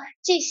那么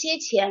这些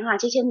钱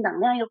这些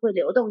能量又会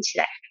流动起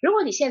来。如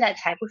果你现在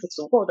财富是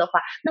足够的话，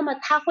那么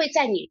它会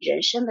在你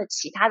人生的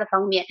其他的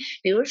方面，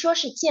比如说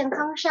是健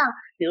康上，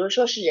比如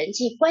说是人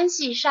际关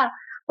系上，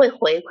会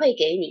回馈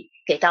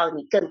给到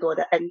你更多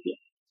的恩典。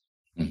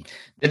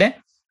で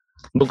ね、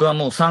僕は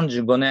もう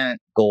35年、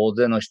大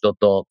勢の人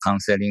とカウン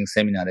セリング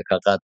セミナーでか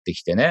かって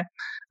きてね、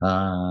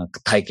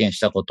体験し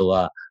たこと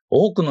は、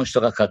多くの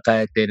人が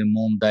抱えている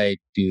問題っ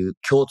ていう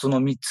共通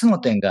の3つの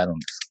点があるん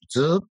です。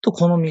ずっと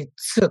この3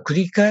つが繰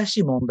り返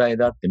し問題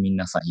だって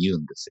皆さん言う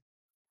んですよ。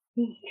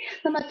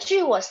那么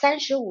据我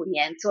35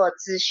年做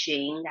咨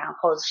询然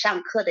后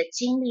上课的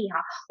经历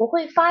我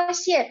会发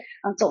现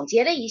总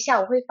结了一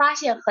下，我会发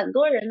现很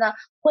多人呢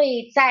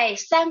会在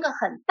3个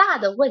很大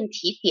的问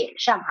题点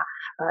上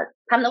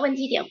他们的问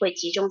题点会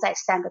集中在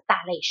3个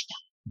大类上。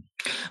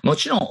も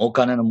ちろんお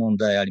金の問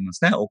題ありま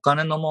すね。お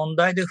金の問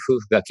題で夫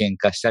婦が喧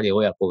嘩したり、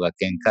親子が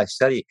喧嘩し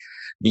たり、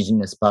ビジ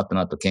ネスパート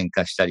ナーと喧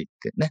嘩したりっ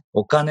てね、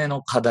お金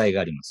の課題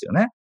がありますよ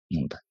ね。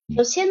問題。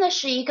首先呢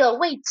是一个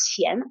为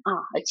钱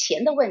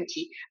钱的问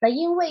题，那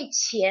因为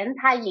钱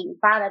它引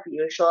发了比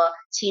如说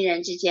亲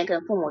人之间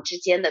跟父母之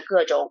间的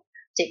各种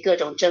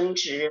争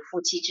执，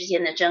夫妻之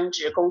间的争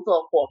执，工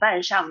作伙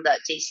伴上的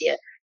这些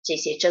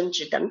争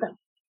执等等。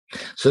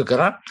それか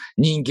ら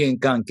人間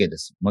関係で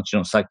す。もち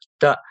ろんさっき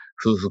言った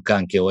夫婦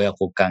関係、親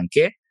子関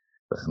係、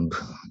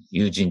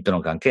友人と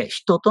の関係、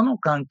人との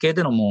関係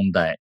での問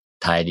題、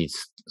対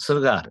立、そ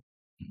れがある。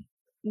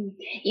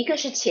一个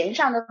是钱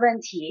上的问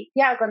题，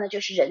第二个呢就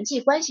是人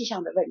际关系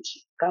上的问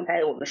题。刚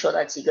才我们说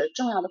到几个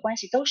重要的关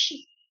系都是。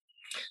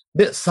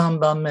で、3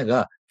番目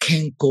が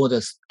健康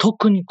です。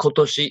特に今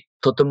年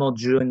とても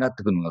重要になっ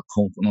てくるのが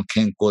この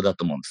健康だ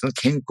と思うんですね。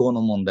健康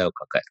の問題を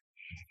抱える。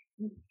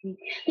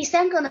第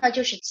3个呢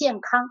就是健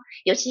康，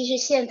尤其是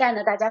现在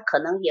呢，大家可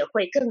能也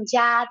会更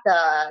加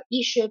的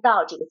意识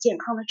到这个健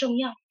康的重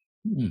要。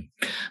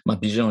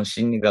ビジョン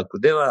心理学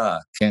で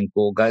は健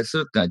康を害す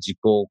るっていうのは自己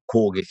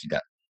攻撃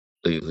だ。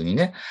というふうに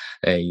ね、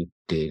言っ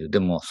ている。で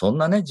も、そん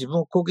なね、自分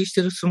を攻撃し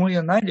てるつもり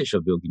はないでし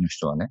ょ、病気の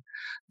人はね。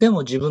で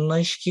も自分の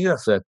意識が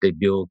そうやって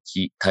病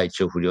気、体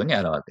調不良に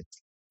現れてく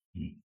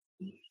る。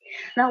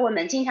那我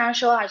们经常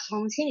说啊，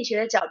从心理学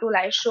的角度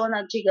来说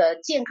呢，这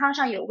个健康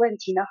上有问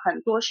题呢，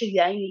很多是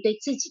源于对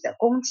自己的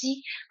攻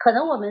击。可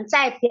能我们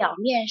在表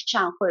面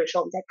上，或者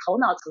说我们在头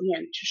脑层面，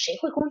谁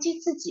会攻击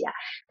自己啊？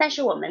但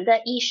是我们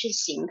的意识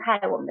形态、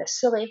我们的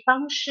思维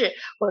方式，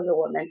或者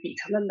我们底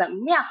层的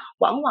能量，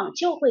往往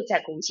就会在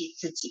攻击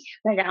自己。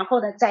那然后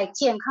呢，在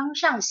健康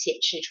上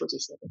显示出这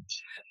些问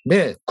题。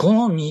で、こ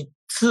の3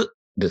つ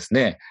です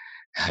ね。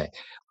はい。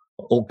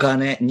お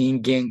金、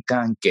人間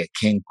関係、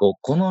健康、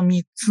この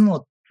3つ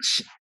の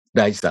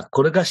大事さ。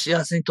これが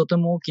幸せにとて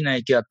も大きな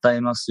影響を与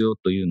えますよ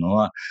というの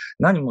は、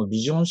何もビ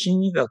ジョン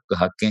心理学が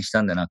発見し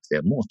たんじゃなく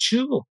て、もう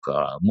中国か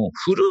らもう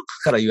古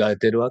くから言われ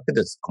ているわけ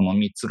です。この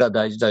3つが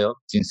大事だ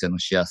よ。人生の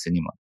幸せに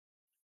も。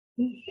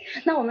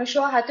那我们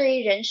说哈，对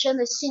于人生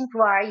的幸福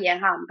而言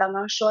哈，我们刚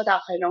刚说到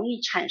很容易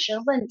产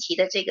生问题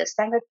的这个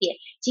3个点：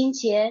金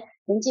钱、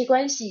人际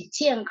关系、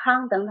健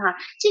康等等，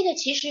这个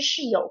其实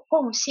是有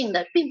共性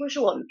的，并不是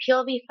我们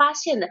POV 发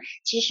现的。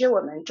其实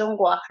我们中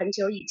国很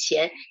久以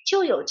前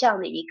就有这样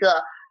的一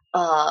个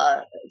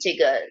这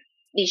个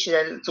历史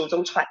的祖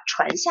宗传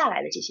下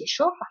来的这些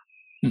说法。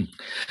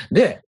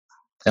で、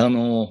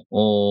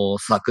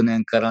昨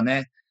年から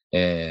ね、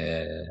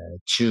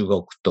中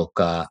国と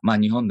か、まあ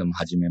日本でも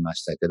始めま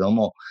したけど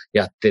も、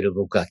やってる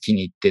僕が気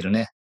に入ってる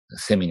ね、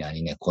セミナー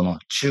にね、この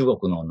中国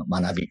の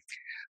学び、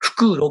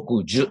福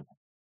六十っ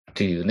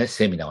ていうね、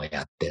セミナーを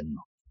やってん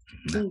の。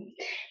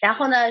然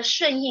后呢，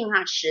顺应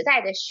时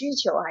代的需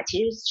求其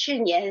实去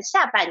年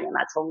下半年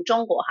嘛，从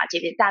中国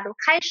这边大陆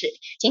开始，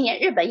今年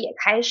日本也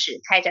开始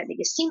開展这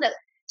个新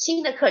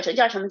的课程，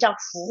叫什么？叫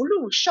福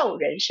禄寿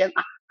人生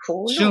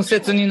福禄寿。春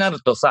節にな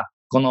るとさ、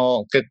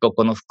結構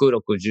この福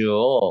六十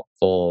を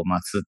こう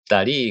祀っ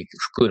たり、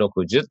福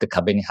六十って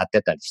壁に貼っ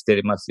てたりし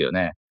てますよ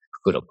ね。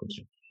福六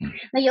十。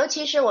那尤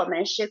其是我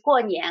们是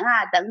过年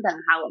等等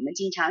我们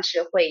经常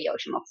是会有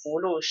什么福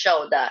禄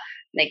寿的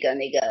那个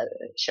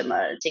什么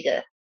这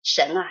个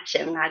神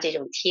这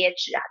种贴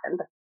纸等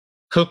等。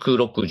福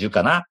六十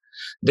かな。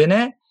で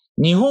ね、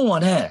日本は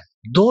ね、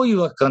どういう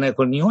わけかね、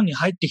これ日本に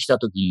入ってきた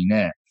時に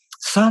ね、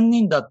3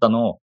人だった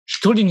のを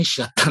1人にし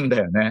ちゃったんだ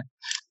よね。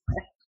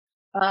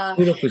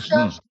福六十。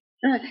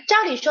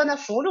照理说呢，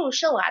福禄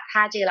寿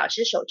他这个老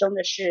师手中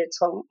的是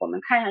从我们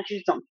看上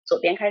去从左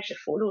边开始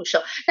福禄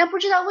寿，但不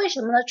知道为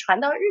什么呢，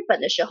传到日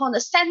本的时候呢，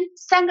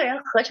三个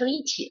人合成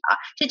一体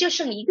这就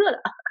剩一个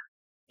了。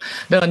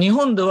だから日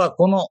本では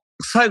この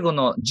最後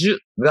の十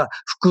が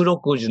福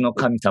六十の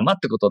神様っ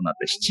てことになっ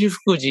て、七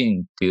福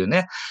神っていう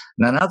ね、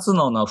7つ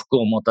の福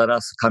をもた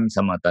らす神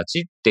様た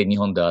ちって日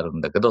本である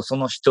んだけど、そ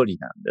の一人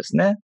なんです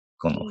ね。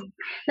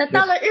那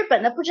到了日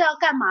本呢，不知道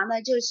干嘛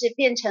呢，就是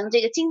变成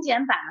这个精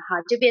简版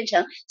就变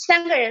成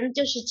3个人，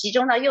就是集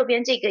中到右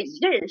边这个一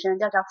个人身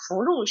上，叫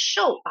福禄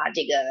寿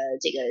这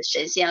个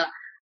神仙了。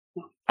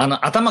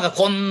頭が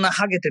こんな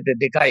ハゲてて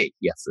でかい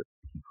やつ。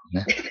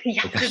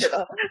呀，是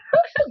的，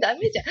咱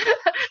们讲，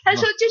他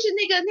说就是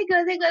那个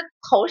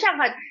头上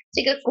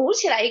这个鼓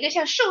起来一个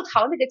像寿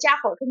桃那个家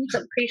伙，说你怎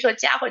么可以说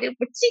家伙，这个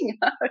不敬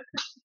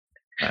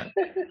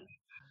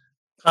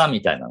カ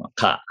みたいなの、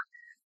カ。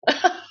ち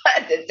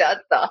ょ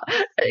っと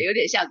有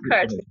点像科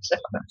尔同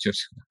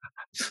志。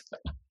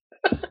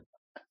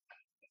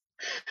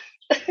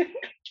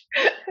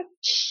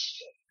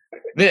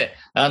で、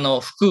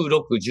福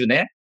六十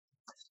ね。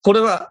こ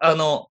れは、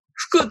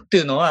福って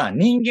いうのは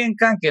人間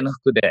関係の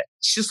福で、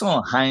子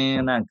孫繁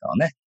栄なんかを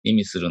ね、意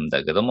味するん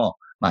だけども、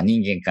まあ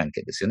人間関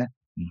係ですよね。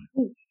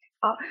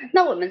好，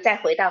那我们再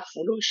回到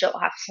福禄寿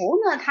福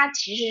呢，它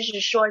其实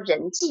是说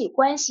人际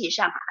关系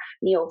上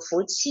你有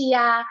福气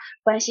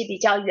关系比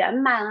较圆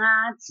满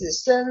子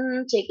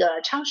孙这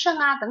个昌盛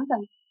等等。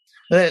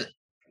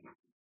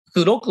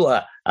福禄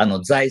は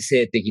財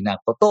政的な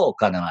ことをお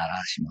金を表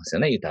しますよ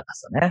ね、豊か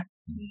さね。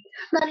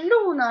那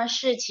禄呢，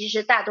是其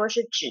实大多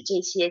是指这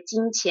些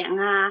金钱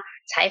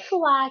财富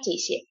这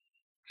些。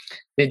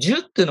で、十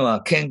っていうの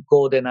は健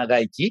康で長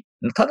生き。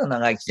ただ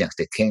長生きじゃなく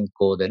て健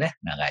康でね、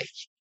長生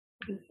き。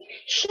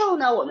寿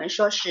呢，我们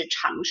说是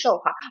长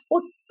寿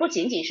不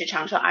仅仅是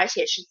长寿，而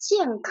且是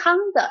健康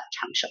的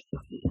长寿。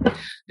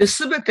で、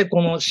すべて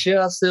この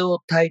幸せを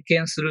体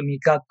験する味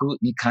覚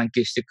に関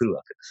係してくる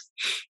わけです。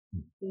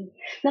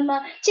那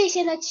么这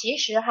些呢，其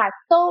实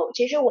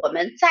我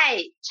们再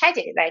拆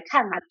解来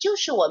看就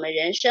是我们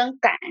人生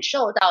感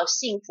受到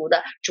幸福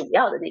的主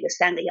要的那个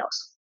3个要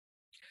素。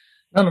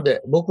なの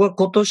で、僕は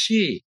今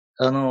年、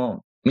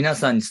皆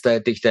さんに伝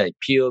えていきたい、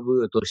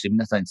POV として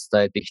皆さんに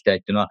伝えていきたいっ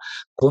ていうのは、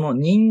この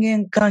人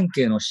間関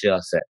係の幸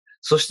せ、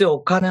そして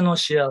お金の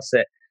幸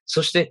せ、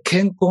そして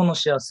健康の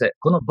幸せ、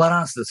このバ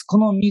ランスです。こ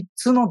の3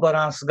つのバ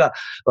ランスが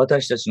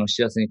私たちの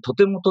幸せにと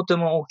てもとて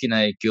も大きな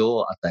影響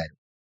を与える。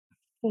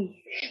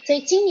所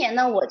以今年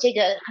呢，我这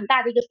个很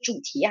大的一个主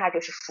题啊，就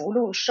是福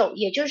禄寿，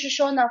也就是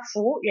说呢，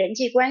福人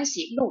际关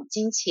系，禄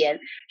金钱，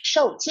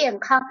寿健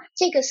康，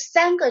这个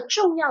3个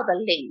重要的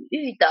领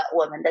域的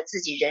我们的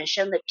自己人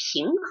生的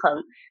平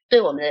衡，对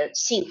我们的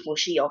幸福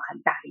是有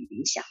很大的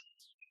影响。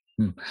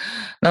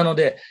なの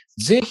で、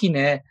ぜひ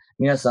ね、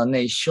皆さん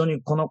ね、一緒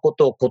にこのこ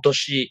とを今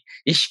年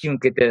意識向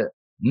けて、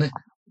ね、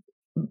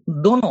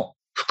どの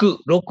福、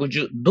禄、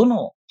寿、ど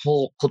の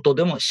こと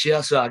でも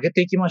幸せを上げ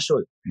ていきましょう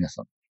よ、皆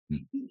さん。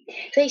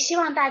所以希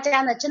望大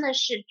家呢，真的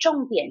是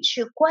重点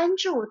去关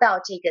注到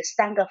这个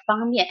3个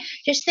方面，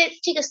就是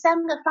这个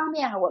3个方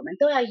面啊，我们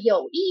都要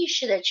有意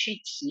识的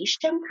去提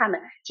升它们，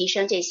提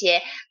升这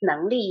些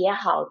能力也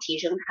好，提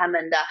升他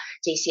们的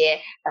这些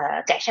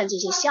改善这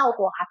些效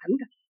果啊等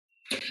等。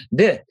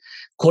で、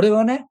これ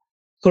はね、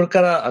これ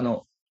から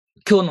今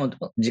日の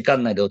時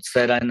間内でお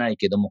伝えられない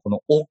けども、こ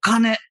のお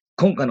金、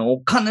今回の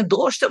お金、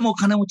どうしてもお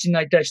金持ちに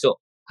なりたい人、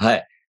は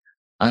い。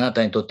あな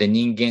たにとって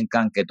人間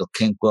関係と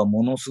健康は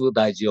ものすごく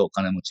大事よ、お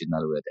金持ちにな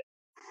る上で。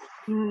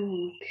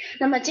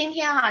那么今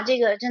天啊，这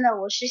个真的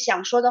我是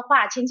想说的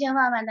话千千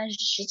万万，但是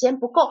时间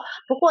不够。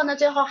不过呢，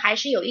最后还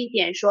是有一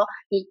点说，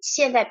你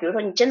现在比如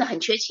说你真的很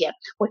缺钱，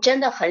我真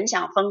的很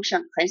想丰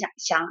盛，很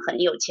想很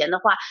有钱的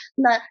话，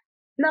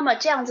那么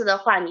这样子的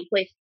话，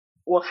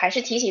我还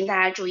是提醒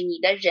大家注意，你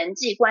的人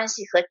际关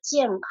系和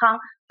健康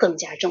更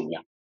加重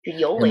要，就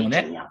尤为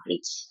重要。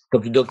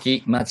時々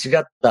間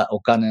違った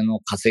お金の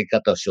稼ぎ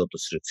方をしようと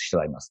する人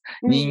がいます。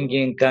人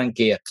間関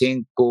係や健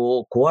康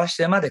を壊し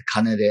てまで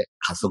金で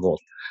稼ごう。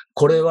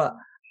これは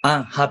ア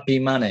ンハッピ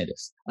ーマネーで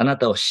す。あな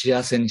たを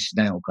幸せにし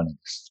ないお金で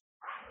す。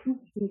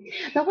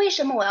那为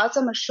什么我要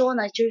这么说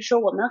呢？就是说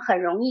我们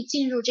很容易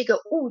进入这个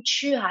误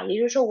区啊，也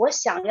就是说我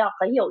想要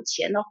很有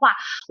钱的话，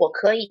我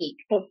可以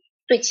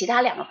对其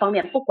他2个方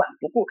面不管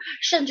不顾，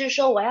甚至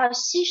说我要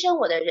牺牲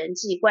我的人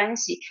际关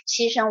系，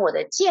牺牲我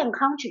的健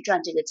康去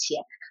赚这个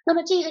钱，那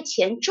么这个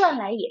钱赚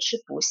来也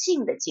是不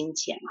幸的金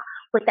钱啊，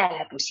会带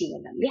来不幸的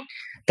能量。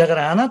だか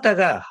らあなた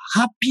が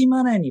ハッピー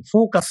マネーに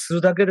フォーカスす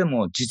るだけで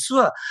も、実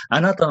は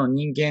あなたの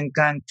人間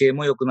関係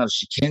も良くなる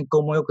し、健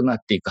康も良くな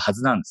っていくは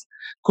ずなんです。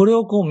これ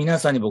を皆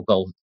さんに僕は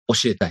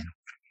教えたいの。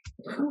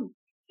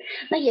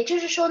那也就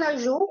是说呢，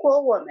如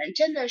果我们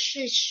真的是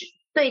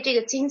对这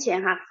个金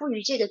钱赋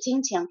予这个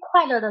金钱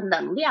快乐的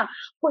能量，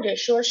或者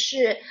说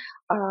是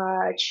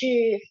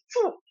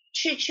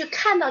去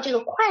看到这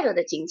个快乐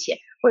的金钱，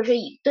或者说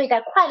以对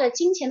待快乐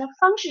金钱的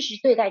方式去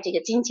对待这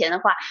个金钱的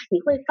话，你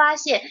会发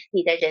现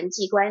你的人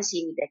际关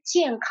系、你的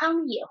健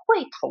康也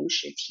会同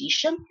时提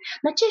升。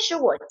那这是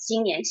我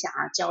今年想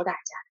要教大家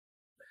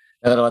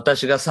的。だから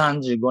私が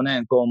35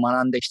年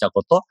学んできた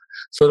こと、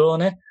それを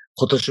ね、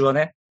今年は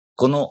ね、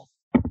この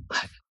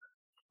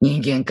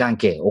人間関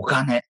係、お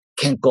金、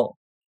健康、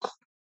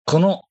こ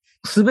の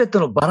すべて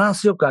のバラン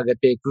スよく上げ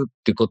ていくっ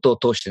てことを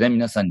通してね、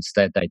皆さんに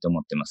伝えたいと思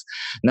っています。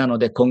なの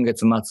で今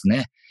月末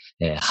ね、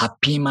ハッ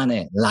ピーマ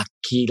ネー、ラッ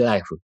キーラ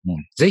イフ、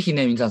ぜひ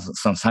ね、皆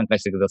さん参加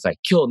してください。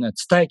今日ね、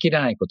伝えきれ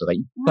ないことが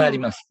いっぱいあり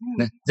ます。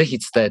ね、ぜひ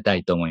伝えた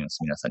いと思います。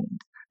皆さんに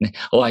ね、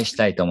お会いし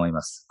たいと思い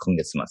ます。今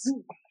月末。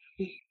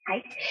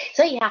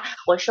所以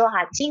我说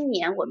今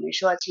年我们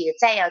说这个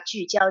再要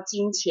聚焦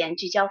金钱、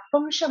聚焦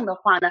丰盛的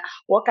话呢，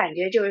我感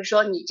觉就是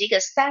说你这个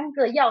3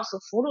个要素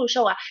福禄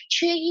寿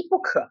缺一不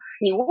可，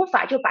你无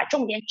法就把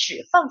重点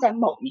只放在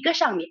某一个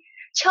上面。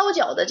敲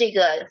脚的这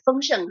个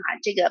丰盛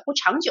这个不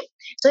长久，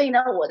所以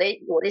呢，我的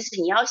意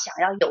思，你要想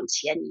要有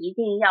钱，你一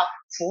定要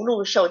福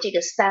禄寿这个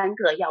3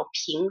个要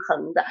平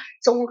衡的、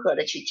综合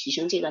的去提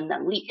升这个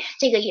能力。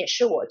这个也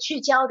是我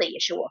聚焦的，也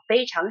是我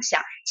非常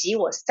想集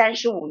我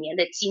35年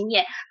的经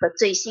验和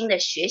最新的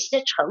学习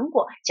的成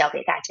果教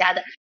给大家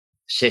的。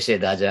谢谢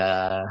大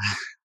家。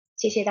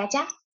谢谢大家。